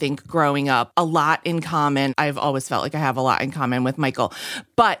siblings, I think, growing up. A lot in common. I've always felt like I have a lot in common with Michael.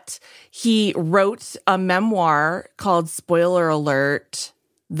 But he wrote a memoir called Spoiler Alert.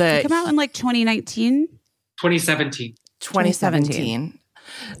 It came out in like 2019? 2017. 2017.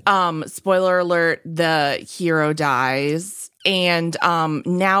 Spoiler alert, the hero dies. And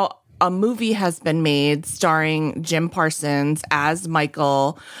now a movie has been made starring Jim Parsons as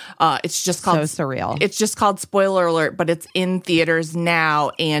Michael. It's just called so surreal. It's just called Spoiler Alert, but it's in theaters now,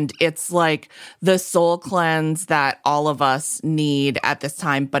 and it's like the soul cleanse that all of us need at this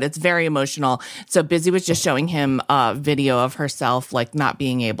time. But it's very emotional. So Busy was just showing him a video of herself like not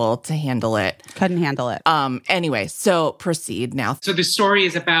being able to handle it. Couldn't handle it. Anyway, so proceed now. So the story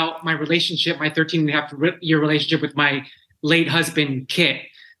is about my relationship, my 13-and-a-half-year relationship with my late husband, Kit.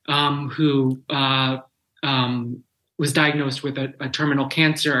 Who was diagnosed with a terminal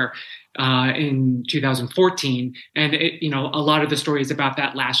cancer in 2014. And, a lot of the story is about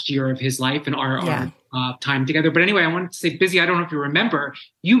that last year of his life and our time together. But anyway, I wanted to say, Busy, I don't know if you remember,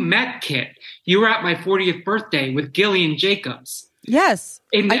 you met Kit. You were at my 40th birthday with Gillian Jacobs. Yes,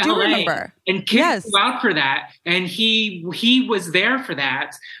 in I do LA. remember. And Kit flew out for that, and he was there for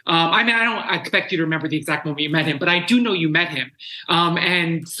that. I mean, I don't expect you to remember the exact moment you met him, but I do know you met him.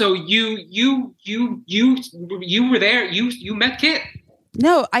 And so you were there. You met Kit.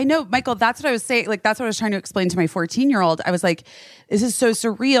 No, I know, Michael, that's what I was saying. Like, that's what I was trying to explain to my 14-year-old. I was like, this is so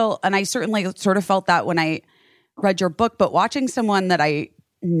surreal. And I certainly sort of felt that when I read your book, but watching someone that I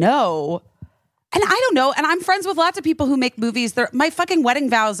know, and I don't know, and I'm friends with lots of people who make movies. My fucking wedding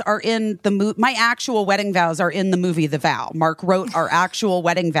vows are in the movie. My actual wedding vows are in the movie The Vow. Mark wrote our actual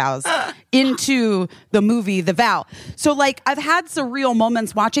wedding vows into the movie The Vow. So, like, I've had surreal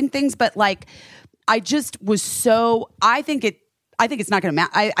moments watching things, but, like, I just was so, I think it's not going to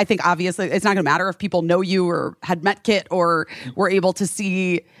matter. I think obviously it's not going to matter if people know you or had met Kit or were able to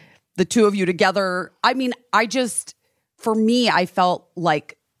see the two of you together. I mean, for me, I felt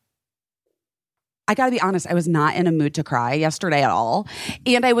like, I got to be honest, I was not in a mood to cry yesterday at all.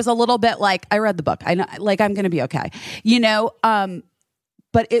 And I was a little bit like, I read the book. I know, like, I'm going to be okay, you know?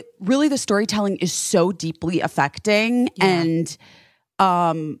 But it really, the storytelling is so deeply affecting.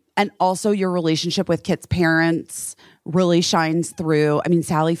 Yeah. And also your relationship with Kit's parents really shines through. I mean,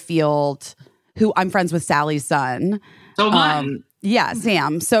 Sally Field, who I'm friends with Sally's son. So mine. Yeah,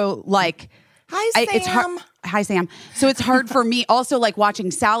 Sam. So, like, Hi, Sam. It's hard. Hi, Sam. So it's hard for me also, like, watching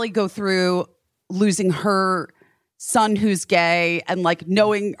Sally go through losing her son who's gay and, like,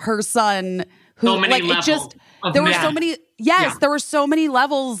 knowing her son who, so many like, it just, there were so many, there were so many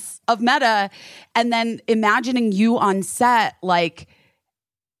levels of meta. And then imagining you on set, like,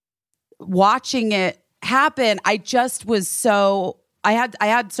 watching it happen, I just was so, I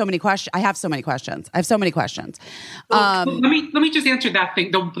had so many questions. I have so many questions. Let me just answer that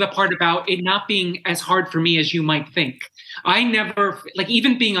thing, the part about it not being as hard for me as you might think. I never, like,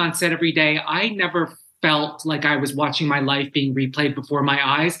 even being on set every day, I never felt like I was watching my life being replayed before my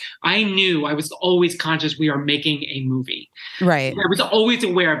eyes. I knew, I was always conscious we are making a movie. Right. I was always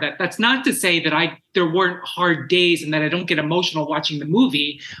aware of that. That's not to say that there weren't hard days and that I don't get emotional watching the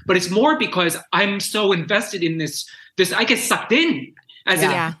movie, but it's more because I'm so invested in this I get sucked in as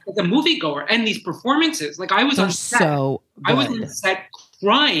a moviegoer and these performances. Like, I was on set. I was on set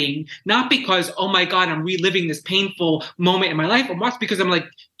crying, not because, oh my God, I'm reliving this painful moment in my life. I'm watching because I'm like,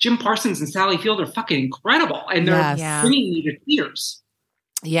 Jim Parsons and Sally Field are fucking incredible. And they're bringing me to tears.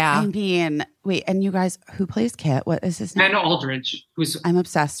 Yeah. I mean, wait, and you guys, who plays Kit? What is his name? Ben Aldridge. I'm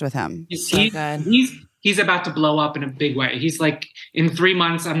obsessed with him. He's about to blow up in a big way. He's like, in 3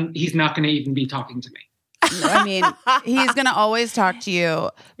 months, he's not going to even be talking to me. I mean, he's going to always talk to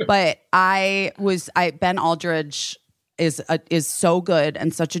you. But Ben Aldridge is so good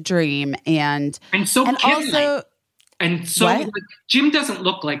and such a dream. And so also, and so like, Jim doesn't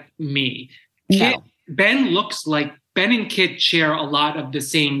look like me. No. Ben looks like, Ben and Kit share a lot of the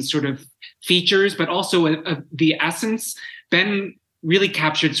same sort of features, but also the essence. Ben really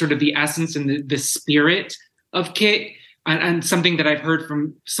captured sort of the essence and the spirit of Kit. And something that I've heard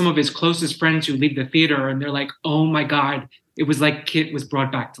from some of his closest friends who leave the theater, and they're like, oh my God, it was like Kit was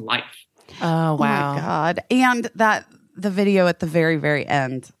brought back to life. Oh, wow. Oh my God. And the video at the very, very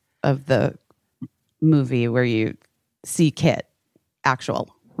end of the movie where you see Kit, actual,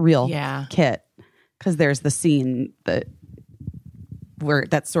 real Kit, because there's the scene that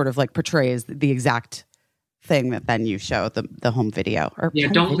sort of like portrays the exact thing that then you show the home video. Or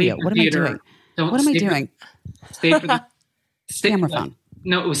don't leave the theater. What am I doing? Stay for the camera phone.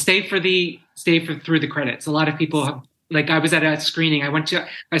 No, it was stay for through the credits. A lot of people have, like, I was at a screening.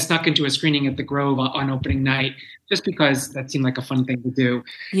 I snuck into a screening at the Grove on opening night just because that seemed like a fun thing to do.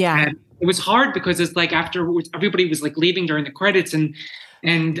 Yeah. And it was hard because it's like afterwards, everybody was like leaving during the credits,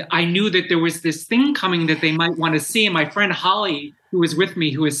 and I knew that there was this thing coming that they might want to see. And my friend Holly, who was with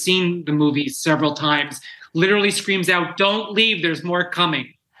me, who has seen the movie several times, literally screams out, "Don't leave! There's more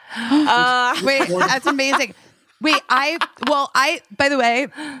coming." Wait, that's amazing. Wait, by the way,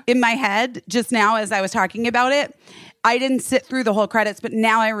 in my head just now as I was talking about it, I didn't sit through the whole credits, but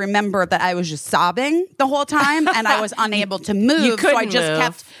now I remember that I was just sobbing the whole time and I was unable to move. So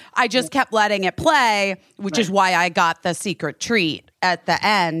I just kept letting it play, which is why I got the secret treat at the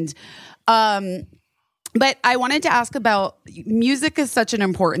end. But I wanted to ask about music is such an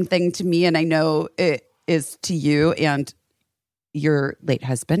important thing to me, and I know it is to you and your late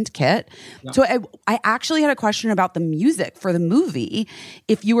husband, Kit. Yeah. So I actually had a question about the music for the movie.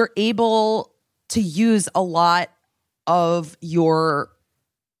 If you were able to use a lot of your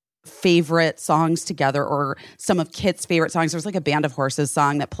favorite songs together or some of Kit's favorite songs. There's like a Band of Horses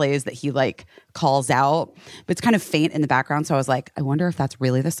song that plays that he like calls out, but it's kind of faint in the background. So I was like, I wonder if that's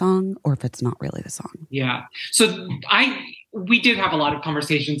really the song or if it's not really the song. Yeah. So we did have a lot of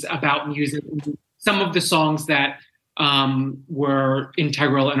conversations about music. Some of the songs that were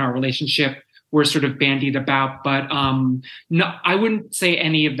integral in our relationship were sort of bandied about, but no, I wouldn't say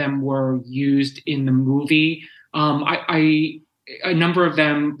any of them were used in the movie. A number of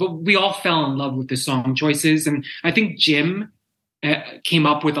them, but we all fell in love with the song choices. And I think Jim came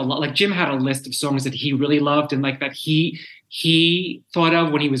up with a lot, like Jim had a list of songs that he really loved and like that he thought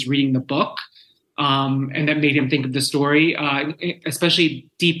of when he was reading the book. And that made him think of the story, especially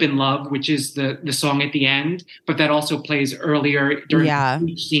Deep in Love, which is the song at the end, but that also plays earlier during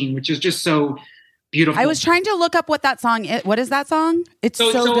the scene, which is just so beautiful. I was trying to look up what that song is. What is that song? It's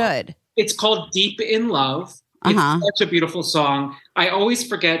so good. It's called Deep in Love. It's such a beautiful song. I always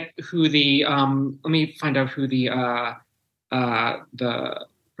forget who let me find out who the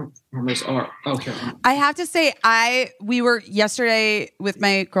performers are. Okay. I have to say, we were yesterday with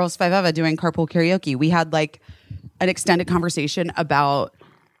my girls 5 Eva doing carpool karaoke. We had like an extended conversation about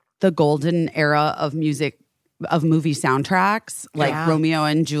the golden era of music, of movie soundtracks, like Romeo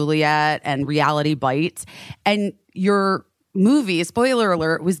and Juliet and Reality Bites. And your movie, spoiler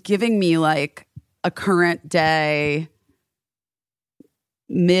alert, was giving me like a current day,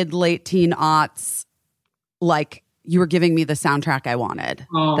 mid-late teen aughts, like you were giving me the soundtrack I wanted,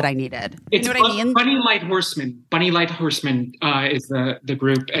 that I needed. It's you know what I mean? Bunny Light Horseman. Bunny Light Horseman is the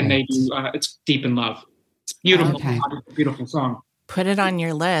group, and they do. It's Deep in Love. It's beautiful. Okay. It's a beautiful song. Put it on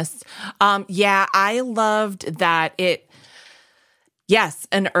your list. I loved that it. Yes,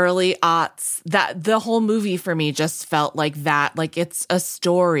 an early aughts. That the whole movie for me just felt like that. Like it's a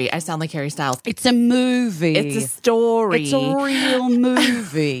story. I sound like Harry Styles. It's a movie. It's a story. It's a real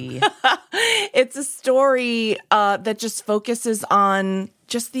movie. It's a story that just focuses on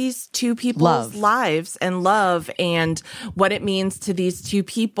just these two people's lives and love and what it means to these two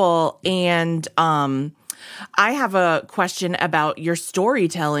people. And I have a question about your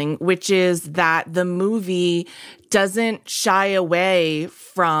storytelling, which is that the movie doesn't shy away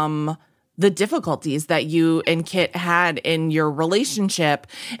from the difficulties that you and Kit had in your relationship.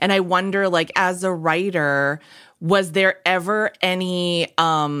 And I wonder, like, as a writer, was there ever any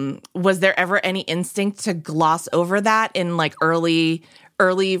instinct to gloss over that in like early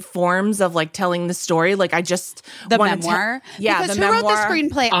forms of like telling the story? Like I just the memoir. Because who wrote the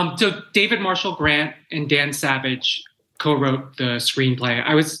screenplay? So David Marshall Grant and Dan Savage co-wrote the screenplay.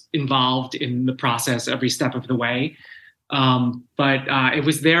 I was involved in the process every step of the way. But it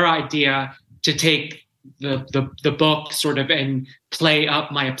was their idea to take the book sort of and play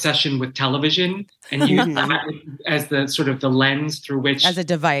up my obsession with television and use that as the sort of the lens through which as a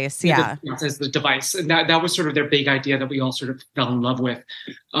device, as the device, and that was sort of their big idea that we all sort of fell in love with.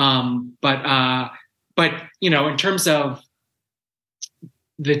 But you know, in terms of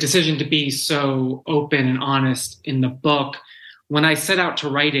the decision to be so open and honest in the book, when I set out to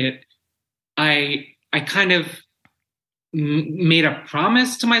write it, I kind of made a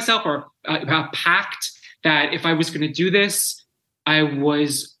promise to myself or a pact that if I was going to do this, I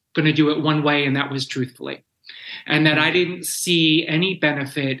was going to do it one way, and that was truthfully. And that I didn't see any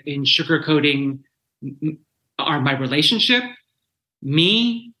benefit in sugarcoating my relationship,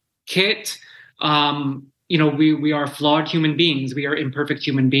 me, Kit. You know, we are flawed human beings. We are imperfect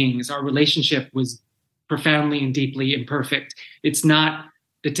human beings. Our relationship was profoundly and deeply imperfect. It's not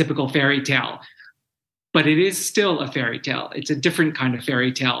the typical fairy tale. But it is still a fairy tale. It's a different kind of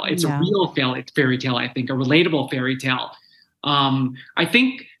fairy tale. It's a real fairy tale, I think, a relatable fairy tale. I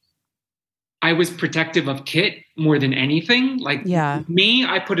think I was protective of Kit more than anything. Like me,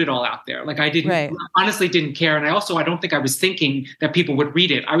 I put it all out there. Like I honestly didn't care. And I don't think I was thinking that people would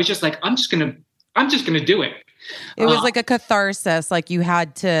read it. I was just like, I'm just gonna do it. It was like a catharsis. Like you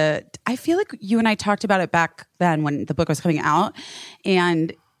had to, I feel like you and I talked about it back then when the book was coming out.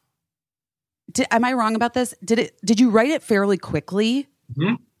 And am I wrong about this? Did you write it fairly quickly?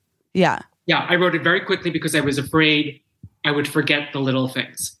 Mm-hmm. Yeah. Yeah, I wrote it very quickly because I was afraid I would forget the little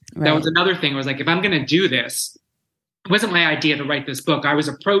things. Right. That was another thing. I was like, if I'm going to do this, it wasn't my idea to write this book. I was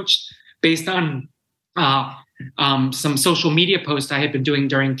approached based on some social media posts I had been doing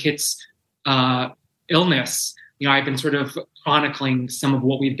during Kit's illness. You know, I've been sort of chronicling some of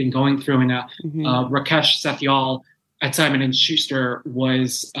what we've been going through. And Rakesh Sethyal at Simon & Schuster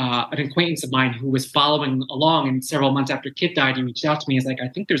was an acquaintance of mine who was following along, and several months after Kit died, he reached out to me. He's like, I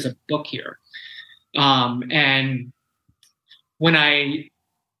think there's a book here. And when I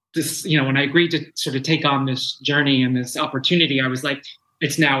agreed to sort of take on this journey and this opportunity, I was like,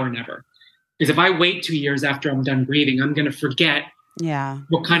 it's now or never. Because if I wait 2 years after I'm done grieving, I'm going to forget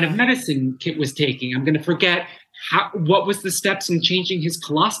what kind of medicine Kit was taking. I'm going to forget what was the steps in changing his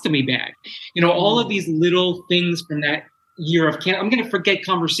colostomy bag. You know, all of these little things from that year of cancer. I'm going to forget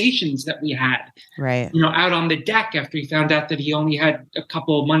conversations that we had, Right. Out on the deck after he found out that he only had a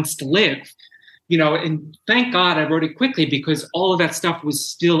couple of months to live, and thank God I wrote it quickly because all of that stuff was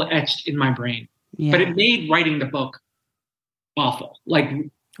still etched in my brain. Yeah. But it made writing the book awful, like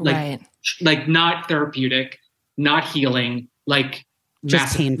not therapeutic, not healing, like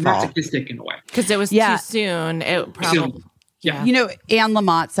just painful, masochistic in a way. Because it was too soon. It probably, yeah. Anne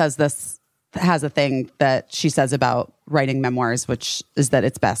Lamott has a thing that she says about writing memoirs, which is that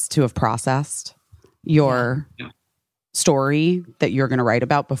it's best to have processed your story that you're going to write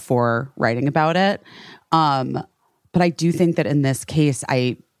about before writing about it. But I do think that in this case,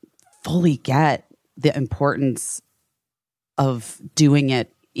 I fully get the importance of doing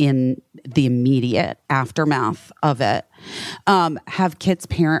it in the immediate aftermath of it. Are kids'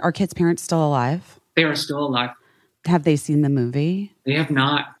 parents still alive? They are still alive. Have they seen the movie? They have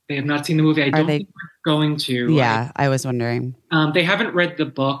not. They have not seen the movie. I don't think we're going to. Yeah, I was wondering. They haven't read the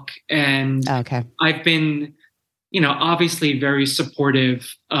book, and okay. I've been, obviously very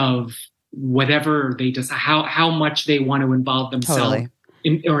supportive of whatever they just how much they want to involve themselves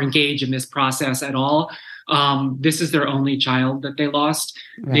or engage in this process at all. This is their only child that they lost.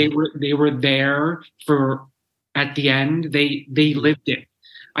 Right. They were there for at the end. They lived it.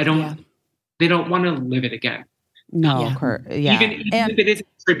 They don't want to live it again. No, of course. Yeah. Even if it is a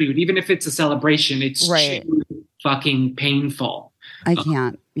tribute, even if it's a celebration, it's too fucking painful. I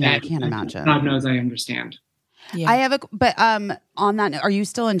can't. I can't imagine. God knows I understand. Yeah. I have but on that note, are you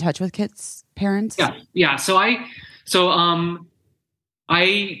still in touch with kids' parents? Yeah. So I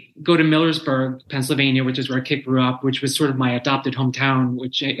go to Millersburg, Pennsylvania, which is where Kit grew up, which was sort of my adopted hometown,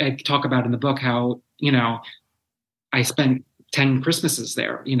 which I talk about in the book, how, I spent 10 Christmases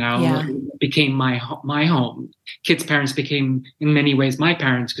there, It became my home. Kit's parents became in many ways my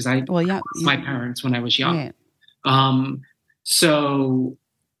parents because my parents when I was young. Right. So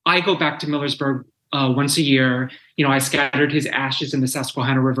I go back to Millersburg once a year. I scattered his ashes in the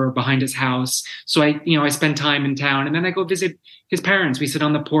Susquehanna River behind his house. So I spend time in town, and then I go visit his parents. We sit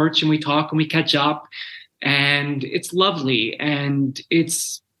on the porch and we talk and we catch up, and it's lovely and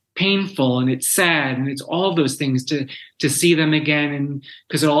it's painful and it's sad and it's all of those things to see them again, and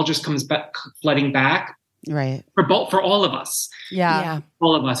because it all just comes back flooding back. Right. For all of us. Yeah.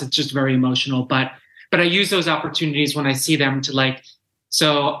 All of us. It's just very emotional. But I use those opportunities when I see them to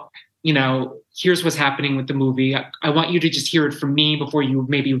here's what's happening with the movie. I want you to just hear it from me before you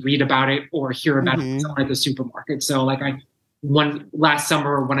maybe read about it or hear about it at the supermarket. So last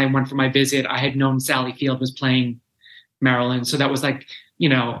summer when I went for my visit, I had known Sally Field was playing Marilyn. So that was I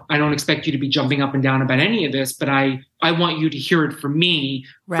don't expect you to be jumping up and down about any of this, but I want you to hear it from me.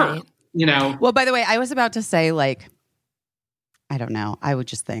 Right. Well, by the way, I was about to say, I don't know. I would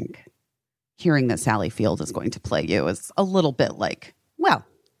just think hearing that Sally Field is going to play you is a little bit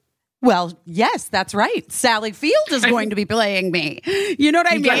well, yes, that's right. Sally Field is going to be playing me. You know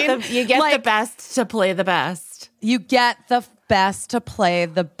what I mean? You get the best to play the best. You get the best to play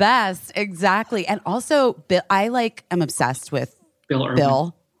the best. Exactly. And also, Bill, I am obsessed with Bill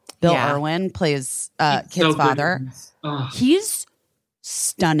Irwin. Bill Irwin plays Kit's father. He's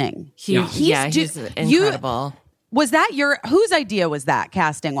stunning. He's incredible. Was that whose idea was that,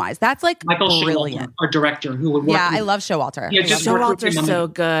 casting wise? That's Michael brilliant. Showalter, our director, who would work. Yeah, I love Showalter. Showalter's so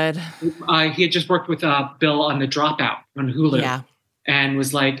good. He had just worked with Bill on The Dropout on Hulu. Yeah. And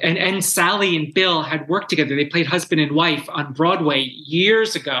was and Sally and Bill had worked together. They played husband and wife on Broadway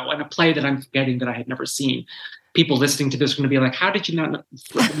years ago in a play that I'm forgetting that I had never seen. People listening to this are going to be like, how did you not know?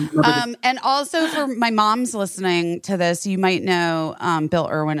 And also for my moms listening to this, you might know Bill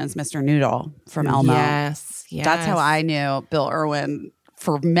Irwin as Mr. Noodle from Elmo. Yes. That's how I knew Bill Irwin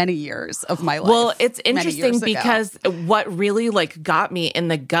for many years of my life. Well, it's interesting because what really got me in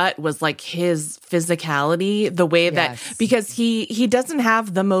the gut was his physicality, the way that, because he doesn't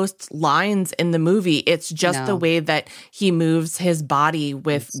have the most lines in the movie. It's just the way that he moves his body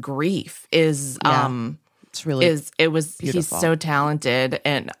with grief is, it's really beautiful. He's so talented,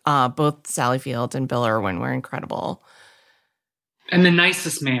 and both Sally Field and Bill Irwin were incredible. And the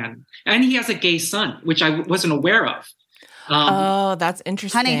nicest man. And he has a gay son, which I wasn't aware of. That's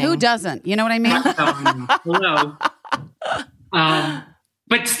interesting. Honey, who doesn't? You know what I mean? Hello.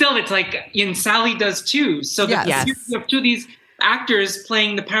 But still, it's and Sally does too. So you have two of these actors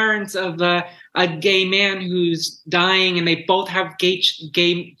playing the parents of a gay man who's dying, and they both have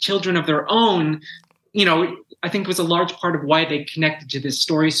gay children of their own. I think was a large part of why they connected to this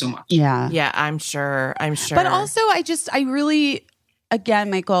story so much. Yeah. Yeah, I'm sure. But also, I really, again,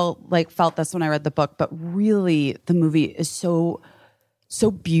 Michael, felt this when I read the book, but really the movie is so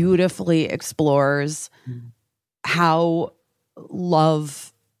beautifully explores how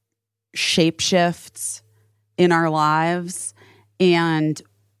love shapeshifts in our lives and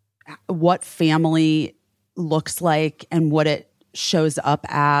what family looks like and what it shows up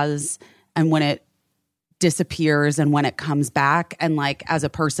as and when it disappears and when it comes back. And like, as a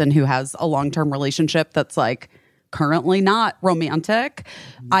person who has a long-term relationship that's like currently not romantic,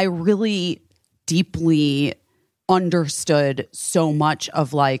 I really deeply understood so much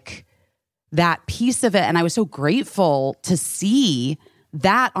of like that piece of it. And I was so grateful to see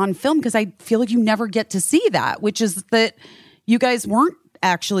that on film because I feel like you never get to see that, which is that you guys weren't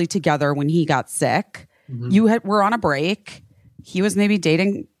actually together when he got sick. You were on a break. He was maybe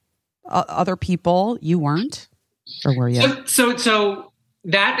dating other people. You weren't, or were you? So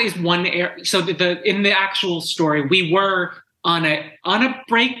that is one area. So in the actual story, we were on a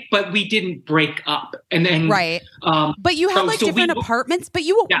break, but we didn't break up. And then right. But you had different apartments. But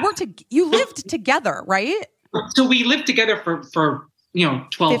you you lived together, right? So we lived together for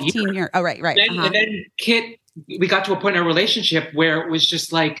 12 years. Oh, right. And then Kit, we got to a point in our relationship where it was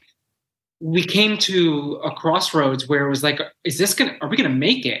just like, we came to a crossroads where it was like, are we going to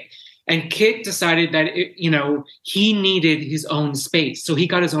make it? And Kit decided that, he needed his own space. So he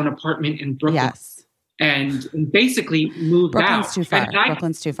got his own apartment in Brooklyn. Yes. And basically moved Brooklyn's out. Too far.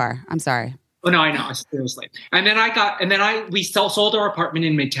 Brooklyn's too far. I'm sorry. Oh, no, I know. Seriously. And then we sold our apartment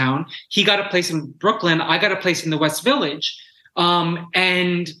in Midtown. He got a place in Brooklyn. I got a place in the West Village.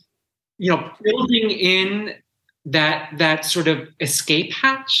 And building in that sort of escape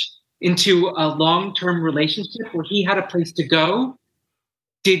hatch into a long-term relationship where he had a place to go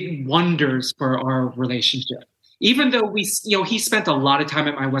did wonders for our relationship. Even though he spent a lot of time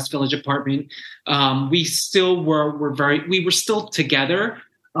at my West Village apartment, we still we were still together.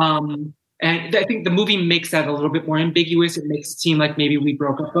 And I think the movie makes that a little bit more ambiguous. It makes it seem like maybe we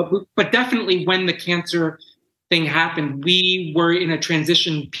broke up, but definitely when the cancer thing happened, we were in a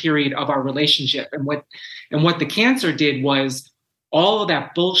transition period of our relationship. And what the cancer did was all of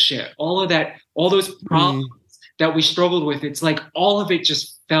that bullshit, all those problems that we struggled with. It's like all of it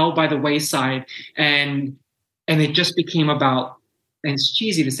just fell by the wayside, and it just became about, and it's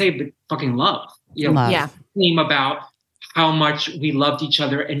cheesy to say, but fucking love. Love. Yeah. It became about how much we loved each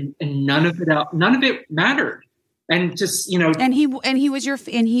other, and none of it mattered. And just and he was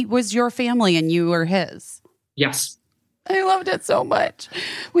your family, and you were his. Yes. I loved it so much.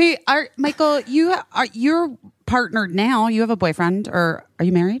 Michael, you're partnered now. You have a boyfriend, or are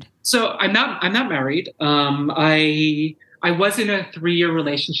you married? So I'm not married. I was in a 3-year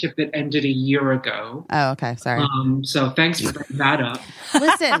relationship that ended a year ago. Oh, okay. Sorry. So thanks for bringing that up.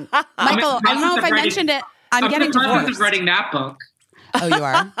 Listen, Michael, I don't know if I mentioned it. I'm getting divorced. I'm writing that book. Oh, you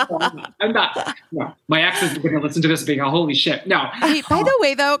are? I'm not. No. My ex is going to listen to this and be like, holy shit. No. Hey, by the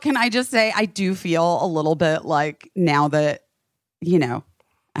way, though, can I just say I do feel a little bit like now that,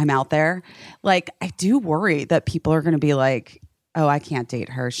 I'm out there, like I do worry that people are going to be like, oh, I can't date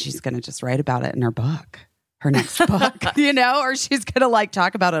her. She's going to just write about it in her book, her next book, or she's going to like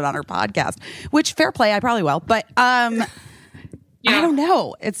talk about it on her podcast, which fair play. I probably will. But I don't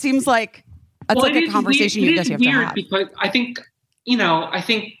know. It seems like it's like a conversation you guys have to have. Because I think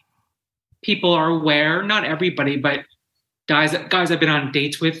people are aware, not everybody, but guys I've been on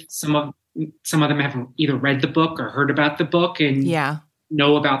dates with, some of them have either read the book or heard about the book and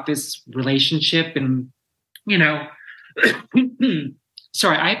know about this relationship. And,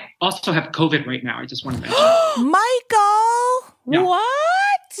 sorry, I also have COVID right now. I just want to mention. Michael, yeah. What?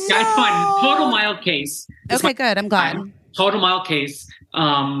 Yeah, it's fine. Total mild case. Okay, good. I'm glad. Total mild case.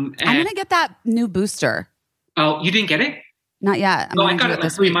 I'm going to get that new booster. Oh, you didn't get it? Not yet. I got it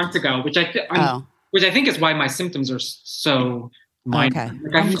like 3 months ago, which I think is why my symptoms are so minor. Okay.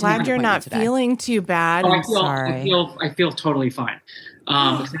 Like, I'm glad you're not feeling too bad. Oh, I'm sorry. I feel totally fine.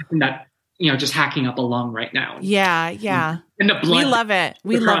 Except that, just hacking up a lung right now. Yeah. And the blood. We love it.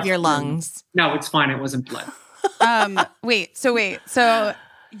 We love your lungs. No, it's fine. It wasn't blood. Wait. So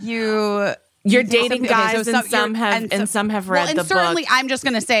you're dating guys, and some have read the book. Certainly, I'm just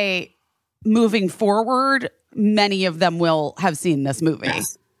going to say, moving forward, many of them will have seen this movie.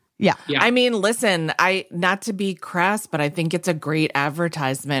 Yes. Yeah. I mean, listen, not to be crass, but I think it's a great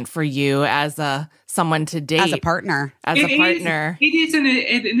advertisement for you as someone to date. As a partner. It is and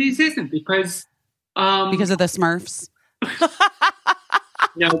it isn't because of the Smurfs.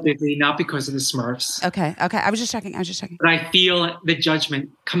 No, Bigby, not because of the Smurfs. Okay. I was just checking. But I feel the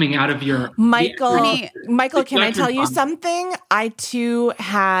judgment coming out of your Michael, can I tell you something? I too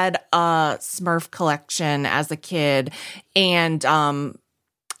had a Smurf collection as a kid, and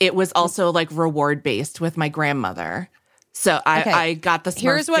it was also like reward based with my grandmother. So I got the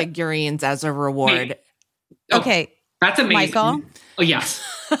Smurf figurines as a reward. Okay. That's amazing. Michael? Oh, yes.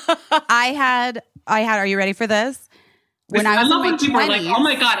 I had, are you ready for this? When I was love in my when people 20s, are like, oh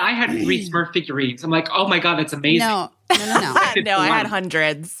my God, I had 3 Smurf figurines. I'm like, oh my God, that's amazing. No. No, I had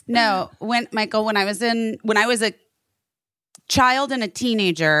hundreds. No, when I was a child and a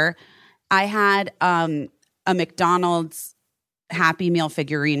teenager, I had a McDonald's Happy Meal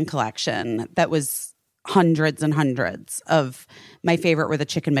figurine collection that was hundreds and hundreds of. My favorite were the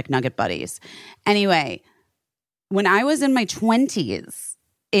Chicken McNugget Buddies. Anyway, when I was in my 20s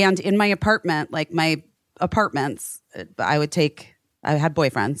and in my apartment, like my apartments, I had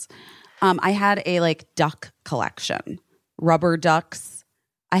boyfriends. I had a like duck collection, rubber ducks.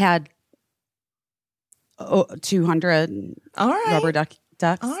 I had 200 rubber ducks.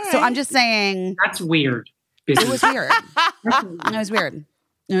 All right. So I'm just saying. That's weird. It was weird. It was weird.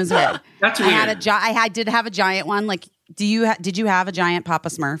 That's weird. I did have a giant one. Like, did you have a giant Papa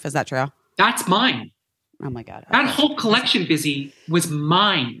Smurf? Is that true? That's mine. Oh my God. That whole collection, Busy, was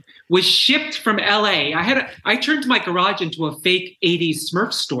mine. Was shipped from LA. I turned my garage into a fake 80s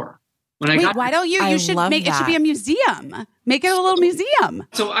Smurf store. Why don't you? You should make it should be a museum. Make it a little museum.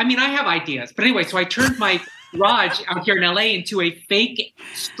 So, I mean, I have ideas. But anyway, so I turned my garage out here in LA into a fake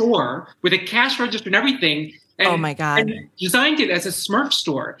store with a cash register and everything. And, oh my God. And designed it as a Smurf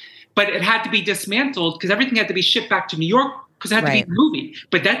store. But it had to be dismantled because everything had to be shipped back to New York because it had to be a movie.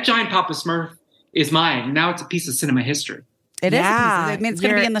 But that giant Papa Smurf is mine. Now it's a piece of cinema history. It is. I mean, it's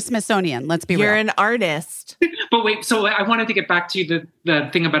going to be in the Smithsonian. Let's be real. You're an artist. But wait, so I wanted to get back to the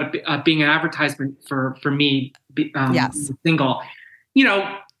thing about being an advertisement for me. Yes. Single. You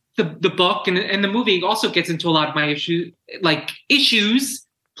know, the book and the movie also gets into a lot of my issues,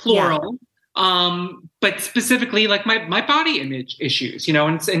 plural. Yeah. But specifically like my body image issues, you know,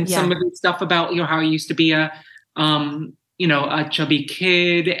 and some of the stuff about, you know, how I used to be a chubby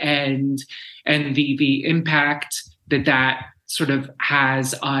kid and the impact that sort of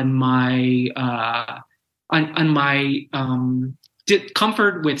has on my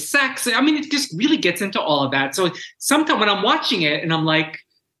comfort with sex. I mean, it just really gets into all of that. So sometimes when I'm watching it and I'm like,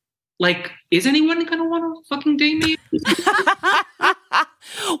 is anyone going to want to fucking date me?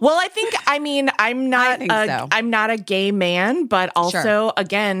 Well, I'm not a gay man, but also,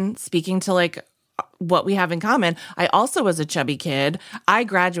 again, speaking to like what we have in common, I also was a chubby kid. I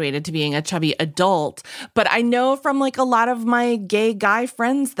graduated to being a chubby adult, but I know from like a lot of my gay guy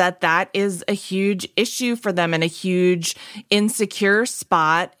friends that is a huge issue for them and a huge insecure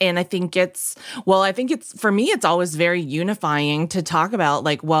spot. And I think for me, it's always very unifying to talk about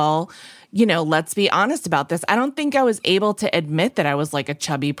like, well, you know, let's be honest about this. I don't think I was able to admit that I was like a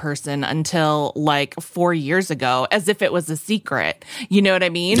chubby person until like 4 years ago, as if it was a secret. You know what I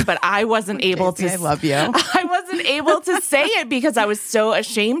mean? But I wasn't able to. I love you. I wasn't able to say it because I was so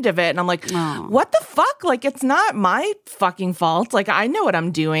ashamed of it. And I'm like, what the fuck? Like, it's not my fucking fault. Like, I know what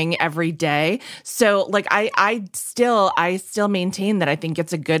I'm doing every day. So like, I still maintain that I think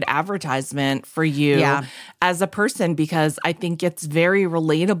it's a good advertisement for you as a person, because I think it's very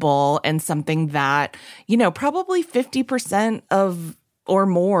relatable and something that, you know, probably 50% of or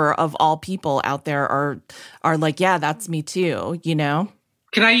more of all people out there are like, yeah, that's me too, you know?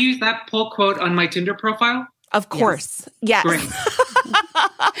 Can I use that pull quote on my Tinder profile? Of course. Yes. Great.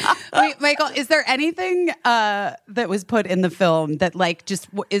 Wait, Michael, is there anything that was put in the film that like just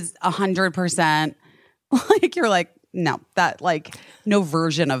is 100% like you're like, no, that like no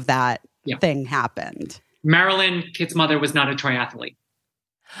version of that thing happened? Marilyn, Kit's mother, was not a triathlete.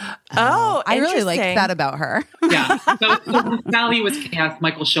 Oh, I really liked that about her. Yeah. So when Sally was cast,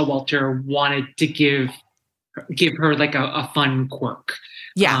 Michael Showalter wanted to give her like a fun quirk.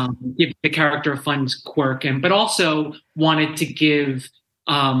 Yeah. Give the character a fun quirk, but also wanted to give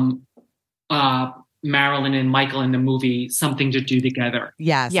Marilyn and Michael in the movie something to do together.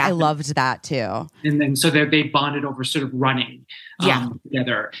 Yes, I loved that too. And then so they bonded over sort of running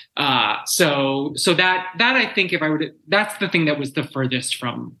together. So that I think that's the thing that was the furthest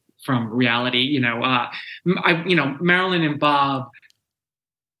from reality. You know, Marilyn and Bob,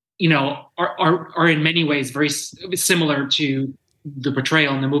 you know, are in many ways very similar to the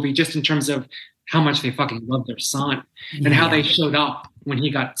portrayal in the movie, just in terms of how much they fucking love their son and how they showed up when he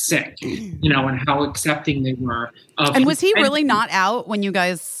got sick, you know, and how accepting they were. And was he really not out when you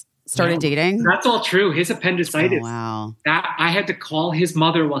guys started dating? That's all true. His appendicitis. Oh, wow. That I had to call his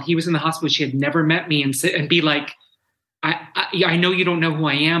mother while he was in the hospital. She had never met me and be like, I know you don't know who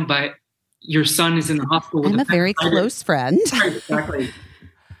I am, but your son is in the hospital. I'm a very close friend. Exactly.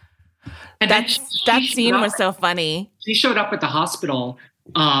 And that scene was so funny. She showed up at the hospital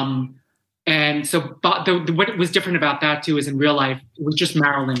And so what was different about that too is in real life, it was just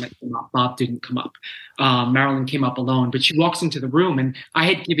Marilyn that came up. Bob didn't come up. Marilyn came up alone, but she walks into the room and I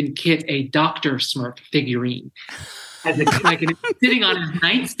had given Kit a Dr. Smurf figurine as sitting on his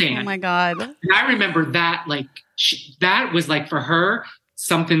nightstand. Oh my God. And I remember that, that was like for her,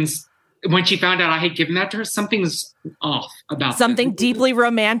 when she found out I had given that to her, something's off about something this. Deeply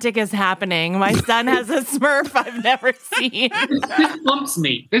romantic is happening. My son has a Smurf I've never seen. This bumps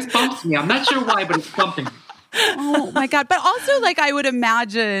me. I'm not sure why, but it's bumping. Oh my God. But also, like, I would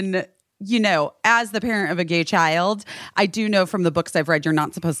imagine, you know, as the parent of a gay child, I do know from the books I've read, you're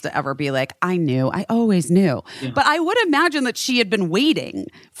not supposed to ever be like, I always knew. Yeah. But I would imagine that she had been waiting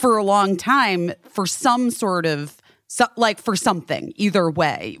for a long time for some sort of, for something, either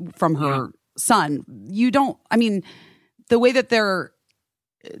way, from her son. The way that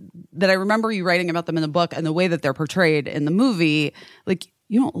I remember you writing about them in the book and the way that they're portrayed in the movie, like,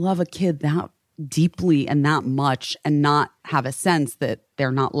 you don't love a kid that deeply and that much and not have a sense that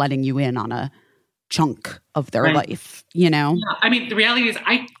they're not letting you in on a chunk of their life, you know? Yeah. I mean, the reality is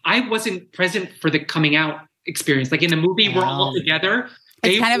I wasn't present for the coming out experience. Like in the movie, we're all together.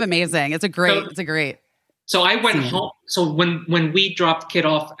 It's kind of amazing. It's a great. So I went home. So when we dropped Kit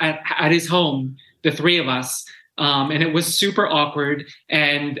off at his home, the three of us, and it was super awkward.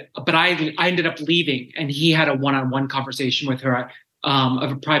 But I ended up leaving, and he had a one-on-one conversation with her,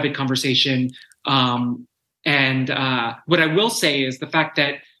 of a private conversation. What I will say is the fact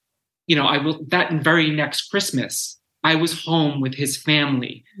that, you know, that very next Christmas, I was home with his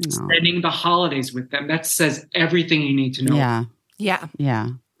family, spending the holidays with them. That says everything you need to know. Yeah. Yeah. Yeah.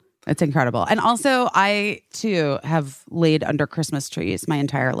 It's incredible. And also, I, too, have laid under Christmas trees my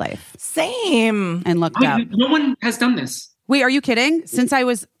entire life. Same. And looked up. No one has done this. Wait, are you kidding? Since I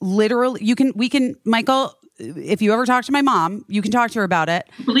was literally, Michael, if you ever talk to my mom, you can talk to her about it.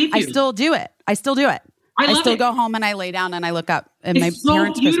 I believe you. I still do it. I still go home and I lay down and I look up at my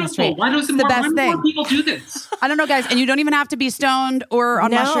parents' Christmas tree. Why doesn't more people do this? I don't know, guys. And you don't even have to be stoned or on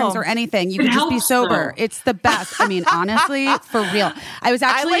mushrooms or anything. You can just be sober. It's the best. I mean, honestly, for real. I was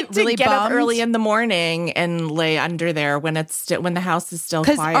actually like really to get bummed. up early in the morning and lay under there when when the house is still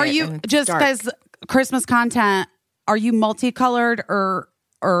quiet. Because are you just because Christmas content? Are you multicolored or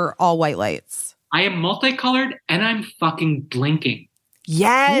all white lights? I am multicolored and I'm fucking blinking.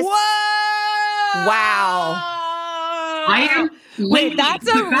 Yes. Whoa! Wow. I am. Wait, that's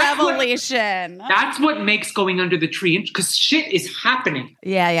a revelation. That's what makes going under the tree, because shit is happening.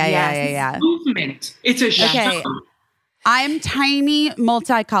 Yeah. Movement. It's a show. I'm tiny,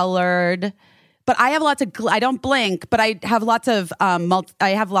 multicolored, but I have lots of. I don't blink, but I have lots of. I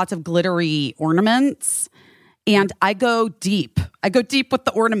have lots of glittery ornaments. And I go deep. With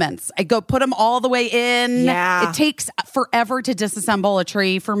the ornaments. I go put them all the way in. Yeah. It takes forever to disassemble a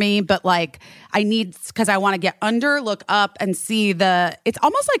tree for me, but like because I want to get under, look up and see it's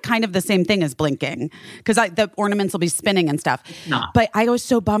almost like kind of the same thing as blinking because the ornaments will be spinning and stuff. No. But I was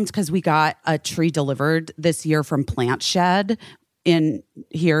so bummed because we got a tree delivered this year from Plant Shed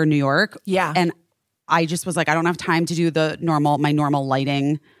here in New York. Yeah. And I just was like, I don't have time to do my normal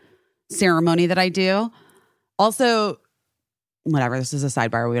lighting ceremony that I do. Also, whatever, this is a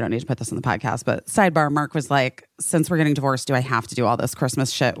sidebar. We don't need to put this in the podcast, but sidebar, Mark was like, since we're getting divorced, do I have to do all this Christmas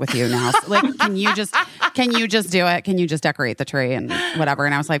shit with you now? So, like, can you just do it? Can you just decorate the tree and whatever?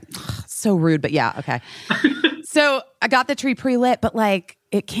 And I was like, so rude, but yeah, okay. So I got the tree pre-lit, but like,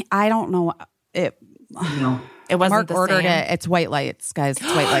 I don't know. It wasn't Mark the ordered same. it. It's white lights, guys. It's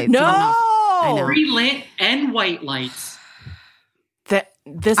white lights. No! I know. Pre-lit and white lights.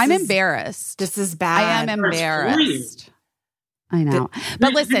 I'm embarrassed. This is bad. I am embarrassed. I know.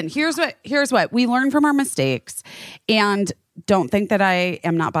 But listen, here's what we learn from our mistakes, and don't think that I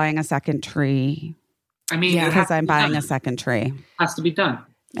am not buying a second tree. I mean, because I'm buying a second tree. It has to be done.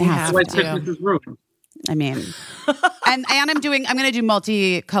 It has to Otherwise, Christmas is ruined. I mean, and I'm going to do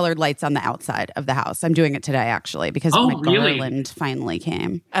multicolored lights on the outside of the house. I'm doing it today actually because my garland finally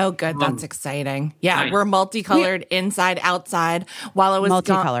came. Oh, good. That's exciting. Yeah, nice. We're multicolored inside, outside. While I was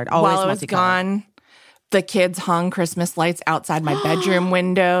multicolored, gone, the kids hung Christmas lights outside my bedroom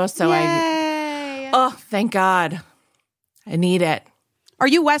window. So thank God. I need it. Are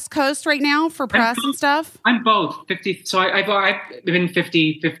you West Coast right now for press and stuff? I'm both 50. So I've been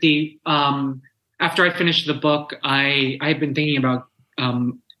 50-50. After I finished the book, I've been thinking about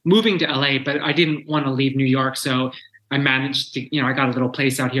moving to LA, but I didn't want to leave New York. So I managed to, I got a little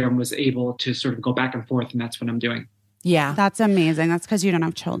place out here and was able to sort of go back and forth. And that's what I'm doing. Yeah. That's amazing. That's because you don't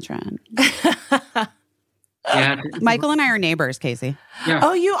have children. Yeah. Michael and I are neighbors, Casey. Yeah.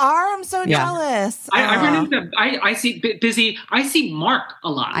 Oh, you are? I'm so jealous. I run into, I see Busy. I see Mark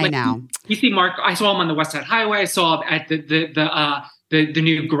a lot. I know. You see Mark. I saw him on the West Side Highway. I saw him at the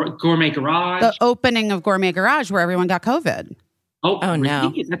new Gourmet Garage. The opening of Gourmet Garage where everyone got COVID. Oh really?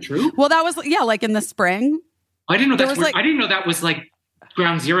 No! Is that true? Well, that was like in the spring. I didn't know that. I didn't know that was like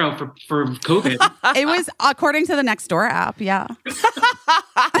ground zero for COVID. It was according to the Nextdoor app. Yeah.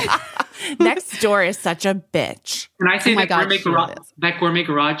 Nextdoor is such a bitch. And I say Oh my God, that Gourmet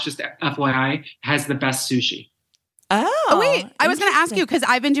Garage, just FYI, has the best sushi. Oh, Wait, I was going to ask you because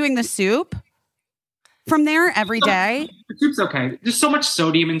I've been doing the soup from there every day. The soup's okay. There's so much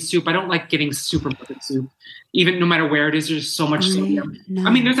sodium in soup. I don't like getting super perfect soup. Even no matter where it is, there's so much sodium. No.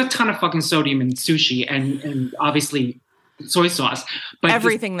 I mean, there's a ton of fucking sodium in sushi and obviously soy sauce. But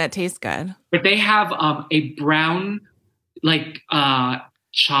everything that tastes good. But they have a brown, like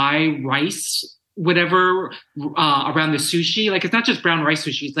chai rice, whatever, around the sushi. Like it's not just brown rice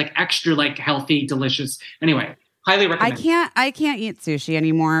sushi. It's like extra, like healthy, delicious. Anyway, highly recommend. I can't eat sushi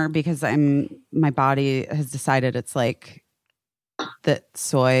anymore because my body has decided it's like that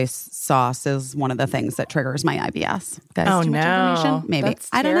soy sauce is one of the things that triggers my IBS. Guys, Oh too much no, information? Maybe. That's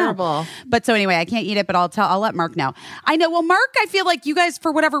I don't terrible. know. But so anyway, I can't eat it, but I'll let Mark know. I know. Well, Mark, I feel like you guys,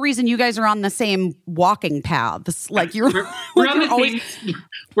 for whatever reason, you guys are on the same walking paths. Like you're, we're on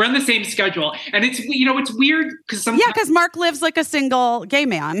the same schedule, and it's it's weird because sometimes because Mark lives like a single gay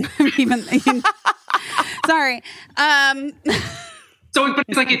man. even sorry. So, but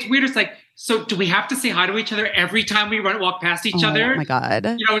it's like it's weird. It's like, so do we have to say hi to each other every time we walk past each other? Oh my God.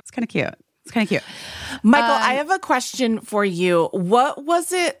 It's kind of cute. It's kind of cute. Michael, I have a question for you.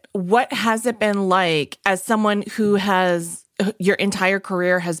 What has it been like as someone who has your entire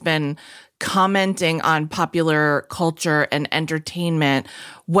career has been commenting on popular culture and entertainment?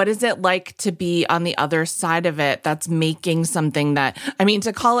 What is it like to be on the other side of it that's making something that, I mean,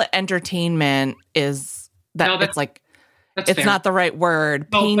 to call it entertainment is that No, it's like, That's it's fair. not the right word.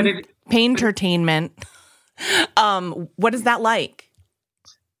 No, but Pain-tertainment. What is that like?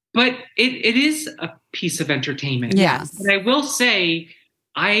 But it is a piece of entertainment. Yes. And I will say,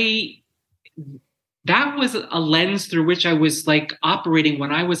 that was a lens through which I was like operating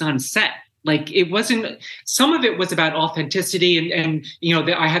when I was on set. Like it wasn't, some of it was about authenticity and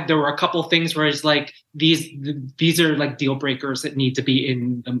there were a couple things where it's like, these are like deal breakers that need to be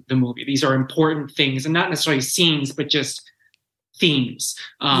in the movie. These are important things and not necessarily scenes, but just themes.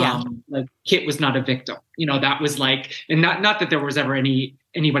 Like Kit was not a victim, that was like, and not that there was ever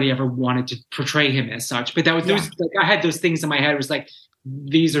anybody ever wanted to portray him as such, but that was, like, I had those things in my head. It was like,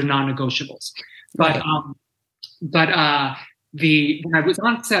 these are non-negotiables. But, Right. when I was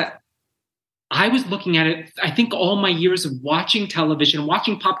on set, I was looking at it, I think all my years of watching television,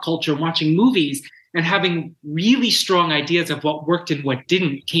 watching pop culture, watching movies, and having really strong ideas of what worked and what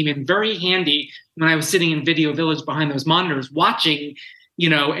didn't came in very handy when I was sitting in Video Village behind those monitors watching,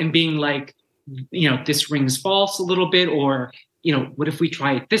 and being like, this rings false a little bit, or, what if we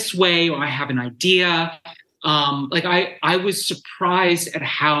try it this way? Or I have an idea. I was surprised at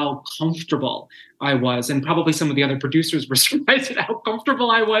how comfortable I was, and probably some of the other producers were surprised at how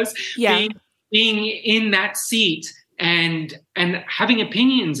comfortable I was being in that seat and having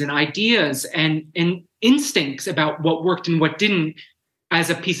opinions and ideas and instincts about what worked and what didn't as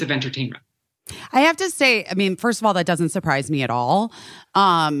a piece of entertainment. I have to say, I mean, first of all, that doesn't surprise me at all.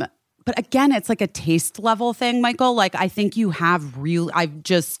 But again, it's like a taste level thing, Michael. Like, I think you have I've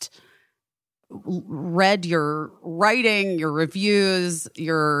just read your writing, your reviews,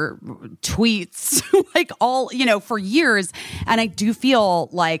 your tweets, like all, for years. And I do feel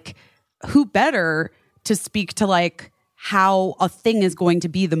like who better to speak to like how a thing is going to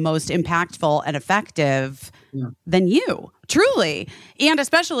be the most impactful and effective than you, truly. And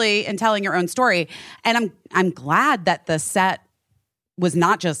especially in telling your own story. And I'm glad that the set was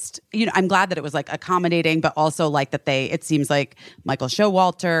not just, I'm glad that it was like accommodating, but also like that it seems like Michael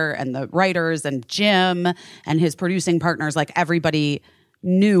Showalter and the writers and Jim and his producing partners, like everybody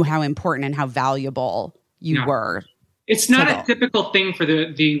knew how important and how valuable you were. It's not a typical thing for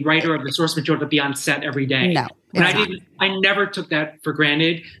the writer of the source material to be on set every day. No, and I never took that for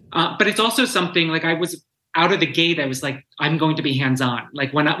granted. But it's also something like I was out of the gate. I was like, I'm going to be hands-on.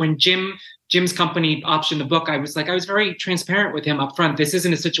 Like when Jim's company optioned the book, I was very transparent with him up front. This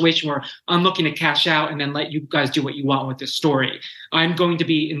isn't a situation where I'm looking to cash out and then let you guys do what you want with this story. I'm going to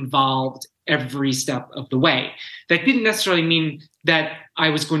be involved every step of the way. That didn't necessarily mean that I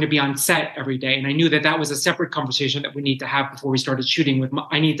was going to be on set every day. And I knew that was a separate conversation that we need to have before we started shooting.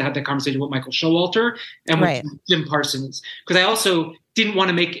 I need to have that conversation with Michael Showalter and with Jim Parsons. Because I also didn't want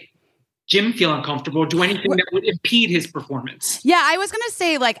to make Jim feel uncomfortable, do anything that would impede his performance. Yeah, I was going to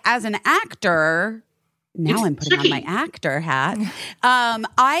say, like, as an actor, now I'm putting tricky. on my actor hat.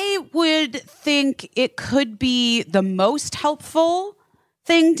 I would think it could be the most helpful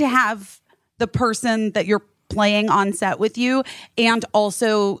thing to have the person that you're playing on set with you, and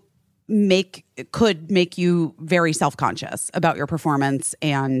also could make you very self-conscious about your performance.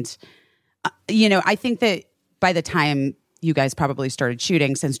 And, I think that by the time you guys probably started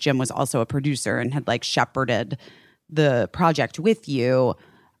shooting, since Jim was also a producer and had like shepherded the project with you,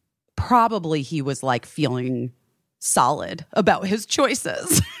 probably he was like feeling solid about his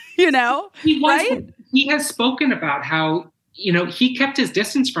choices, He was, right? He has spoken about how, he kept his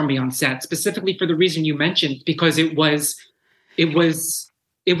distance from me on set, specifically for the reason you mentioned, because it was a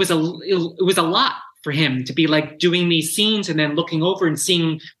lot for him to be like doing these scenes and then looking over and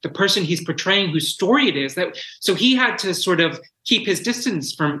seeing the person he's portraying, whose story it is. So he had to sort of keep his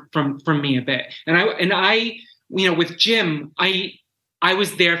distance from me a bit. And I, with Jim, I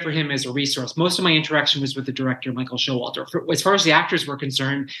was there for him as a resource. Most of my interaction was with the director, Michael Showalter. As far as the actors were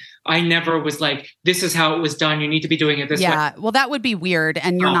concerned, I never was like, this is how it was done. You need to be doing it this way. Yeah, well, that would be weird,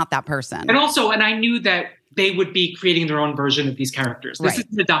 and you're not that person. And I knew that they would be creating their own version of these characters. This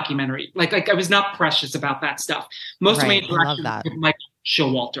isn't a documentary. Like I was not precious about that stuff. Most of my interaction was with Michael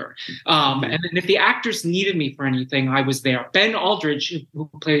Showalter. And then if the actors needed me for anything, I was there. Ben Aldridge, who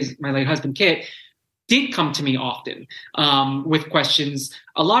plays my late husband, Kit, did come to me often with questions.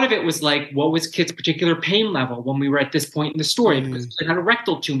 A lot of it was like, what was Kit's particular pain level when we were at this point in the story? Because he had a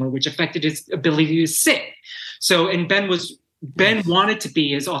rectal tumor, which affected his ability to sit. So, and Ben wanted to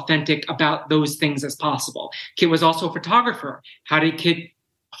be as authentic about those things as possible. Kit was also a photographer. How did Kit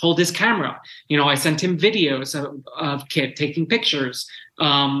hold his camera? I sent him videos of Kit taking pictures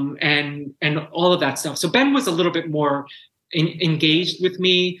and all of that stuff. So Ben was a little bit more engaged with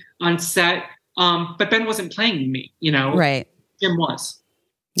me on set, but Ben wasn't playing me, Right. Jim was.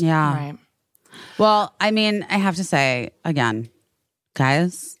 Yeah. Right. Well, I mean, I have to say, again,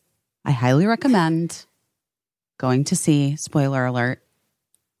 guys, I highly recommend going to see, spoiler alert,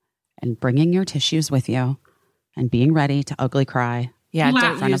 and bringing your tissues with you and being ready to ugly cry in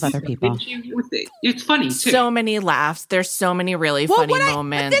front of other people. It's funny, too. So many laughs. There's so many really funny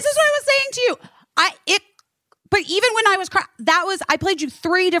moments. This is what I was saying to you. But even when I was crying, I played you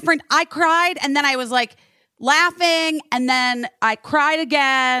 3 different, I cried, and then I was like laughing, and then I cried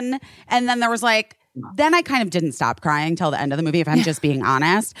again, and then there was like, then I kind of didn't stop crying till the end of the movie, if I'm just being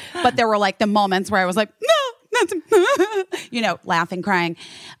honest. But there were like the moments where I was like, no, that's, laughing, crying.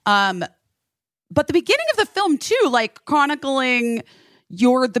 But the beginning of the film too, like chronicling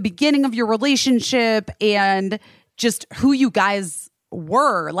the beginning of your relationship and just who you guys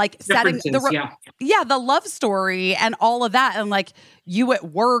were, like setting the love story and all of that, and like you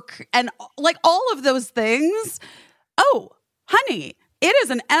at work and like all of those things. Oh, honey, it is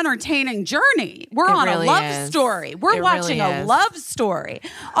an entertaining journey. We're on a love story. We're watching a love story.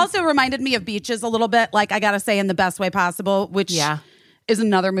 Also reminded me of Beaches a little bit, like I gotta say, in the best way possible, which is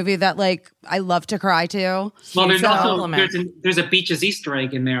another movie that like I love to cry to. Well, there's a Beaches Easter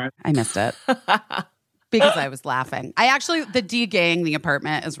egg in there. I missed it. Because I was laughing. The de-gaying the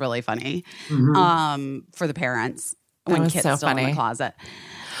apartment is really funny for the parents when Kit's still in the closet.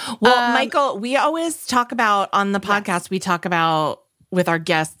 Well, Michael, we always talk about on the podcast, we talk about with our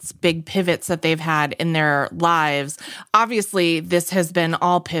guests, big pivots that they've had in their lives. Obviously, this has been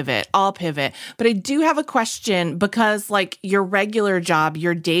all pivot. But I do have a question because like your regular job,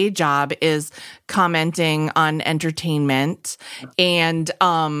 your day job is commenting on entertainment. And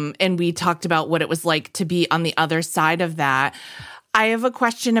we talked about what it was like to be on the other side of that. I have a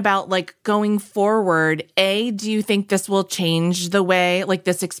question about like going forward. A, do you think this will change the way, like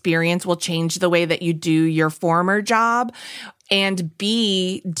this experience will change the way that you do your former job? And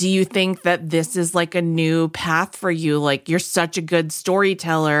B, do you think that this is like a new path for you? Like you're such a good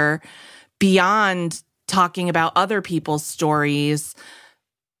storyteller beyond talking about other people's stories.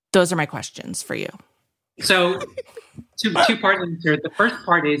 Those are my questions for you. So two-part answer. The first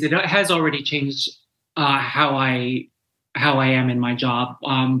part is it has already changed how I am in my job.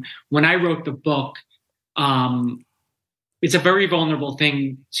 When I wrote the book, it's a very vulnerable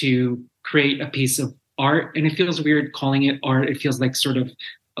thing to create a piece of art, and it feels weird calling it art. It feels like sort of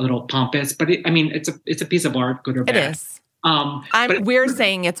a little pompous, but it's a piece of art, good or bad. It is. We're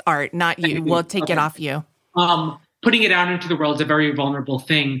saying it's art, not you. We'll take it off you. Putting it out into the world is a very vulnerable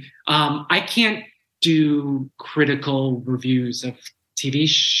thing. I can't do critical reviews of TV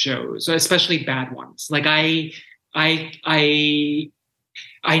shows, especially bad ones. Like I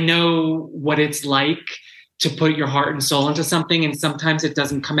know what it's like to put your heart and soul into something, and sometimes it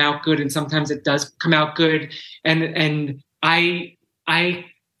doesn't come out good, and sometimes it does come out good. And I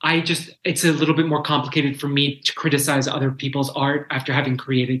just, it's a little bit more complicated for me to criticize other people's art after having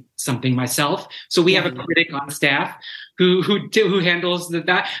created something myself. So we have a critic on staff who handles that.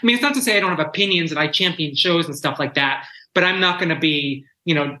 I mean, it's not to say I don't have opinions and I champion shows and stuff like that, but I'm not going to be,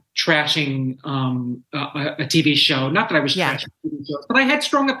 trashing a TV show. Not that I was trashing TV shows, but I had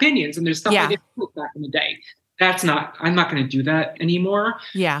strong opinions, and there's stuff I did back in the day. I'm not going to do that anymore.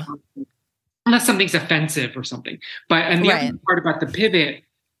 Yeah. Unless something's offensive or something. And the other part about the pivot,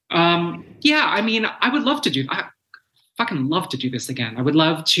 I mean, I would love to I fucking love to do this again. I would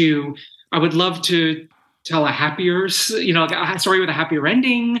love to tell a happier, a story with a happier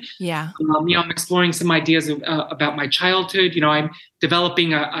ending. Yeah. I'm exploring some ideas about my childhood. I'm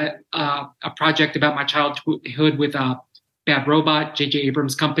developing a project about my childhood with Bad Robot, J.J.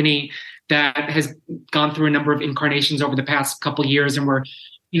 Abrams' company, that has gone through a number of incarnations over the past couple of years, and we're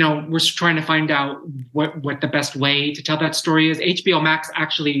trying to find out what the best way to tell that story is. HBO Max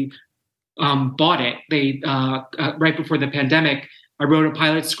actually bought it. They right before the pandemic. I wrote a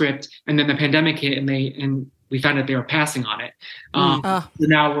pilot script, and then the pandemic hit, and we found out they were passing on it. So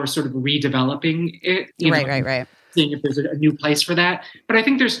now we're sort of redeveloping it. Right. Seeing if there's a new place for that. But I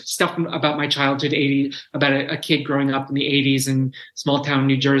think there's stuff about my childhood, about a kid growing up in the 80s in small town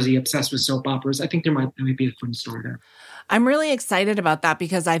New Jersey, obsessed with soap operas. I think there might be a fun story there. I'm really excited about that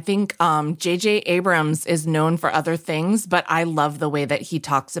because I think J.J. Abrams is known for other things, but I love the way that he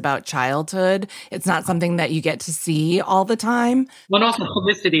talks about childhood. It's not something that you get to see all the time. Well, and also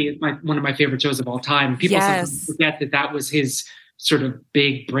Felicity is one of my favorite shows of all time. People sometimes forget that was his sort of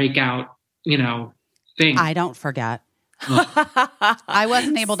big breakout, thing. I don't forget. I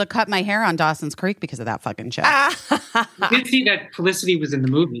wasn't able to cut my hair on Dawson's Creek because of that fucking show. You did see that Felicity was in the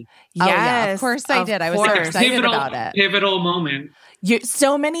movie. Yes, yeah, of course I did. I was excited about it. Pivotal moment.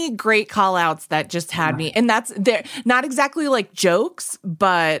 So many great call outs that just had me. And they're not exactly like jokes,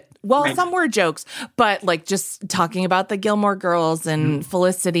 but some were jokes, but like just talking about the Gilmore Girls and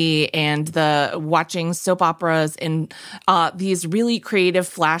Felicity and the watching soap operas and these really creative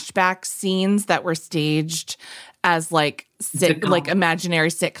flashback scenes that were staged as like imaginary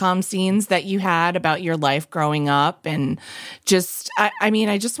sitcom scenes that you had about your life growing up. And just,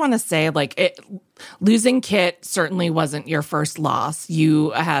 I just want to say losing Kit certainly wasn't your first loss. You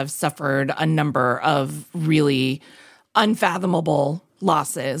have suffered a number of really unfathomable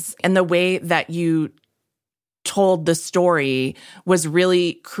losses. And the way that you told the story was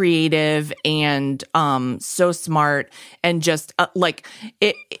really creative and so smart, and just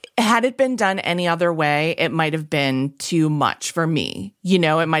had it been done any other way, it might have been too much for me.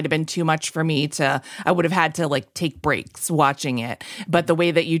 It might have been too much for me I would have had to take breaks watching it. But the way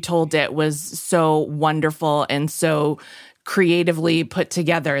that you told it was so wonderful and so creatively put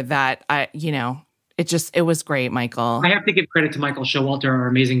together that it was great, Michael. I have to give credit to Michael Showalter, our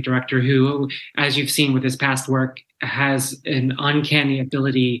amazing director, who, as you've seen with his past work, has an uncanny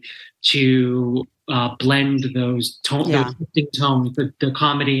ability to blend those tones, the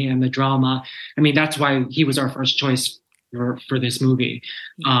comedy and the drama. I mean, that's why he was our first choice for this movie.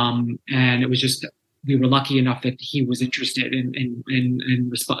 And it was just, we were lucky enough that he was interested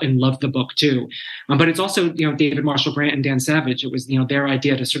and loved the book too. But it's also, David Marshall Grant and Dan Savage. It was, their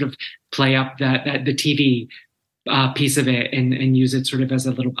idea to sort of play up the TV piece of it and use it sort of as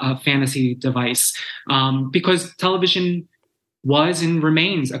a little fantasy device. Because television was and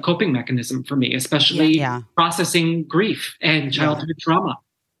remains a coping mechanism for me, especially processing grief and childhood trauma.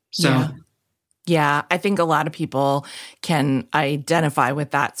 So. Yeah, I think a lot of people can identify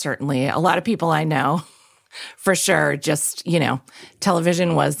with that, certainly. A lot of people I know, for sure, just,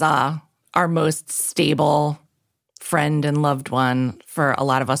 television was our most stable friend and loved one for a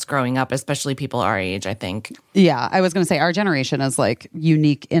lot of us growing up, especially people our age, I think. Yeah, I was going to say our generation is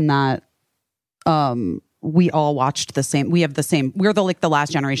unique in that we all watched the same. We have the same. We're the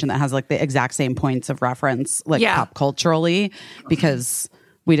last generation that has the exact same points of reference, pop culturally, because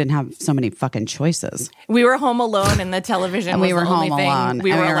we didn't have so many fucking choices. We were home alone, and the television was we were the only home thing alone.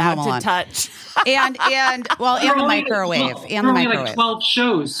 we were allowed to touch. and the microwave. And the microwave. 12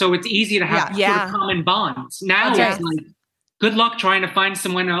 shows, so it's easy to have sort of common bonds. Now it's good luck trying to find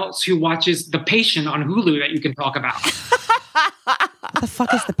someone else who watches The Patient on Hulu that you can talk about. What the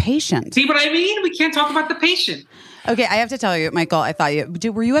fuck is The Patient? See what I mean? We can't talk about The Patient. Okay, I have to tell you, Michael, I thought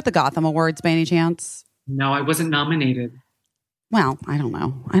were you at the Gotham Awards by any chance? No, I wasn't nominated. Well, I don't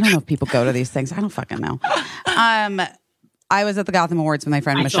know. I don't know if people go to these things. I don't fucking know. I was at the Gotham Awards with my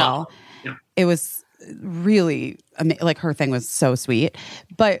friend Michelle. Yeah. It was really her thing was so sweet.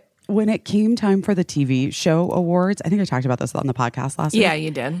 But when it came time for the TV show awards, I think I talked about this on the podcast last week. Yeah,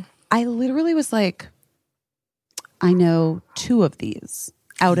 you did. I literally was like, I know 2 of these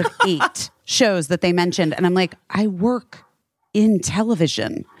out of 8 shows that they mentioned. And I'm like, I work in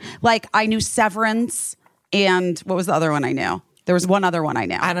television. Like, I knew Severance, and what was the other one I knew? There was one other one I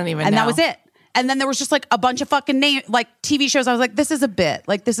knew. I don't even know. And that was it. And then there was just like a bunch of fucking like TV shows. I was like, this is a bit.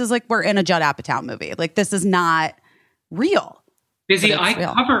 Like, this is like we're in a Judd Apatow movie. Like, this is not real. Busy, I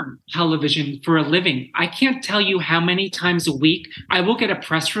cover television for a living. I can't tell you how many times a week I will get a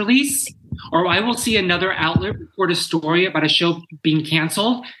press release or I will see another outlet report a story about a show being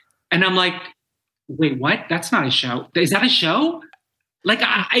canceled. And I'm like, wait, what? That's not a show. Is that a show? Like,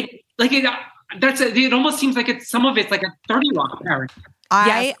 it almost seems like some of it's like a 30 Rock character.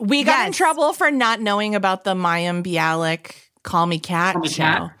 We got in trouble for not knowing about the Mayim Bialik Call Me Kat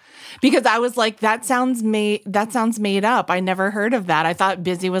show. Because I was like, that sounds made up. I never heard of that. I thought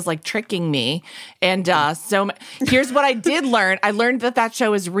Busy was like tricking me. And so here's what I did learn. I learned that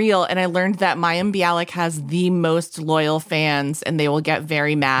show is real. And I learned that Mayim Bialik has the most loyal fans. And they will get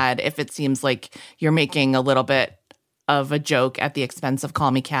very mad if it seems like you're making a little bit of a joke at the expense of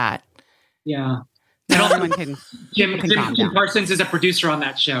Call Me Kat. Yeah. Jim Parsons is a producer on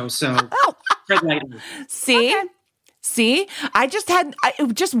that show. So See? Okay. See,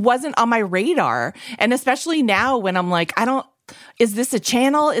 it just wasn't on my radar. And especially now when I'm like, is this a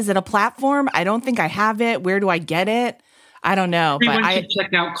channel? Is it a platform? I don't think I have it. Where do I get it? I don't know. Everyone should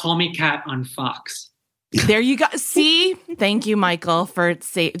check out Call Me Kat on Fox. There you go. See? Thank you, Michael, for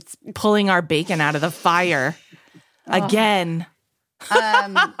pulling our bacon out of the fire again.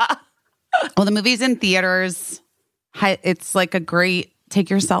 Well, the movie's in theaters. It's like a great,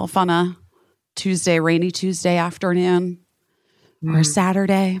 take yourself on a rainy Tuesday afternoon or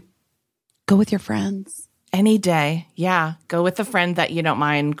Saturday. Go with your friends. Any day. Yeah. Go with a friend that you don't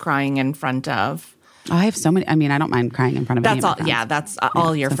mind crying in front of. I have so many. I mean, I don't mind crying in front of that's all. Yeah. That's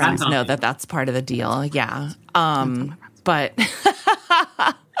all your friends know that's part of the deal. Yeah. But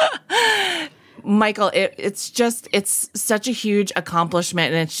Michael, it's such a huge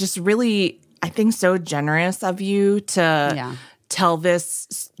accomplishment. And it's just really, I think, so generous of you to tell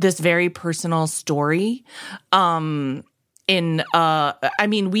this very personal story. I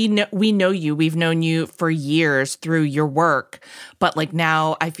mean, we know you. We've known you for years through your work, but like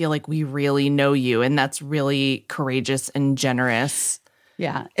now I feel like we really know you, and that's really courageous and generous.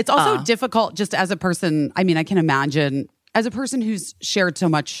 Yeah. It's also difficult just as a person. I mean, I can imagine as a person who's shared so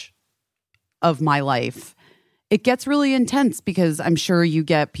much of my life, it gets really intense because I'm sure you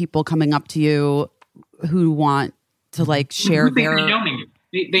get people coming up to you who want to like share their. They know me.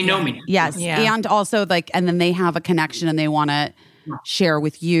 They know me. Yes. Yeah. And also like, and then they have a connection and they want to share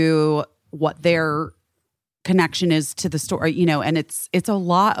with you what their connection is to the story, and it's a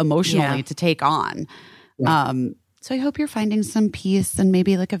lot emotionally to take on. Yeah. So I hope you're finding some peace and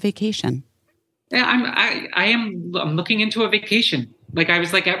maybe like a vacation. Yeah, I'm looking into a vacation. Like I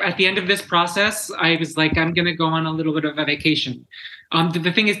was like at the end of this process, I was like, I'm going to go on a little bit of a vacation.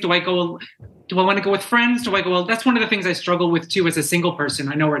 The thing is, do I want to go with friends? That's one of the things I struggle with too as a single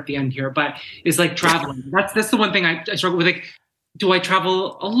person. I know we're at the end here, but is like traveling. That's the one thing I struggle with. Like, do I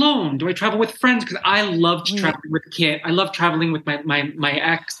travel alone? Do I travel with friends? Because I loved traveling with Kit. I love traveling with my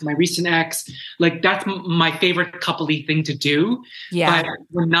ex, my recent ex. Like that's my favorite coupley thing to do. Yeah. But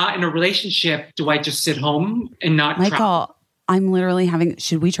when not in a relationship, do I just sit home and not travel? I'm literally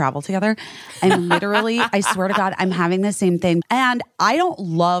should we travel together? I'm literally, I swear to God, I'm having the same thing. And I don't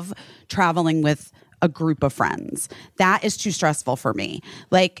love traveling with a group of friends. That is too stressful for me.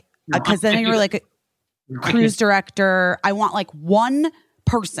 Like, because then you're like a cruise director. I want like one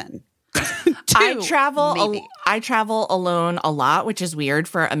person. I travel alone a lot, which is weird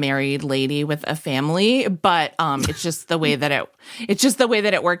for a married lady with a family, but it's just the way that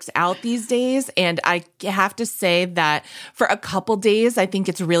it works out these days. And I have to say that for a couple days, I think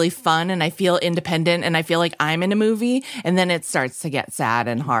it's really fun and I feel independent and I feel like I'm in a movie, and then it starts to get sad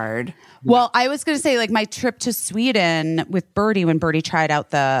and hard. Well, I was going to say like my trip to Sweden with Birdie, when Birdie tried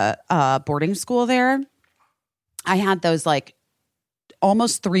out the boarding school there, I had those like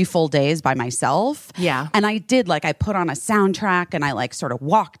almost 3 full days by myself. Yeah. And I did I put on a soundtrack and I like sort of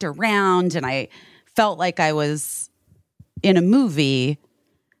walked around and I felt like I was in a movie.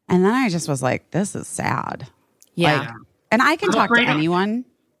 And then I just was like, this is sad. Yeah. And I can talk to anyone.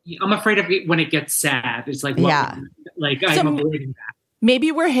 I'm afraid of it when it gets sad. It's like, I'm avoiding that.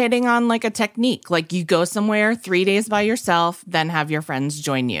 Maybe we're hitting on like a technique. Like you go somewhere 3 days by yourself, then have your friends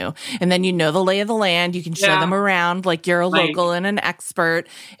join you. And then you know the lay of the land. You can show them around like you're a local and an expert.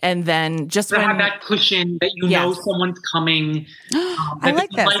 And then just have that cushion that you know someone's coming. I like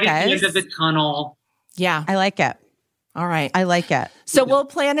this, guys. At the end of the tunnel. Yeah. I like it. All right. I like it. So we'll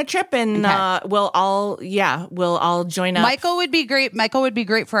plan a trip and we'll all join up. Michael would be great. Michael would be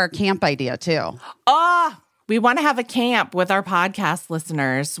great for our camp idea too. We want to have a camp with our podcast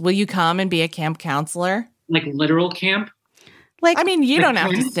listeners. Will you come and be a camp counselor? Like literal camp? Like, I mean, you don't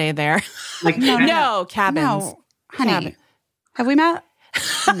have to stay there. Like no, cabins. No, honey. Have we met?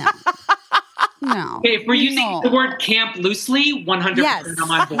 No. Okay, if we're using the word camp loosely, 100% on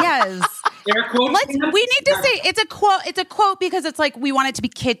my board. Yes. Air quotes. We need to say it's a quote. It's a quote because it's like we want it to be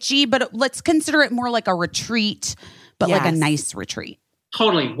kitschy, but let's consider it more like a retreat, but like a nice retreat.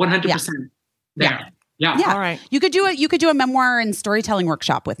 Totally, 100% there. Yeah. All right. You could do it. You could do a memoir and storytelling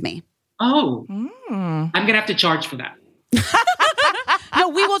workshop with me. Oh. I'm gonna have to charge for that. No,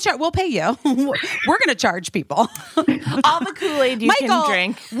 we will charge. We'll pay you. We're going to charge people. All the Kool-Aid you can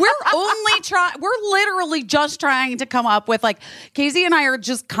drink. We're literally just trying to come up with like Casey and I are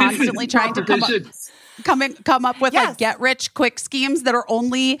just constantly trying to come up with like get rich quick schemes that are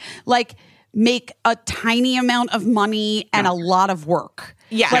only like make a tiny amount of money and a lot of work.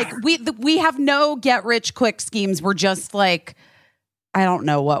 Yeah. Like we have no get rich quick schemes. We're just like, I don't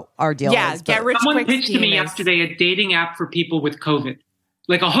know what our deal is. Yeah, get rich someone quick pitched to me yesterday a dating app for people with COVID.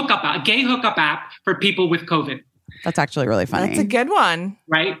 Like a gay hookup app for people with COVID. That's actually really funny. That's a good one.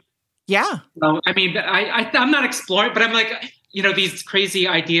 Right? Yeah. So, I mean, I'm not exploring, but I'm like, these crazy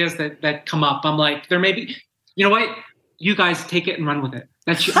ideas that come up. I'm like, there may be, you know what? You guys take it and run with it.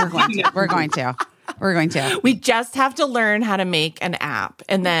 We're going to. We just have to learn how to make an app.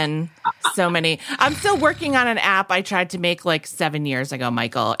 And then I'm still working on an app I tried to make like 7 years ago,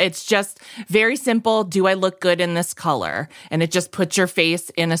 Michael. It's just very simple. Do I look good in this color? And it just puts your face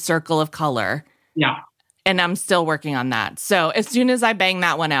in a circle of color. Yeah. And I'm still working on that. So as soon as I bang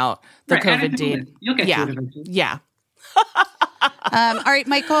that one out, the COVID date. You'll get to it eventually. Yeah. All right,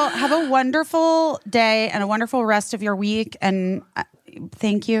 Michael, have a wonderful day and a wonderful rest of your week. And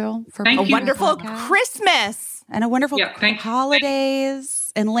thank you for a wonderful Christmas and a wonderful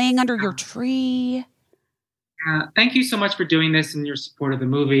holidays and laying under your tree. Thank you so much for doing this and your support of the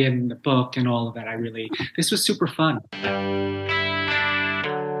movie and the book and all of that. This was super fun.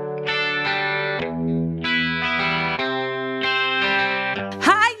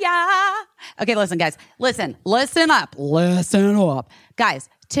 Okay, listen, guys. Listen up. Guys,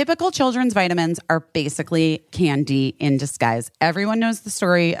 typical children's vitamins are basically candy in disguise. Everyone knows the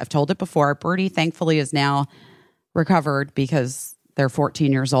story. I've told it before. Birdie, thankfully, is now recovered because they're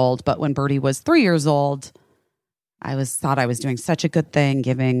 14 years old. But when Birdie was 3 years old, I thought I was doing such a good thing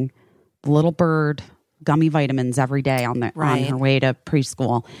giving the little bird gummy vitamins every day on her way to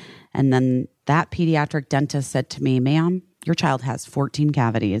preschool. And then that pediatric dentist said to me, "Ma'am, your child has 14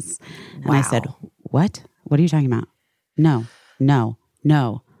 cavities." And I said, "What? What are you talking about?" No. And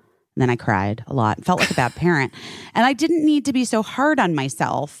then I cried a lot. Felt like a bad parent. And I didn't need to be so hard on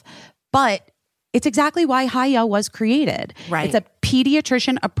myself, but it's exactly why Hiya was created. Right. It's a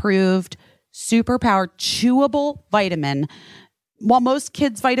pediatrician approved, superpowered, chewable vitamin. While most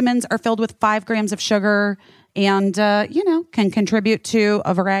kids' vitamins are filled with 5 grams of sugar and, can contribute to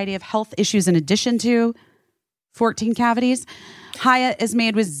a variety of health issues in addition to 14 cavities, Hiya is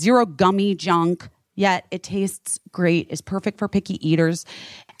made with 0 gummy junk, yet it tastes great, is perfect for picky eaters,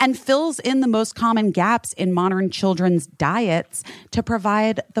 and fills in the most common gaps in modern children's diets to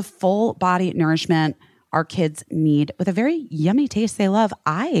provide the full body nourishment our kids need with a very yummy taste they love.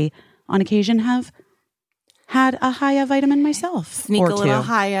 I, on occasion, have had a Hiya vitamin myself. Sneak a little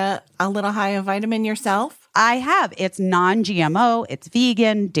Hiya vitamin yourself? I have. It's non-GMO, it's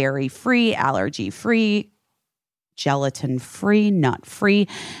vegan, dairy-free, allergy-free, gelatin-free, nut-free,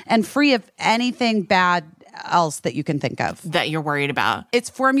 and free of anything bad else that you can think of. That you're worried about. It's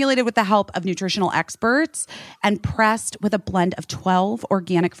formulated with the help of nutritional experts and pressed with a blend of 12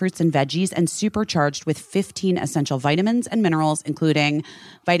 organic fruits and veggies and supercharged with 15 essential vitamins and minerals, including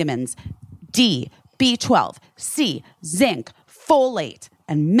vitamins D, B12, C, zinc, folate,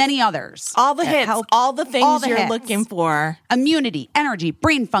 and many others. All the hits, all the things you're looking for. Immunity, energy,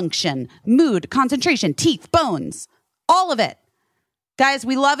 brain function, mood, concentration, teeth, bones, all of it. Guys,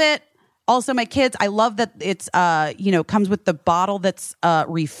 we love it. Also, my kids, I love that it's, comes with the bottle that's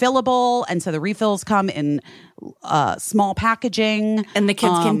refillable. And so the refills come in small packaging. And the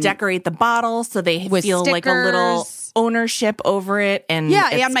kids can decorate the bottle so they feel stickers. like a little ownership over it. And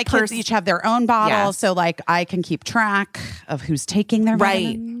and my kids each have their own bottle. Yes. So like I can keep track of who's taking their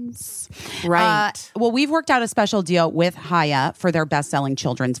vitamins. Right. Well, we've worked out a special deal with Haya for their best-selling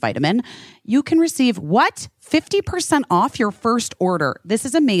children's vitamin. You can receive 50% off your first order. This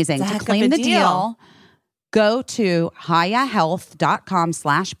is amazing. It's a To heck of claim a the deal, go to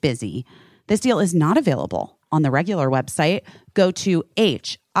hayahealth.com/busy. This deal is not available on the regular website. Go to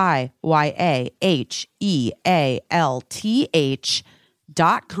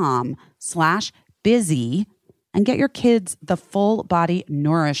HIYAHEALTH.com/busy and get your kids the full body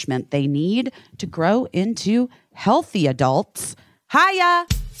nourishment they need to grow into healthy adults. Hiya!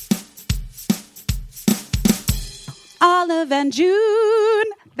 Olive and June.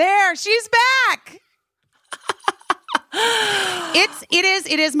 There, she's back.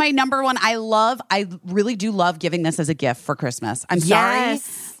 It is my number one. I really do love giving this as a gift for Christmas. I'm sorry.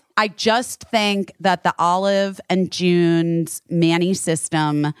 I just think that the Olive and June's Manny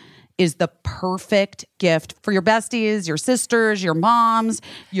system is the perfect gift for your besties, your sisters, your moms,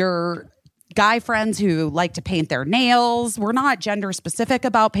 your guy friends who like to paint their nails. We're not gender specific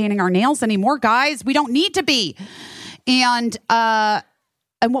about painting our nails anymore, guys. We don't need to be. And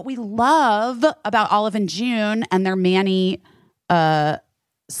what we love about Olive and June and their Manny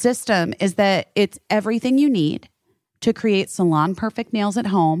system is that it's everything you need to create salon perfect nails at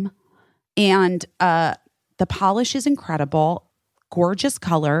home. And the polish is incredible. Gorgeous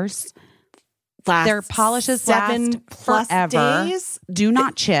colors. Their polishes last forever. Days. Do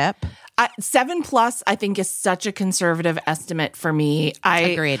not chip. 7+ I think is such a conservative estimate for me.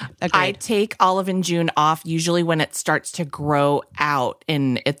 Agreed. I take Olive and June off usually when it starts to grow out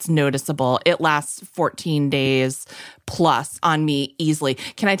and it's noticeable. It lasts 14 days plus on me easily.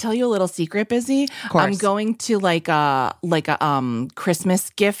 Can I tell you a little secret, Busy? Of course. I'm going to like a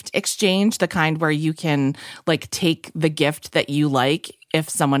Christmas gift exchange, the kind where you can like take the gift that you like if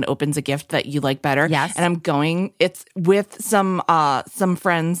someone opens a gift that you like better. Yes. And it's with some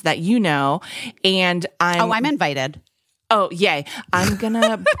friends that you know, and I'm invited. Oh, yay. I'm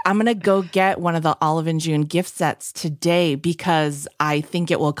gonna go get one of the Olive and June gift sets today because I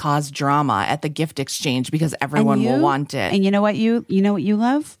think it will cause drama at the gift exchange because everyone will want it. And you know what you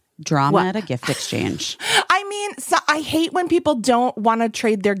love? Drama at a gift exchange. I mean, so I hate when people don't want to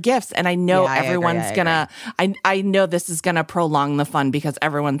trade their gifts, and I know everyone's gonna. I know this is gonna prolong the fun because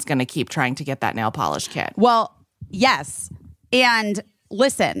everyone's gonna keep trying to get that nail polish kit. Well, yes, and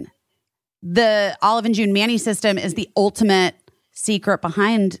listen, the Olive and June Manny system is the ultimate secret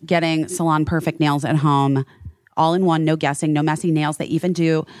behind getting salon perfect nails at home, all in one, no guessing, no messy nails. They even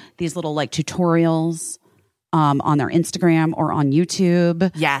do these little like tutorials on their Instagram or on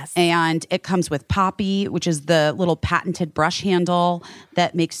YouTube. Yes. And it comes with Poppy, which is the little patented brush handle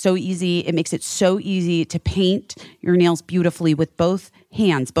that makes it so easy to paint your nails beautifully with both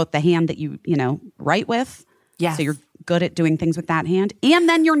hands, both the hand that you write with. Yes. So you're good at doing things with that hand. And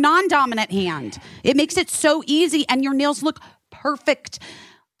then your non-dominant hand. It makes it so easy and your nails look perfect.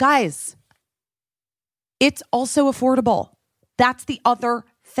 Guys, it's also affordable. That's the other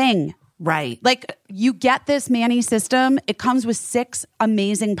thing. Right. Like you get this Manny system. It comes with 6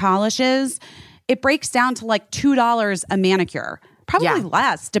 amazing polishes. It breaks down to like $2 a manicure. Probably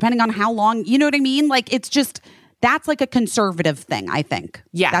less, depending on how long, you know what I mean? Like it's just, that's like a conservative thing, I think.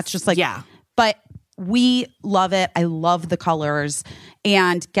 Yeah. That's just like, but we love it. I love the colors.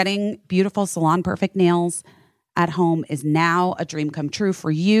 And getting beautiful salon perfect nails at home is now a dream come true for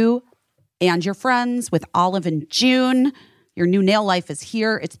you and your friends with Olive and June. Your new nail life is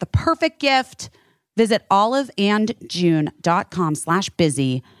here. It's the perfect gift. Visit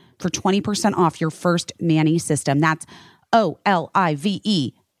oliveandjune.com/busy for 20% off your first Manny system. That's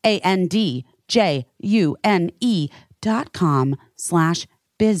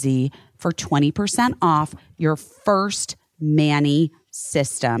oliveandjune.com/busy for 20% off your first Manny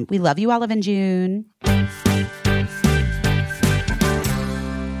system. We love you, Olive and June.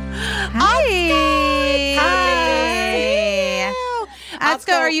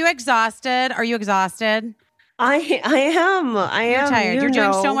 Atsuko, are you exhausted? I am. You're tired. You're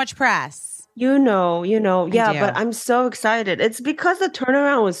doing so much press. Yeah, but I'm so excited. It's because the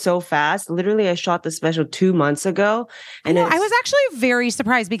turnaround was so fast. Literally, I shot the special 2 months ago. And I was actually very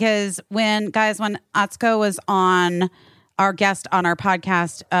surprised because when Atsuko was on our guest on our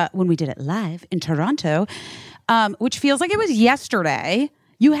podcast, when we did it live in Toronto, which feels like it was yesterday,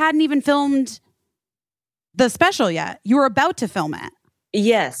 you hadn't even filmed the special yet. You were about to film it.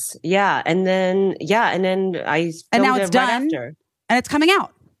 Yes. Yeah. And then I filmed and now it's it done right after. And it's coming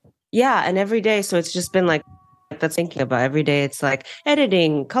out. Yeah. And every day. So it's just been like that's thinking about every day. It's like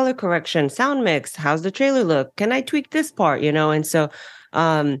editing, color correction, sound mix. How's the trailer look? Can I tweak this part? And so,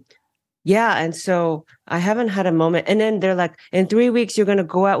 yeah. And so I haven't had a moment. And then they're like, in 3 weeks, you're going to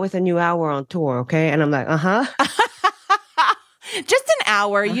go out with a new hour on tour. Okay. And I'm like, Just an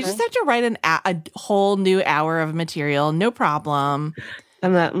hour. You just have to write a whole new hour of material. No problem.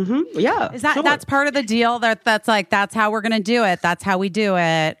 I'm like, yeah. Is that's part of the deal? That's how we're going to do it. That's how we do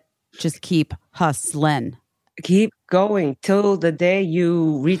it. Just keep hustling. Keep going till the day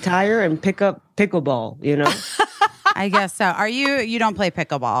you retire and pick up pickleball, I guess so. You don't play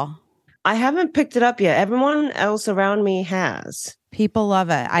pickleball? I haven't picked it up yet. Everyone else around me has. People love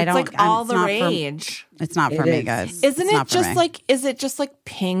it. It's like all the rage. It's not for me, guys. Isn't it just like, is it just like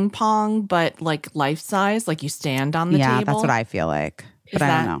ping pong, but like life size? Like you stand on the table? Yeah, that's what I feel like. But I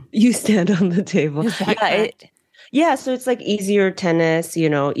don't know. You stand on the table. Is that correct? Yeah, so it's like easier tennis,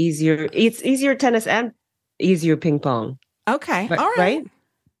 easier. It's easier tennis and easier ping pong. Okay. All right. Right?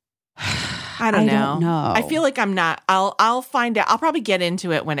 I don't know. I feel like I'm not. I'll find out. I'll probably get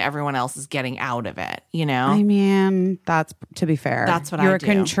into it when everyone else is getting out of it. I mean, that's, to be fair, that's what you're I a do.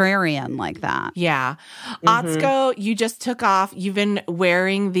 contrarian like that. Yeah. Atsuko, you just took off. You've been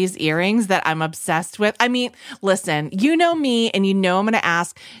wearing these earrings that I'm obsessed with. I mean, listen, you know me, and you know I'm going to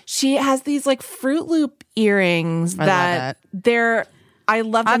ask. She has these like Fruit Loop earrings that they're. I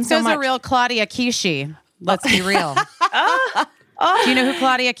love them so much. Atsuko's a real Claudia Kishi. Let's be real. Do you know who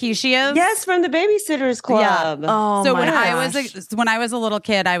Claudia Kishi is? Yes, from the Babysitters Club. Yeah. Oh, so my when I was a little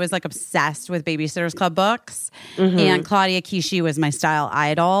kid, I was like obsessed with Babysitters Club books, and Claudia Kishi was my style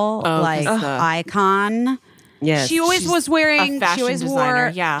idol, icon. Yes, she always was wearing. A fashion she always designer, wore.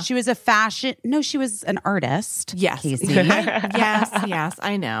 yeah, she was a fashion. No, she was an artist. Yes, Casey. yes,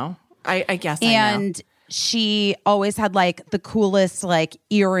 I know. I guess. And I know. She always had like the coolest like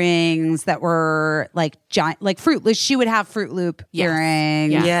earrings that were like giant, like Fruit. She would have Fruit Loop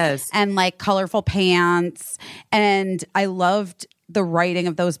earrings, yes, and like colorful pants. And I loved the writing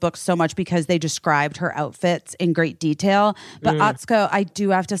of those books so much because they described her outfits in great detail. But Atsuko, I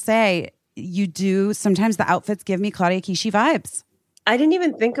do have to say, sometimes the outfits give me Claudia Kishi vibes. I didn't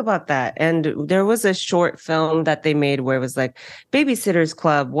even think about that. And there was a short film that they made where it was like Babysitters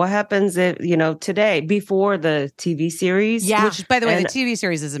Club. What happens if, today, before the TV series? Yeah. Which, by the way, the TV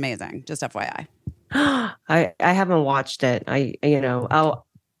series is amazing. Just FYI. I haven't watched it. I'll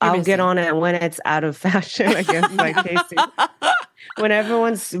get on it when it's out of fashion, I guess, like Casey. When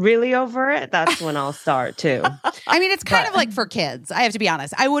everyone's really over it, that's when I'll start too. I mean, it's kind of like for kids. I have to be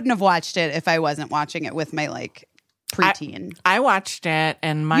honest. I wouldn't have watched it if I wasn't watching it with my preteen. I watched it,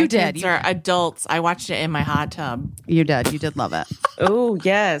 and my kids are adults. I watched it in my hot tub. You did love it. Oh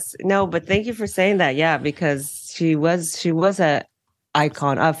yes, no, but thank you for saying that. Yeah, because she was a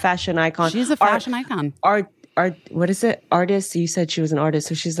icon, a fashion icon. She's a fashion icon. Art. What is it? Artist. You said she was an artist,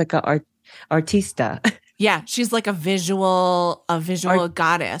 so she's like a artista. Yeah, she's like a visual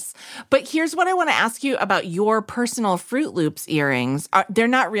goddess. But here's what I want to ask you about your personal Fruit Loops earrings. They're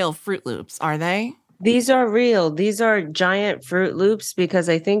not real Fruit Loops, are they? These are real. These are giant Fruit Loops because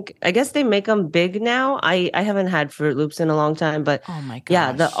I guess they make them big now. I haven't had Fruit Loops in a long time, but oh my gosh.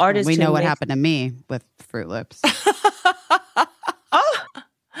 Yeah, the artist. We know what happened to me with Fruit Loops. I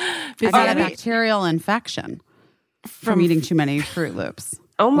got a bacterial infection from eating too many Fruit Loops.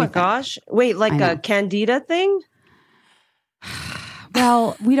 Oh my gosh. Wait, like a candida thing?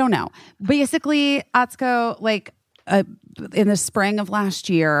 Well, we don't know. Basically, Atsuko, in the spring of last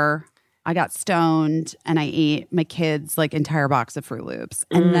year, I got stoned and I ate my kids' entire box of Fruit Loops.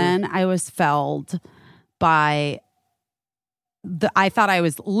 And then I was felled by I thought I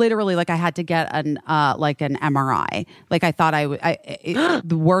was literally I had to get an MRI. I thought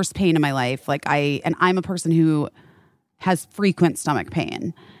the worst pain in my life. I'm a person who has frequent stomach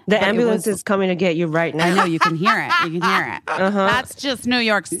pain. The ambulance is coming to get you right now. I know, you can hear it. You can hear it. That's just New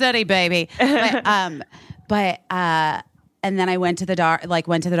York City, baby. And then I went to the doctor,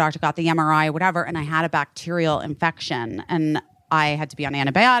 got the MRI, whatever, and I had a bacterial infection, and I had to be on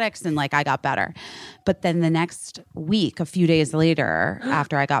antibiotics, and I got better. But then the next week, a few days later,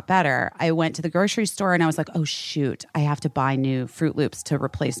 after I got better, I went to the grocery store and I was like, oh shoot, I have to buy new Fruit Loops to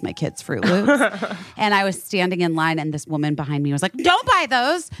replace my kids' Fruit Loops. And I was standing in line and this woman behind me was like, don't buy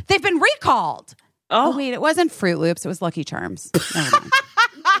those. They've been recalled. Oh wait, it wasn't Fruit Loops. It was Lucky Charms. Never mind.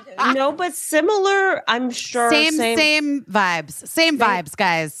 No, but similar, I'm sure. Same vibes. Same vibes,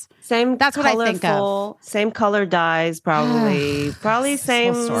 guys. Same. That's what I think of. Same color dyes, probably. Probably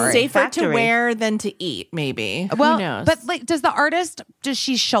same. Safer factory. to wear than to eat, maybe. Well, who knows? But does the artist? Does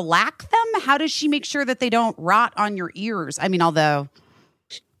she shellac them? How does she make sure that they don't rot on your ears? I mean, although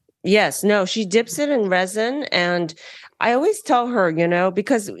Yes, no, she dips it in resin, and I always tell her,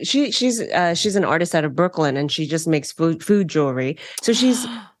 because she's an artist out of Brooklyn, and she just makes food jewelry. So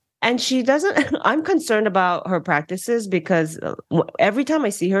and she doesn't. I'm concerned about her practices because every time I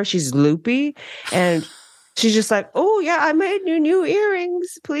see her, she's loopy, and she's just like, "Oh yeah, I made new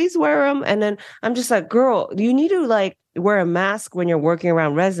earrings. Please wear them." And then I'm just like, "Girl, you need to like wear a mask when you're working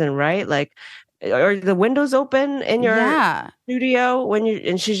around resin, right? Like, are the windows open in your studio when you?"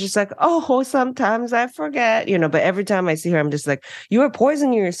 And she's just like, "Oh, sometimes I forget, But every time I see her, I'm just like, you are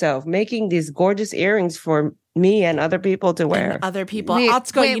poisoning yourself making these gorgeous earrings for me and other people to wear." And other people. Wait,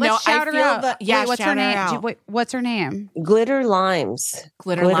 Atsuko, let's shout her out. What's her name? Out. What's her name? Glitter Limes.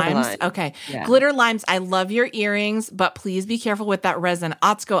 Glitter limes. Okay. Yeah. Glitter limes. I love your earrings, but please be careful with that resin.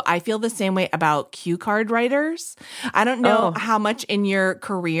 Atsuko, I feel the same way about cue card writers. I don't know how much in your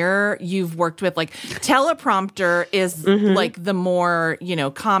career you've worked with, like teleprompter is like the more,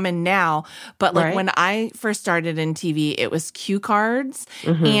 common now. But like when I first started in TV, it was cue cards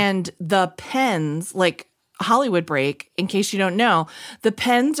and the pens, like Hollywood Break, in case you don't know, the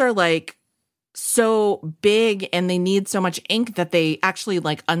pens are like so big and they need so much ink that they actually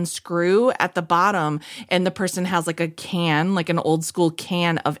like unscrew at the bottom, and the person has like a can, like an old school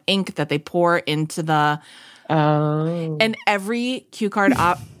can of ink that they pour into the and every cue card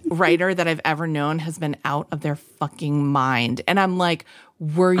writer that I've ever known has been out of their fucking mind. And I'm like,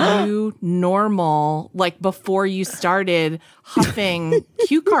 were you normal like before you started huffing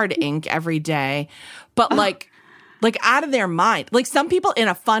cue card ink every day? But like out of their mind. Like some people in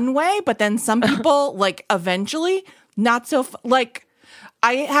a fun way, but then some people like eventually not so like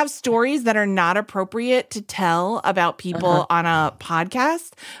I have stories that are not appropriate to tell about people on a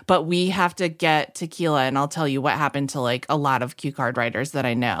podcast, but we have to get tequila and I'll tell you what happened to like a lot of cue card writers that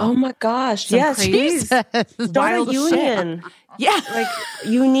I know. Oh my gosh. Yes, please. Start a union. Shit. Yeah. Like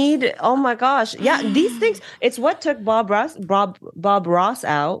you need, oh my gosh. Yeah, these things, it's what took Bob Ross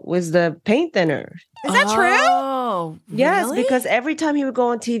out was the paint thinner. Is that true? Oh, yes, really? because every time he would go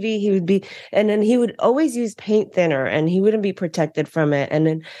on TV, he would be, and then he would always use paint thinner, and he wouldn't be protected from it. And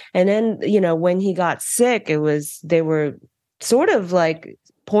then, when he got sick, they were sort of like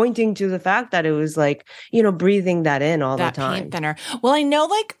pointing to the fact that it was like, breathing that in all the time. Paint thinner. Well, I know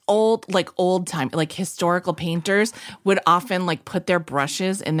like old time, like historical painters would often like put their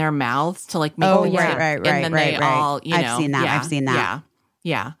brushes in their mouths to like make right. And then they all, I've seen that.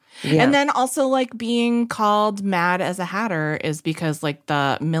 Yeah. And then also like being called mad as a hatter is because like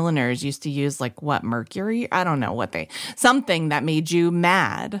the milliners used to use like what, mercury? I don't know something that made you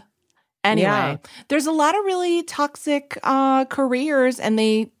mad. Anyway, there's a lot of really toxic careers and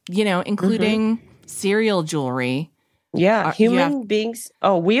they, including cereal jewelry. Yeah, human beings.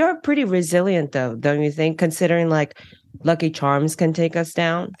 Oh, we are pretty resilient though, don't you think? Considering like Lucky Charms can take us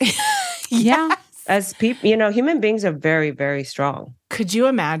down. Yeah. As people, human beings are very, very strong. Could you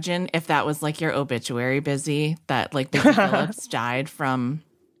imagine if that was like your obituary, Busy, that like Busy Phillips died from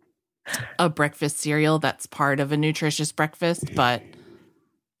a breakfast cereal that's part of a nutritious breakfast, but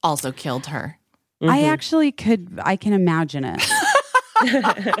also killed her? I can imagine it.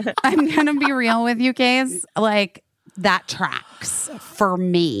 I'm going to be real with you guys. Like that tracks for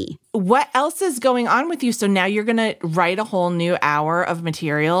me. What else is going on with you? So now you're going to write a whole new hour of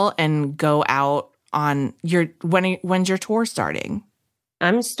material and go out on when's your tour starting?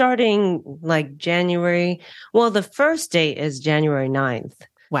 I'm starting like January. Well, the first date is January 9th.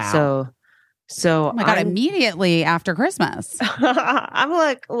 Wow. So oh my God, immediately after Christmas. I'm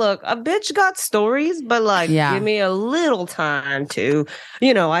like, look, a bitch got stories, but like, give me a little time to,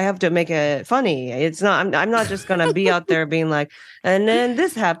 I have to make it funny. It's not, I'm not just going to be out there being like, and then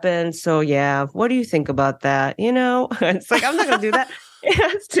this happened. So yeah, what do you think about that? It's like, I'm not going to do that. It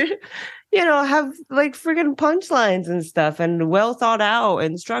has to, have like friggin' punchlines and stuff and well thought out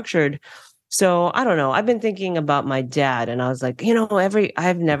and structured. So I don't know. I've been thinking about my dad and I was like,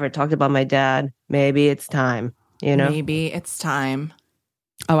 I've never talked about my dad. Maybe it's time, Maybe it's time.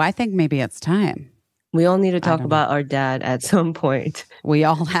 Oh, I think maybe it's time. We all need to talk about our dad at some point. We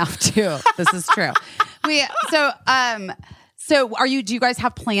all have to. This is true. So do you guys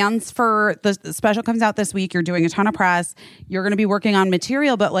have plans for the special comes out this week? You're doing a ton of press. You're going to be working on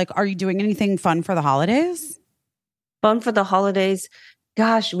material, but like, are you doing anything fun for the holidays? Fun for the holidays?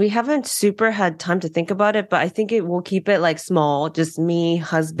 Gosh, we haven't super had time to think about it, but I think we'll keep it like small, just me,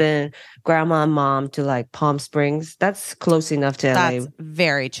 husband, grandma, and mom to like Palm Springs. That's close enough to LA. That's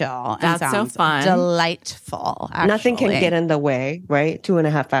very chill. That's so fun. Delightful. Actually. Nothing can get in the way, right?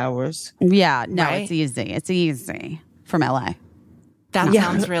 2.5 hours. Yeah, no, right? It's easy. It's easy from LA. That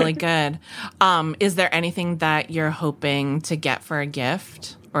sounds really good. Is there anything that you're hoping to get for a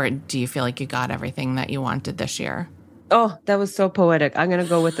gift? Or do you feel like you got everything that you wanted this year? Oh, that was so poetic. I'm going to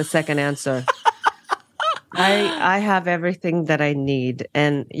go with the second answer. I have everything that I need.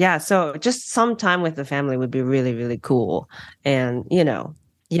 And yeah, so just some time with the family would be really, really cool. And,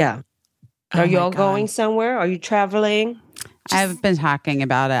 yeah. Are you all going somewhere? Are you traveling? I've been talking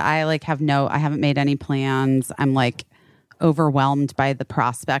about it. I haven't made any plans. I'm like overwhelmed by the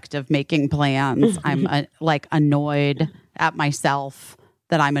prospect of making plans. I'm annoyed at myself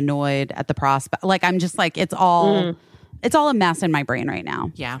that I'm annoyed at the prospect. Like, I'm just like, it's all a mess in my brain right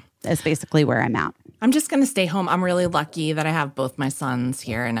now. Yeah. That's basically where I'm at. I'm just going to stay home. I'm really lucky that I have both my sons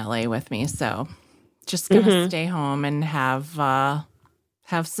here in LA with me. So just going to stay home and have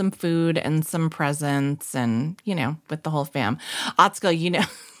some food and some presents and, with the whole fam. Atsuko,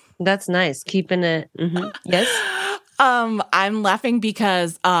 That's nice. Keeping it. Yes. I'm laughing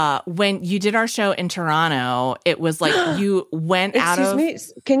because when you did our show in Toronto, it was like you went out of...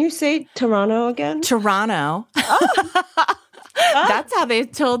 Excuse me, can you say Toronto again? Toronto. That's how they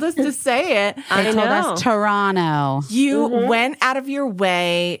told us to say it. They told us Toronto. You went out of your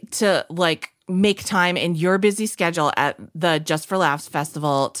way to make time in your busy schedule at the Just for Laughs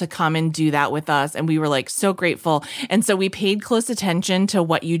festival to come and do that with us. And we were so grateful. And so we paid close attention to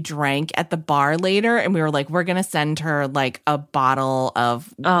what you drank at the bar later. And we were like, we're going to send her a bottle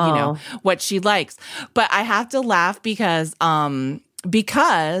of, what she likes. But I have to laugh because I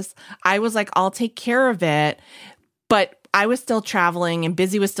was like, I'll take care of it. But I was still traveling and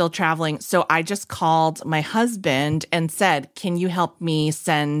Busy was still traveling. So I just called my husband and said, can you help me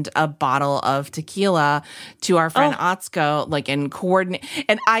send a bottle of tequila to our friend Atsuko, and coordinate?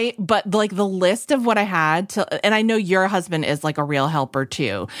 And but the list of what I had to, and I know your husband is a real helper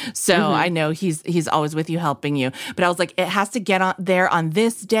too. So I know he's always with you helping you. But I was like, it has to get on there on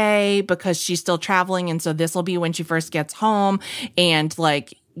this day because she's still traveling. And so this will be when she first gets home. And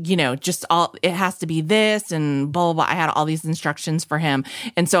just all, it has to be this and blah, blah, blah. I had all these instructions for him.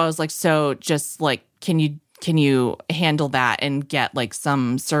 And so I was like, so just can you handle that and get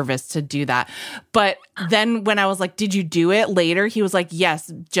some service to do that? But then when I was like, did you do it later? He was like,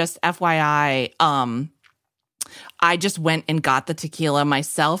 yes, just FYI. I just went and got the tequila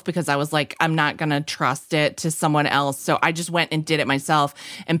myself because I was like, I'm not going to trust it to someone else. So I just went and did it myself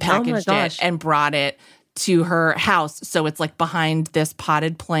and packaged it and brought it to her house. So it's behind this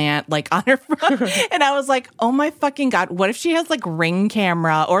potted plant, on her front. And I was like, oh my fucking God, what if she has Ring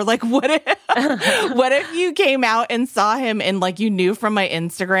camera? Or what if you came out and saw him and you knew from my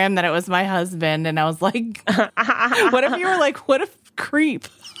Instagram that it was my husband? And I was like, what if you were what a creep?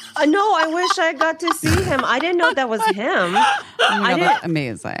 No, I wish I got to see him. I didn't know that was him. That's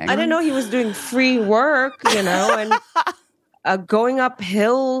amazing. I didn't know he was doing free work, and going up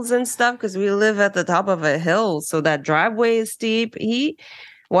hills and stuff because we live at the top of a hill, so that driveway is steep.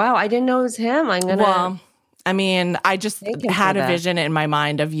 Wow, I didn't know it was him. I just had a vision in my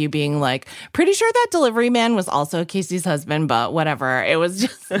mind of you being pretty sure that delivery man was also Casey's husband, but whatever. It was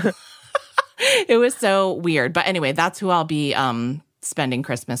just, it was so weird. But anyway, that's who I'll be spending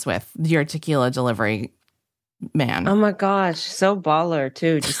Christmas with, your tequila delivery man. Oh my gosh, so baller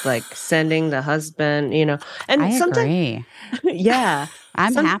too. Just sending the husband, and I agree. Yeah,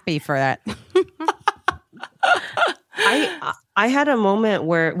 I'm happy for that. I had a moment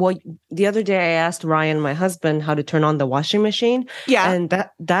where, the other day I asked Ryan, my husband, how to turn on the washing machine. Yeah, and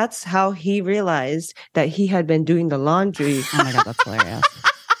that's how he realized that he had been doing the laundry. Oh my God, that's hilarious.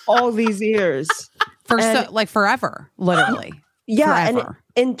 All these years, forever, literally. Yeah, forever.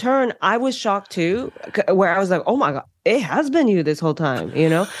 And in turn, I was shocked too, where I was like, oh my God, it has been you this whole time,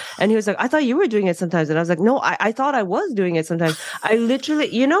 And he was like, I thought you were doing it sometimes. And I was like, no, I thought I was doing it sometimes. I literally,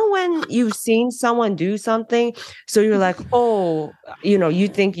 when you've seen someone do something, so you're like, oh, you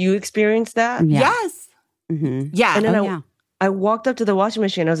think you experienced that? Yeah. Yes. Mm-hmm. Yeah. And then I walked up to the washing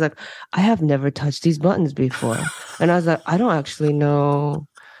machine. I was like, I have never touched these buttons before. And I was like, I don't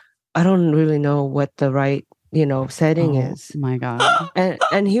really know what the right setting is. My God.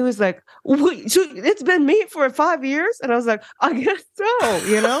 And he was like, wait, so it's been me for 5 years? And I was like, I guess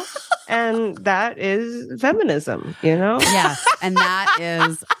so, And that is feminism, Yes. And that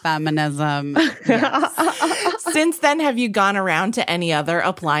is feminism. Yes. Since then, have you gone around to any other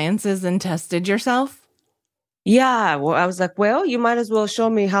appliances and tested yourself? Yeah. Well, I was like, well, you might as well show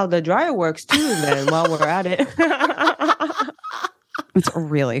me how the dryer works too then while we're at it. It's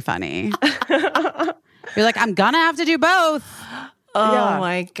really funny. You're like, I'm gonna have to do both. Oh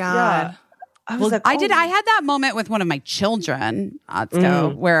my God. Yeah. I was like, I had that moment with one of my children,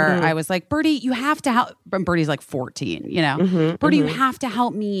 Atsuko, where I was like, Birdie, you have to help. Birdie's 14, Birdie, you have to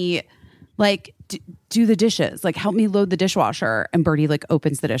help me do the dishes. Like, help me load the dishwasher. And Birdie like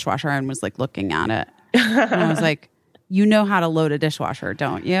opens the dishwasher and was like looking at it. And I was like, you know how to load a dishwasher,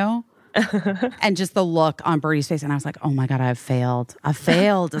 don't you? And just the look on Birdie's face. And I was like, oh my God, I've failed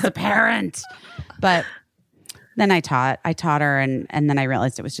as a parent. But then I taught her and then I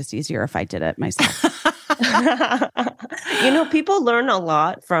realized it was just easier if I did it myself. People learn a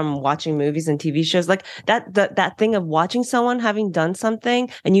lot from watching movies and TV shows. Like that thing of watching someone having done something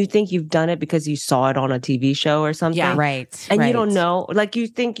and you think you've done it because you saw it on a TV show or something. Yeah, right. And you don't know, like you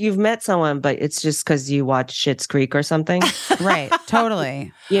think you've met someone, but it's just because you watch Schitt's Creek or something. Right.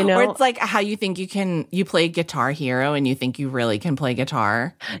 Totally. Or it's like how you think you play Guitar Hero and you think you really can play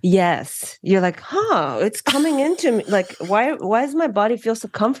guitar. Yes. You're like, it's coming into me. Like, why does my body feel so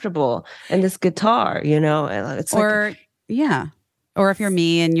comfortable in this guitar? It's or if you're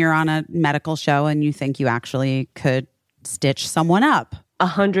me and you're on a medical show and you think you actually could stitch someone up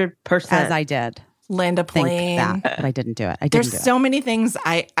 100%, as I did. Land a plane. Think that, but I didn't do it. There's so many things.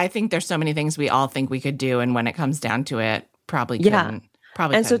 I think there's so many things we all think we could do, and when it comes down to it, probably couldn't.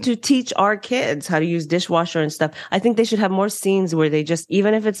 So to teach our kids how to use dishwasher and stuff, I think they should have more scenes where they just,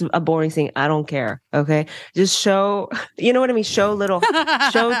 even if it's a boring scene, I don't care. Okay. Just show, you know what I mean? Show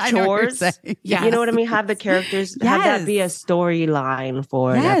chores. Yes. You know what I mean? Have the characters, have that be a storyline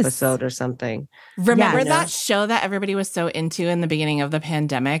for an episode or something. Remember that show that everybody was so into in the beginning of the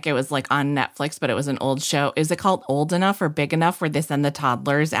pandemic? It was like on Netflix, but it was an old show. Is it called Old Enough or Big Enough, where they send the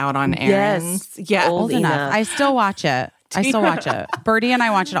toddlers out on errands? Yes. Yeah. Old enough. I still watch it. Birdie and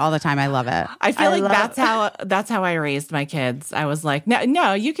I watch it all the time. I love it. I feel like that's how I raised my kids. I was like,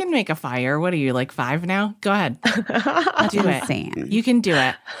 no, you can make a fire. What are you, like 5 now? Go ahead. That's do insane. It. You can do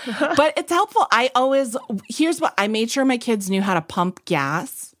it. But it's helpful. Here's what I made sure my kids knew how to pump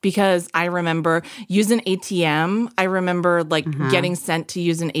gas, because I remember using ATM. I remember getting sent to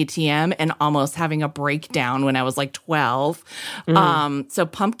use an ATM and almost having a breakdown when I was like 12. So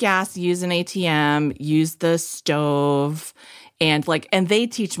pump gas, use an ATM, use the stove, and they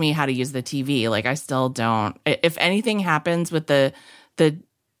teach me how to use the TV. Like, I still don't. If anything happens with the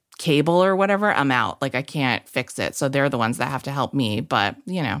cable or whatever, I'm out. Like, I can't fix it. So they're the ones that have to help me. But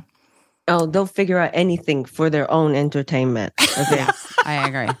Oh, they'll figure out anything for their own entertainment. Okay. Yes, I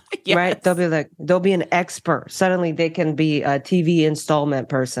agree. Yes. Right? They'll be an expert. Suddenly they can be a TV installment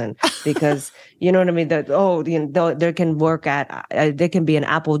person because, you know what I mean? They can work they can be an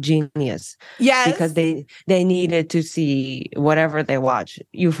Apple genius. Yes. Because they needed to see whatever they watch.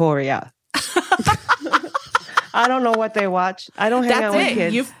 Euphoria. I don't know what they watch. I don't hang out with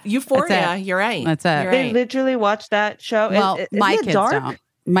kids. Euphoria. You're right. That's it. They literally watch that show. Well, my kids don't.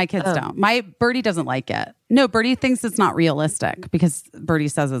 My kids don't. My Birdie doesn't like it. No, Birdie thinks it's not realistic because Birdie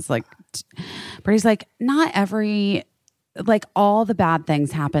says it's like, Birdie's like, not every, like all the bad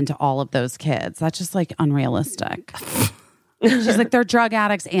things happen to all of those kids. That's just like unrealistic. She's like, they're drug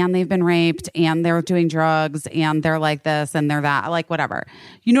addicts and they've been raped and they're doing drugs and they're like this and they're that, like whatever.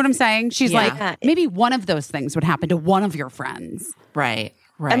 You know what I'm saying? She's like, maybe one of those things would happen to one of your friends. Right.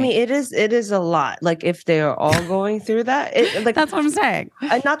 Right. I mean, it is a lot. Like if they're all going through that, that's what I'm saying.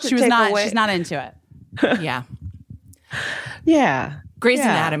 Not to she's not into it. Yeah. Yeah. Grey's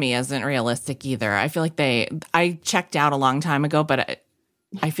Anatomy isn't realistic either. I feel like I checked out a long time ago, but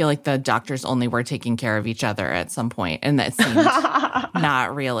I feel like the doctors only were taking care of each other at some point, and that seemed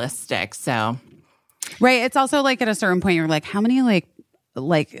not realistic. So, right. It's also like at a certain point, you're like, how many like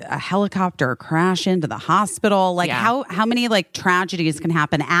a helicopter crash into the hospital? Like how many like tragedies can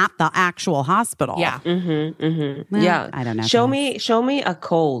happen at the actual hospital? Yeah. Mm-hmm, mm-hmm. Well, yeah. I don't know. Show me a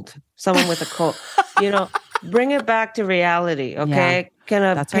cold. Someone with a cold. Bring it back to reality. Okay. Yeah.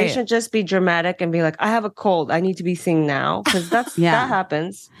 Can a patient just be dramatic and be like, I have a cold. I need to be seen now? Because that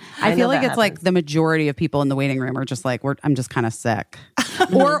happens. I feel like it's like the majority of people in the waiting room are just like, I'm just kind of sick.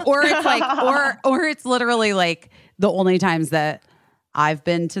 or it's like, or it's literally like the only times that I've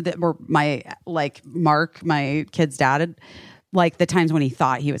been to where my Mark, my kid's dad, like the times when he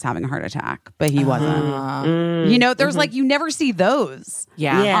thought he was having a heart attack, but he wasn't. There's like, you never see those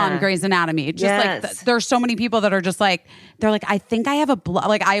on Grey's Anatomy. Just like there's so many people that are just like, they're like, I think I have a blood.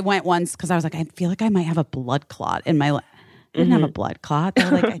 Like I went once because I was like, I feel like I might have a blood clot in my. I didn't have a blood clot.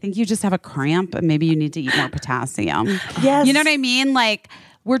 They're like, I think you just have a cramp and maybe you need to eat more potassium. Yes. You know what I mean? Like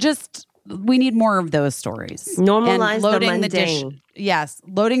we need more of those stories. Normalize the mundane.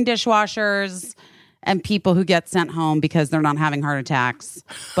 Loading dishwashers and people who get sent home because they're not having heart attacks.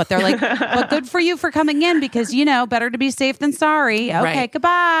 But they're like, but good for you for coming in because, better to be safe than sorry. Okay, goodbye.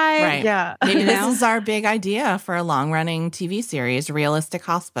 Right. Yeah. Maybe this is our big idea for a long-running TV series, Realistic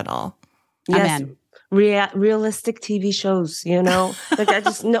Hospital. Yes. I'm in. realistic TV shows, you know? Like I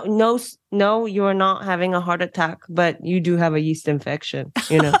just no, you are not having a heart attack, but you do have a yeast infection,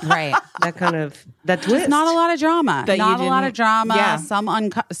 you know? Right. That twist. Just not a lot of drama. That you Not a lot of didn't- drama. yeah.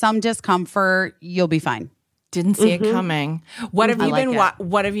 Some discomfort. You'll be fine. Didn't see it coming. What have I you like been? it.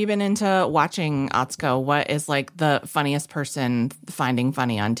 What have you been into watching, Atsuko? What is like the funniest person finding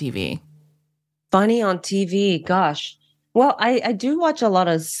funny on TV? Funny on TV, gosh. Well, I do watch a lot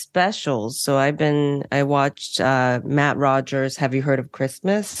of specials. So I watched Matt Rogers. Have you heard of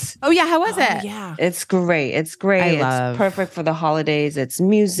Christmas? Oh yeah, how was it? Yeah. It's great. It's great. love- It's perfect for the holidays. It's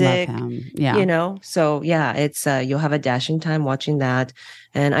music. Love him. Yeah. You know, so yeah, it's you'll have a dashing time watching that.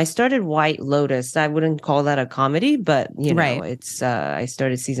 And I started White Lotus. I wouldn't call that a comedy, but you know, Right. it's I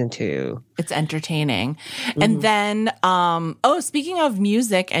started season 2. It's entertaining. And then, speaking of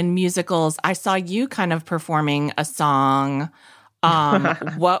music and musicals, I saw you kind of performing a song.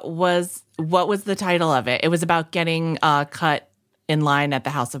 What was the title of it? It was about getting cut in line at the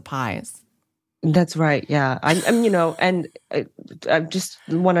House of Pies. That's right. Yeah, I'm you know, and I just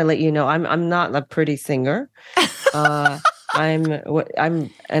want to let you know, I'm not a pretty singer. I'm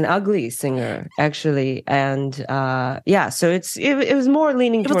an ugly singer actually, and yeah. So it was more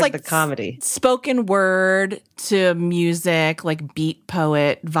leaning It was towards like the comedy. Spoken word to music, like beat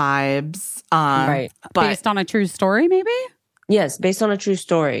poet vibes. Right. But Based on a true story, maybe? Yes, based on a true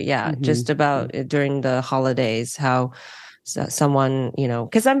story. Yeah, Mm-hmm. just about during the holidays, how someone, you know,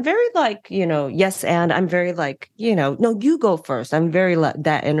 because I'm very like, you know, yes, and I'm very like, you know, no, you go first. I'm very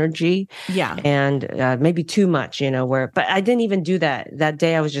that energy. yeah. And maybe too much, you know, but I didn't even do that. That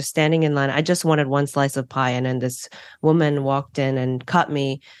day I was just standing in line. I just wanted one slice of pie. And then this woman walked in and cut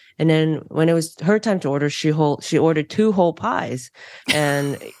me. And then when it was her time to order, she ordered 2 whole pies.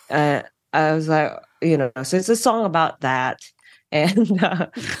 And I was like, you know, so it's a song about that. And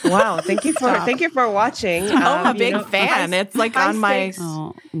wow, thank you for watching. I'm a you big know, fan. It's like high on my. stakes.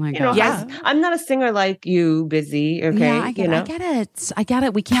 Oh my You know, god. Yeah. I'm not a singer like you, Busy. Okay, Yeah, I get, you know, I get it. I get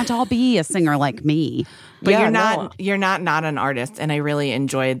it. We can't all be a singer like me. But Yeah, you're not an artist, and I really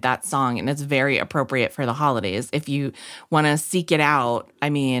enjoyed that song, and it's very appropriate for the holidays. If you want to seek it out, I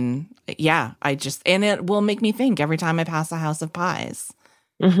mean, yeah, and it will make me think every time I pass a House of Pies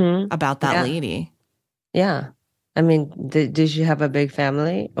about that Yeah. lady. Yeah. I mean, did she have a big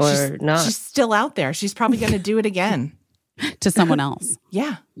family or not? She's still out there. She's probably going to do it again. To someone else.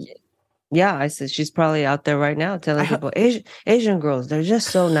 Yeah. Yeah, I said she's probably out there right now telling people Asian girls, they're just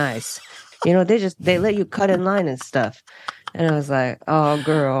so nice. You know, they let you cut in line and stuff. And I was like, oh,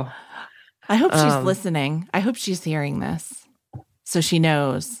 girl. I hope she's listening. I hope she's hearing this, so she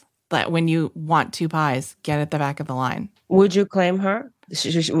knows that when you want 2 pies, get at the back of the line. Would you claim her?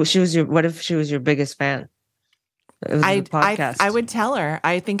 She was your. What if she was your biggest fan? It was a podcast. I would tell her.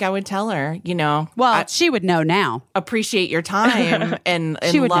 I think I would tell her, you know, Well, she would know now. appreciate your time and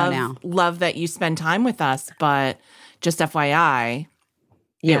She would know now. love that you spend time with us. But just FYI,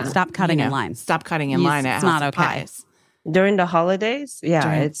 Yeah. Stop cutting you know, in line. Stop cutting in It's line at not House of okay. Pies. During the holidays, yeah,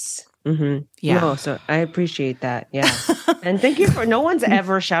 During- it's. Mm-hmm. Yeah. No, so I appreciate that. Yeah. And thank you for no one's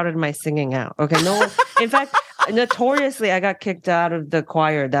ever shouted my singing out. Okay. No one, in fact, notoriously I got kicked out of the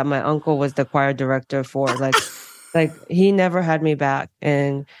choir that my uncle was the choir director for. Like he never had me back.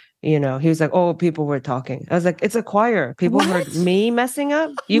 And you know, he was like, oh, people were talking. I was like, it's a choir. People heard me messing up.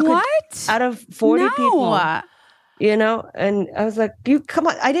 You What? could out of 40 No. people. You know, and I was like, you come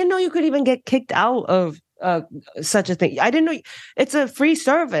on. I didn't know you could even get kicked out of such a thing. I didn't know it's a free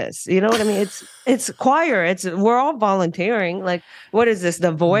service. You know what I mean? It's choir. We're all volunteering. Like, what is this?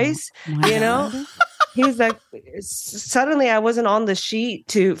 The Voice? You know? He's like, suddenly I wasn't on the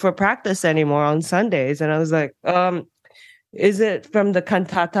sheet for practice anymore on Sundays, and I was like, is it from the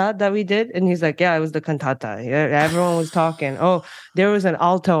cantata that we did? And he's like, yeah, it was the cantata. Yeah, everyone was talking. Oh, there was an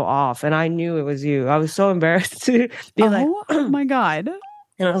alto off, and I knew it was you. I was so embarrassed to be like, Oh my god.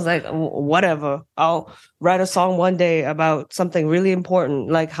 and I was like, whatever. I'll write a song one day about something really important,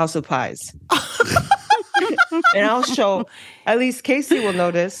 like House of Pies. And I'll show, at least Casey will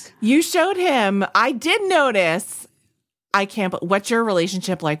notice. You showed him. I did notice. I can't. What's your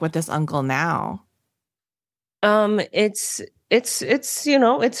relationship like with this uncle now? It's you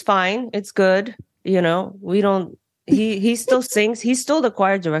know, it's fine. It's good. You know, we don't, he still sings. He's still the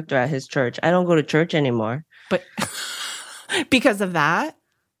choir director at his church. I don't go to church anymore. But because of that?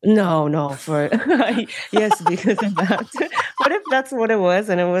 No, yes, because of that. What if that's what it was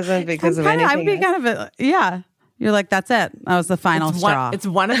and it wasn't because of anything? I'd be kind of yeah. You're like, that's it. That was the final straw. It's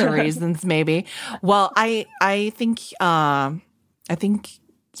one of the reasons, maybe. Well, I think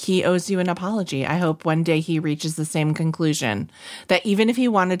he owes you an apology. I hope one day he reaches the same conclusion, that even if he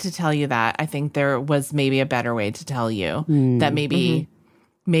wanted to tell you that, I think there was maybe a better way to tell you that maybe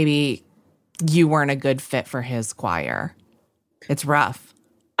you weren't a good fit for his choir. It's rough.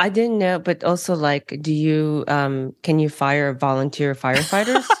 I didn't know, but also like, do you can you fire volunteer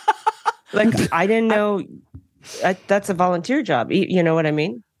firefighters? Like, I didn't know that's a volunteer job. You know what I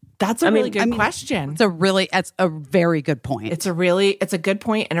mean? That's a really good question. It's a very good point. It's a good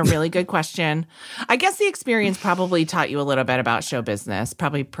point and a really good question. I guess the experience probably taught you a little bit about show business,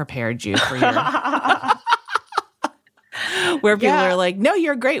 probably prepared you for your where people are like, no,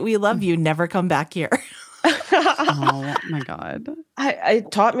 you're great. We love you. Never come back here. Oh my God.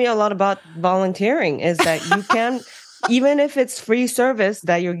 It taught me a lot about volunteering, is that you can, even if it's free service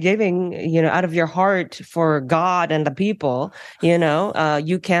that you're giving, out of your heart for God and the people,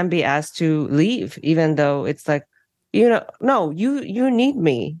 you can be asked to leave, even though it's like, no, you need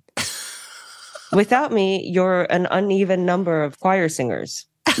me. Without me, you're an uneven number of choir singers.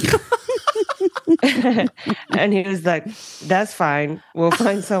 And he was like, that's fine. We'll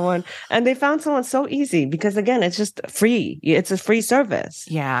find someone. And they found someone so easy because, again, it's just free. It's a free service.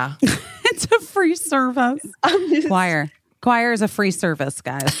 Yeah. It's a free service. Choir is a free service,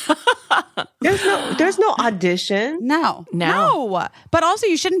 guys. There's no audition. No. But also,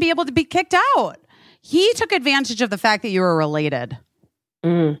 you shouldn't be able to be kicked out. He took advantage of the fact that you were related.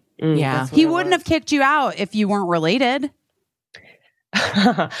 Yeah. He wouldn't have kicked you out if you weren't related.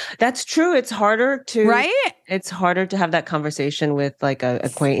 That's true. It's harder to Right? Have that conversation with like a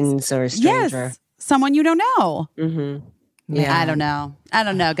acquaintance or a stranger. Yes. Someone you don't know. Mm-hmm. Yeah. I don't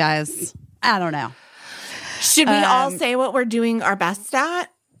know, guys. I don't know. Should we all say what we're doing our best at?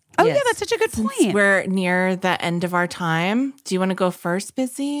 Oh, Yes. yeah, that's such a good point. Since we're near the end of our time. Do you want to go first,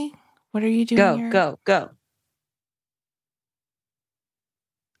 Busy? What are you doing here? Go.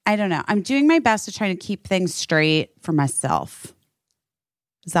 I don't know. I'm doing my best to try to keep things straight for myself.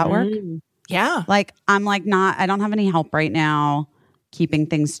 Does that work? Yeah. Like, I'm like I don't have any help right now keeping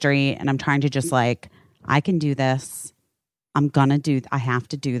things straight. And I'm trying to just like, I can do this. I have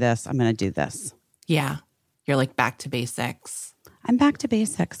to do this. I'm going to do this. Yeah. You're like back to basics. I'm back to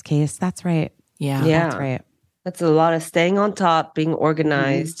basics, Case. That's right. Yeah. That's right. That's a lot of staying on top, being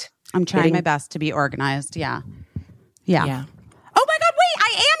organized. I'm trying my best to be organized. Yeah. Yeah. Oh my God, wait,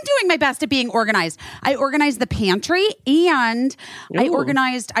 I am doing my best at being organized. I organized the pantry and I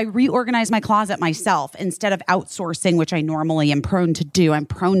reorganized my closet myself instead of outsourcing, which I normally am prone to do. I'm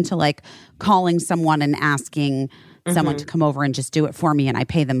prone to like calling someone and asking someone to come over and just do it for me and I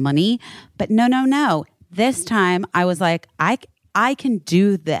pay them money. But no. This time I was like, I can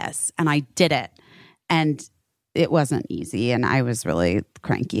do this. And I did it. And it wasn't easy. And I was really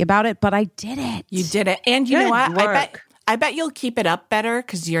cranky about it, but I did it. You did it. And you know what? Work. I bet you'll keep it up better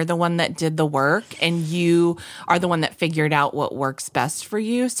because you're the one that did the work and you are the one that figured out what works best for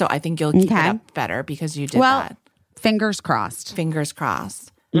you. So I think you'll keep it up better because you did that. Fingers crossed. Fingers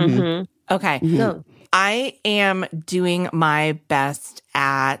crossed. Mm-hmm. Okay. No. I am doing my best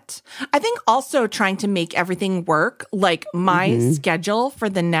at, I think also trying to make everything work. Like my schedule for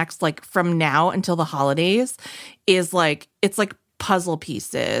the next, like from now until the holidays is like, it's like puzzle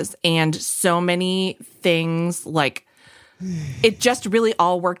pieces and so many things like, it just really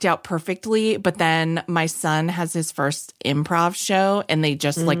all worked out perfectly. But then my son has his first improv show and they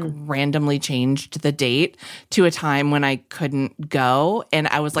just like randomly changed the date to a time when I couldn't go. And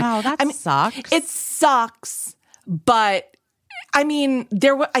I was like, oh, that sucks. It sucks. But I mean,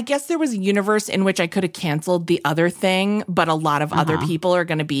 I guess there was a universe in which I could have canceled the other thing, but a lot of other people are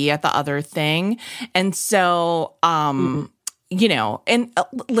going to be at the other thing. And so, you know, and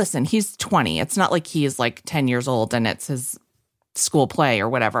listen, he's 20. It's not like he is like 10 years old and it's his school play or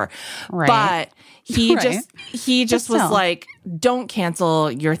whatever. Right. But he just was still. like, don't cancel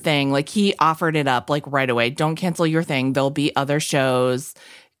your thing. Like he offered it up like right away. Don't cancel your thing. There'll be other shows.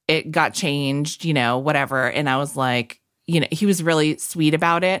 It got changed, you know, whatever. And I was like, you know, he was really sweet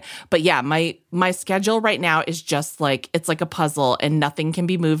about it. But yeah, my schedule right now is just like, it's like a puzzle and nothing can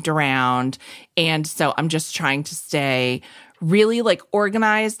be moved around. And so I'm just trying to stay really like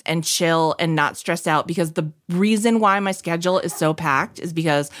organized and chill and not stressed out, because the reason why my schedule is so packed is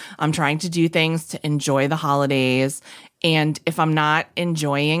because I'm trying to do things to enjoy the holidays. And if I'm not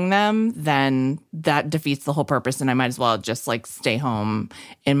enjoying them, then that defeats the whole purpose. And I might as well just like stay home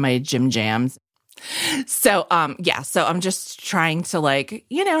in my gym jams. So, so I'm just trying to like,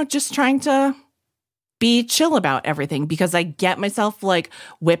 you know, just trying to be chill about everything because I get myself like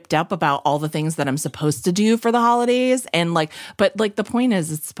whipped up about all the things that I'm supposed to do for the holidays. And like, but like the point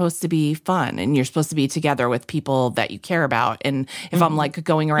is it's supposed to be fun and you're supposed to be together with people that you care about. And if I'm like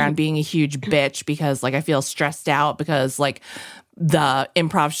going around being a huge bitch because like I feel stressed out because like the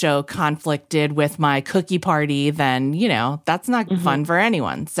improv show conflicted with my cookie party, then, you know, that's not fun for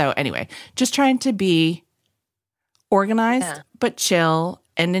anyone. So anyway, just trying to be organized, but chill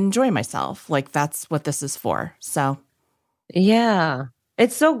and enjoy myself. Like that's what this is for. So, Yeah.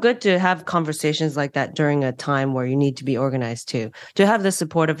 It's so good to have conversations like that during a time where you need to be organized too. To have the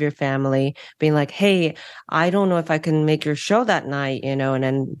support of your family being like, hey, I don't know if I can make your show that night, you know, and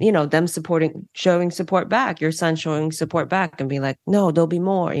then, you know, them showing support back, your son showing support back and being like, no, there'll be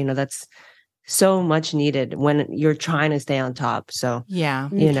more, you know, that's so much needed when you're trying to stay on top. So, yeah,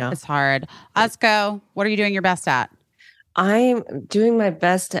 you know, it's hard. Atsuko, what are you doing your best at? I'm doing my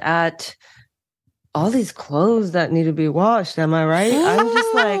best at all these clothes that need to be washed. Am I right? I'm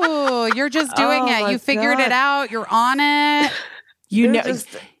just like, Ooh, you're just doing it. You figured it out. You're on it. you know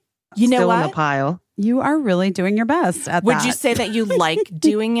still what? in a pile. You are really doing your best at Would that. you say that you like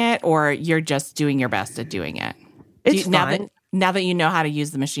doing it or you're just doing your best at doing it? It's fine. Now that you know how to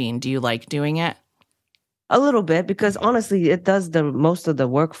use the machine, do you like doing it? A little bit, because honestly, it does the most of the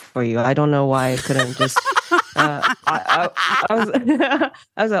work for you. I don't know why I couldn't just. I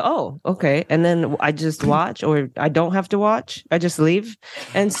was like, oh, okay, and then I just watch, or I don't have to watch. I just leave,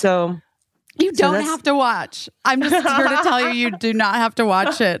 and so you don't have to watch. I'm just here to tell you, you do not have to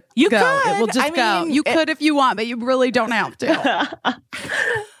watch it. You go. could. It will just go. You could if you want, but you really don't have to.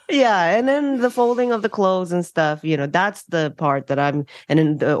 Yeah, and then the folding of the clothes and stuff, you know, that's the part that and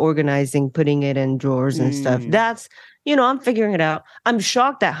then the organizing, putting it in drawers and stuff. That's, you know, I'm figuring it out. I'm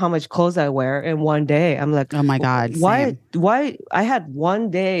shocked at how much clothes I wear in one day. I'm like, oh my God, why I had one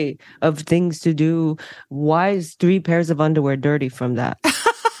day of things to do. Why is 3 pairs of underwear dirty from that?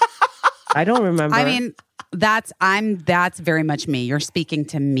 I don't remember. I mean, that's very much me. You're speaking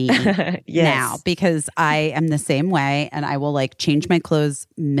to me now because I am the same way and I will like change my clothes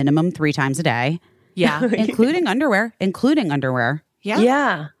minimum 3 times a day. Yeah. including underwear. Yeah.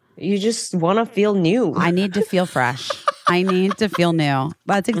 Yeah. You just want to feel new. I need to feel fresh. I need to feel new.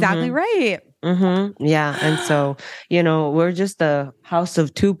 That's exactly right. Mm-hmm. Yeah. And so, you know, we're just a house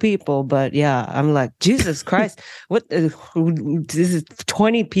of 2 people, but yeah, I'm like, Jesus Christ, what this is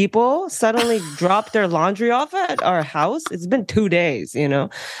 20 people suddenly dropped their laundry off at our house. It's been 2 days, you know?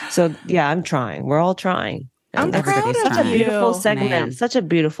 So yeah, I'm trying. We're all trying. I'm proud of such a beautiful you. segment. Man. Such a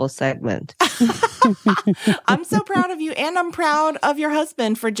beautiful segment. I'm so proud of you. And I'm proud of your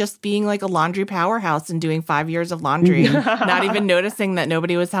husband for just being like a laundry powerhouse and doing 5 years of laundry, not even noticing that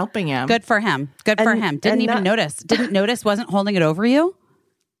nobody was helping him. Good for him. Didn't even notice. Didn't notice, wasn't holding it over you?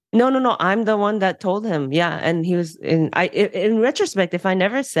 No. I'm the one that told him. Yeah. And he was in retrospect, if I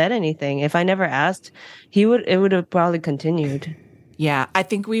never said anything, if I never asked, it would have probably continued. Yeah, I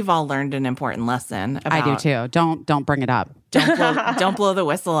think we've all learned an important lesson. I do too. Don't bring it up. Don't blow the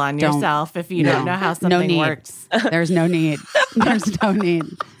whistle on yourself if you don't know how something works. There's no need. There's no need.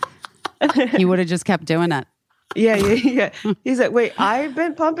 He would have just kept doing it. Yeah. He's like, wait, I've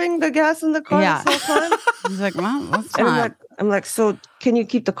been pumping the gas in the car this whole time? He's like, well, that's And not. I'm like, so can you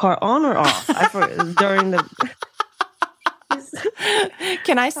keep the car on or off? During the...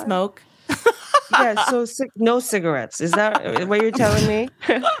 Can I smoke? Yeah, so no cigarettes. Is that what you're telling me?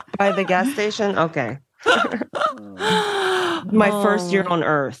 By the gas station? Okay. My first year on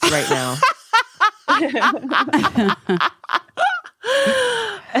Earth right now.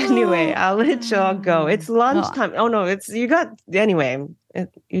 Anyway, I'll let y'all go. It's lunchtime. Oh no, you got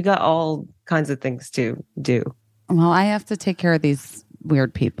all kinds of things to do. Well, I have to take care of these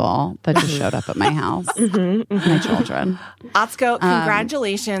weird people that just showed up at my house. My children. Atsuko,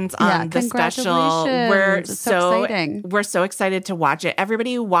 congratulations on the special. It's so exciting. We're so excited to watch it.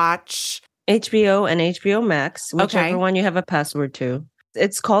 Everybody watch HBO and HBO Max, whichever one you have a password to.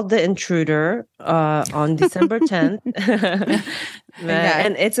 It's called The Intruder on December 10th.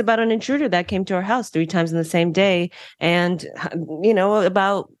 And it's about an intruder that came to our house 3 times in the same day. And, you know,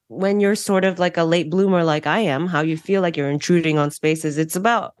 about when you're sort of like a late bloomer like I am, how you feel like you're intruding on spaces. It's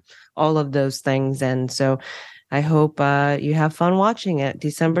about all of those things. And so I hope you have fun watching it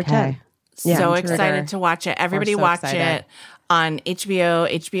December 10th. Yeah, so excited to watch it. Everybody watch it on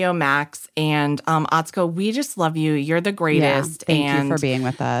HBO Max. And Atsuko, we just love you. You're the greatest. Thank you for being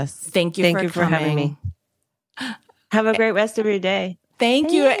with us. Thank you for having me. Have a great rest of your day.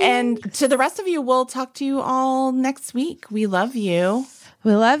 Thank you. And to the rest of you, we'll talk to you all next week. We love you.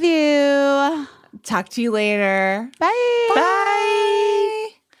 We love you. Talk to you later. Bye. Bye.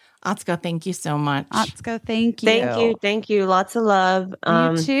 Atsuko, thank you so much. Atsuko, thank you. Thank you. Lots of love.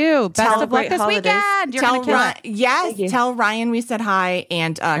 You too. Best of luck this weekend. You're gonna kill it. Yes, tell Ryan we said hi,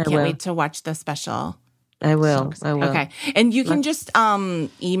 and can't wait to watch the special. I will. Okay, and you can just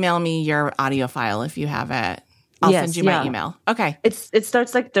email me your audio file if you have it. I'll send you my email. Okay. It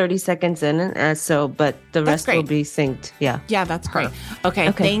starts like 30 seconds in, but the rest will be synced. Yeah. Yeah, that's great.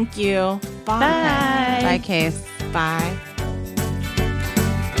 Okay. Thank you. Bye. Bye, Case. Bye.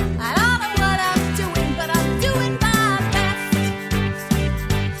 I don't know what I'm doing, but I'm doing my best.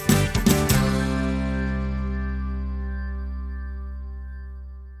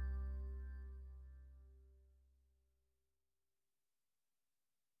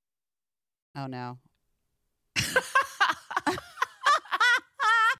 Oh no.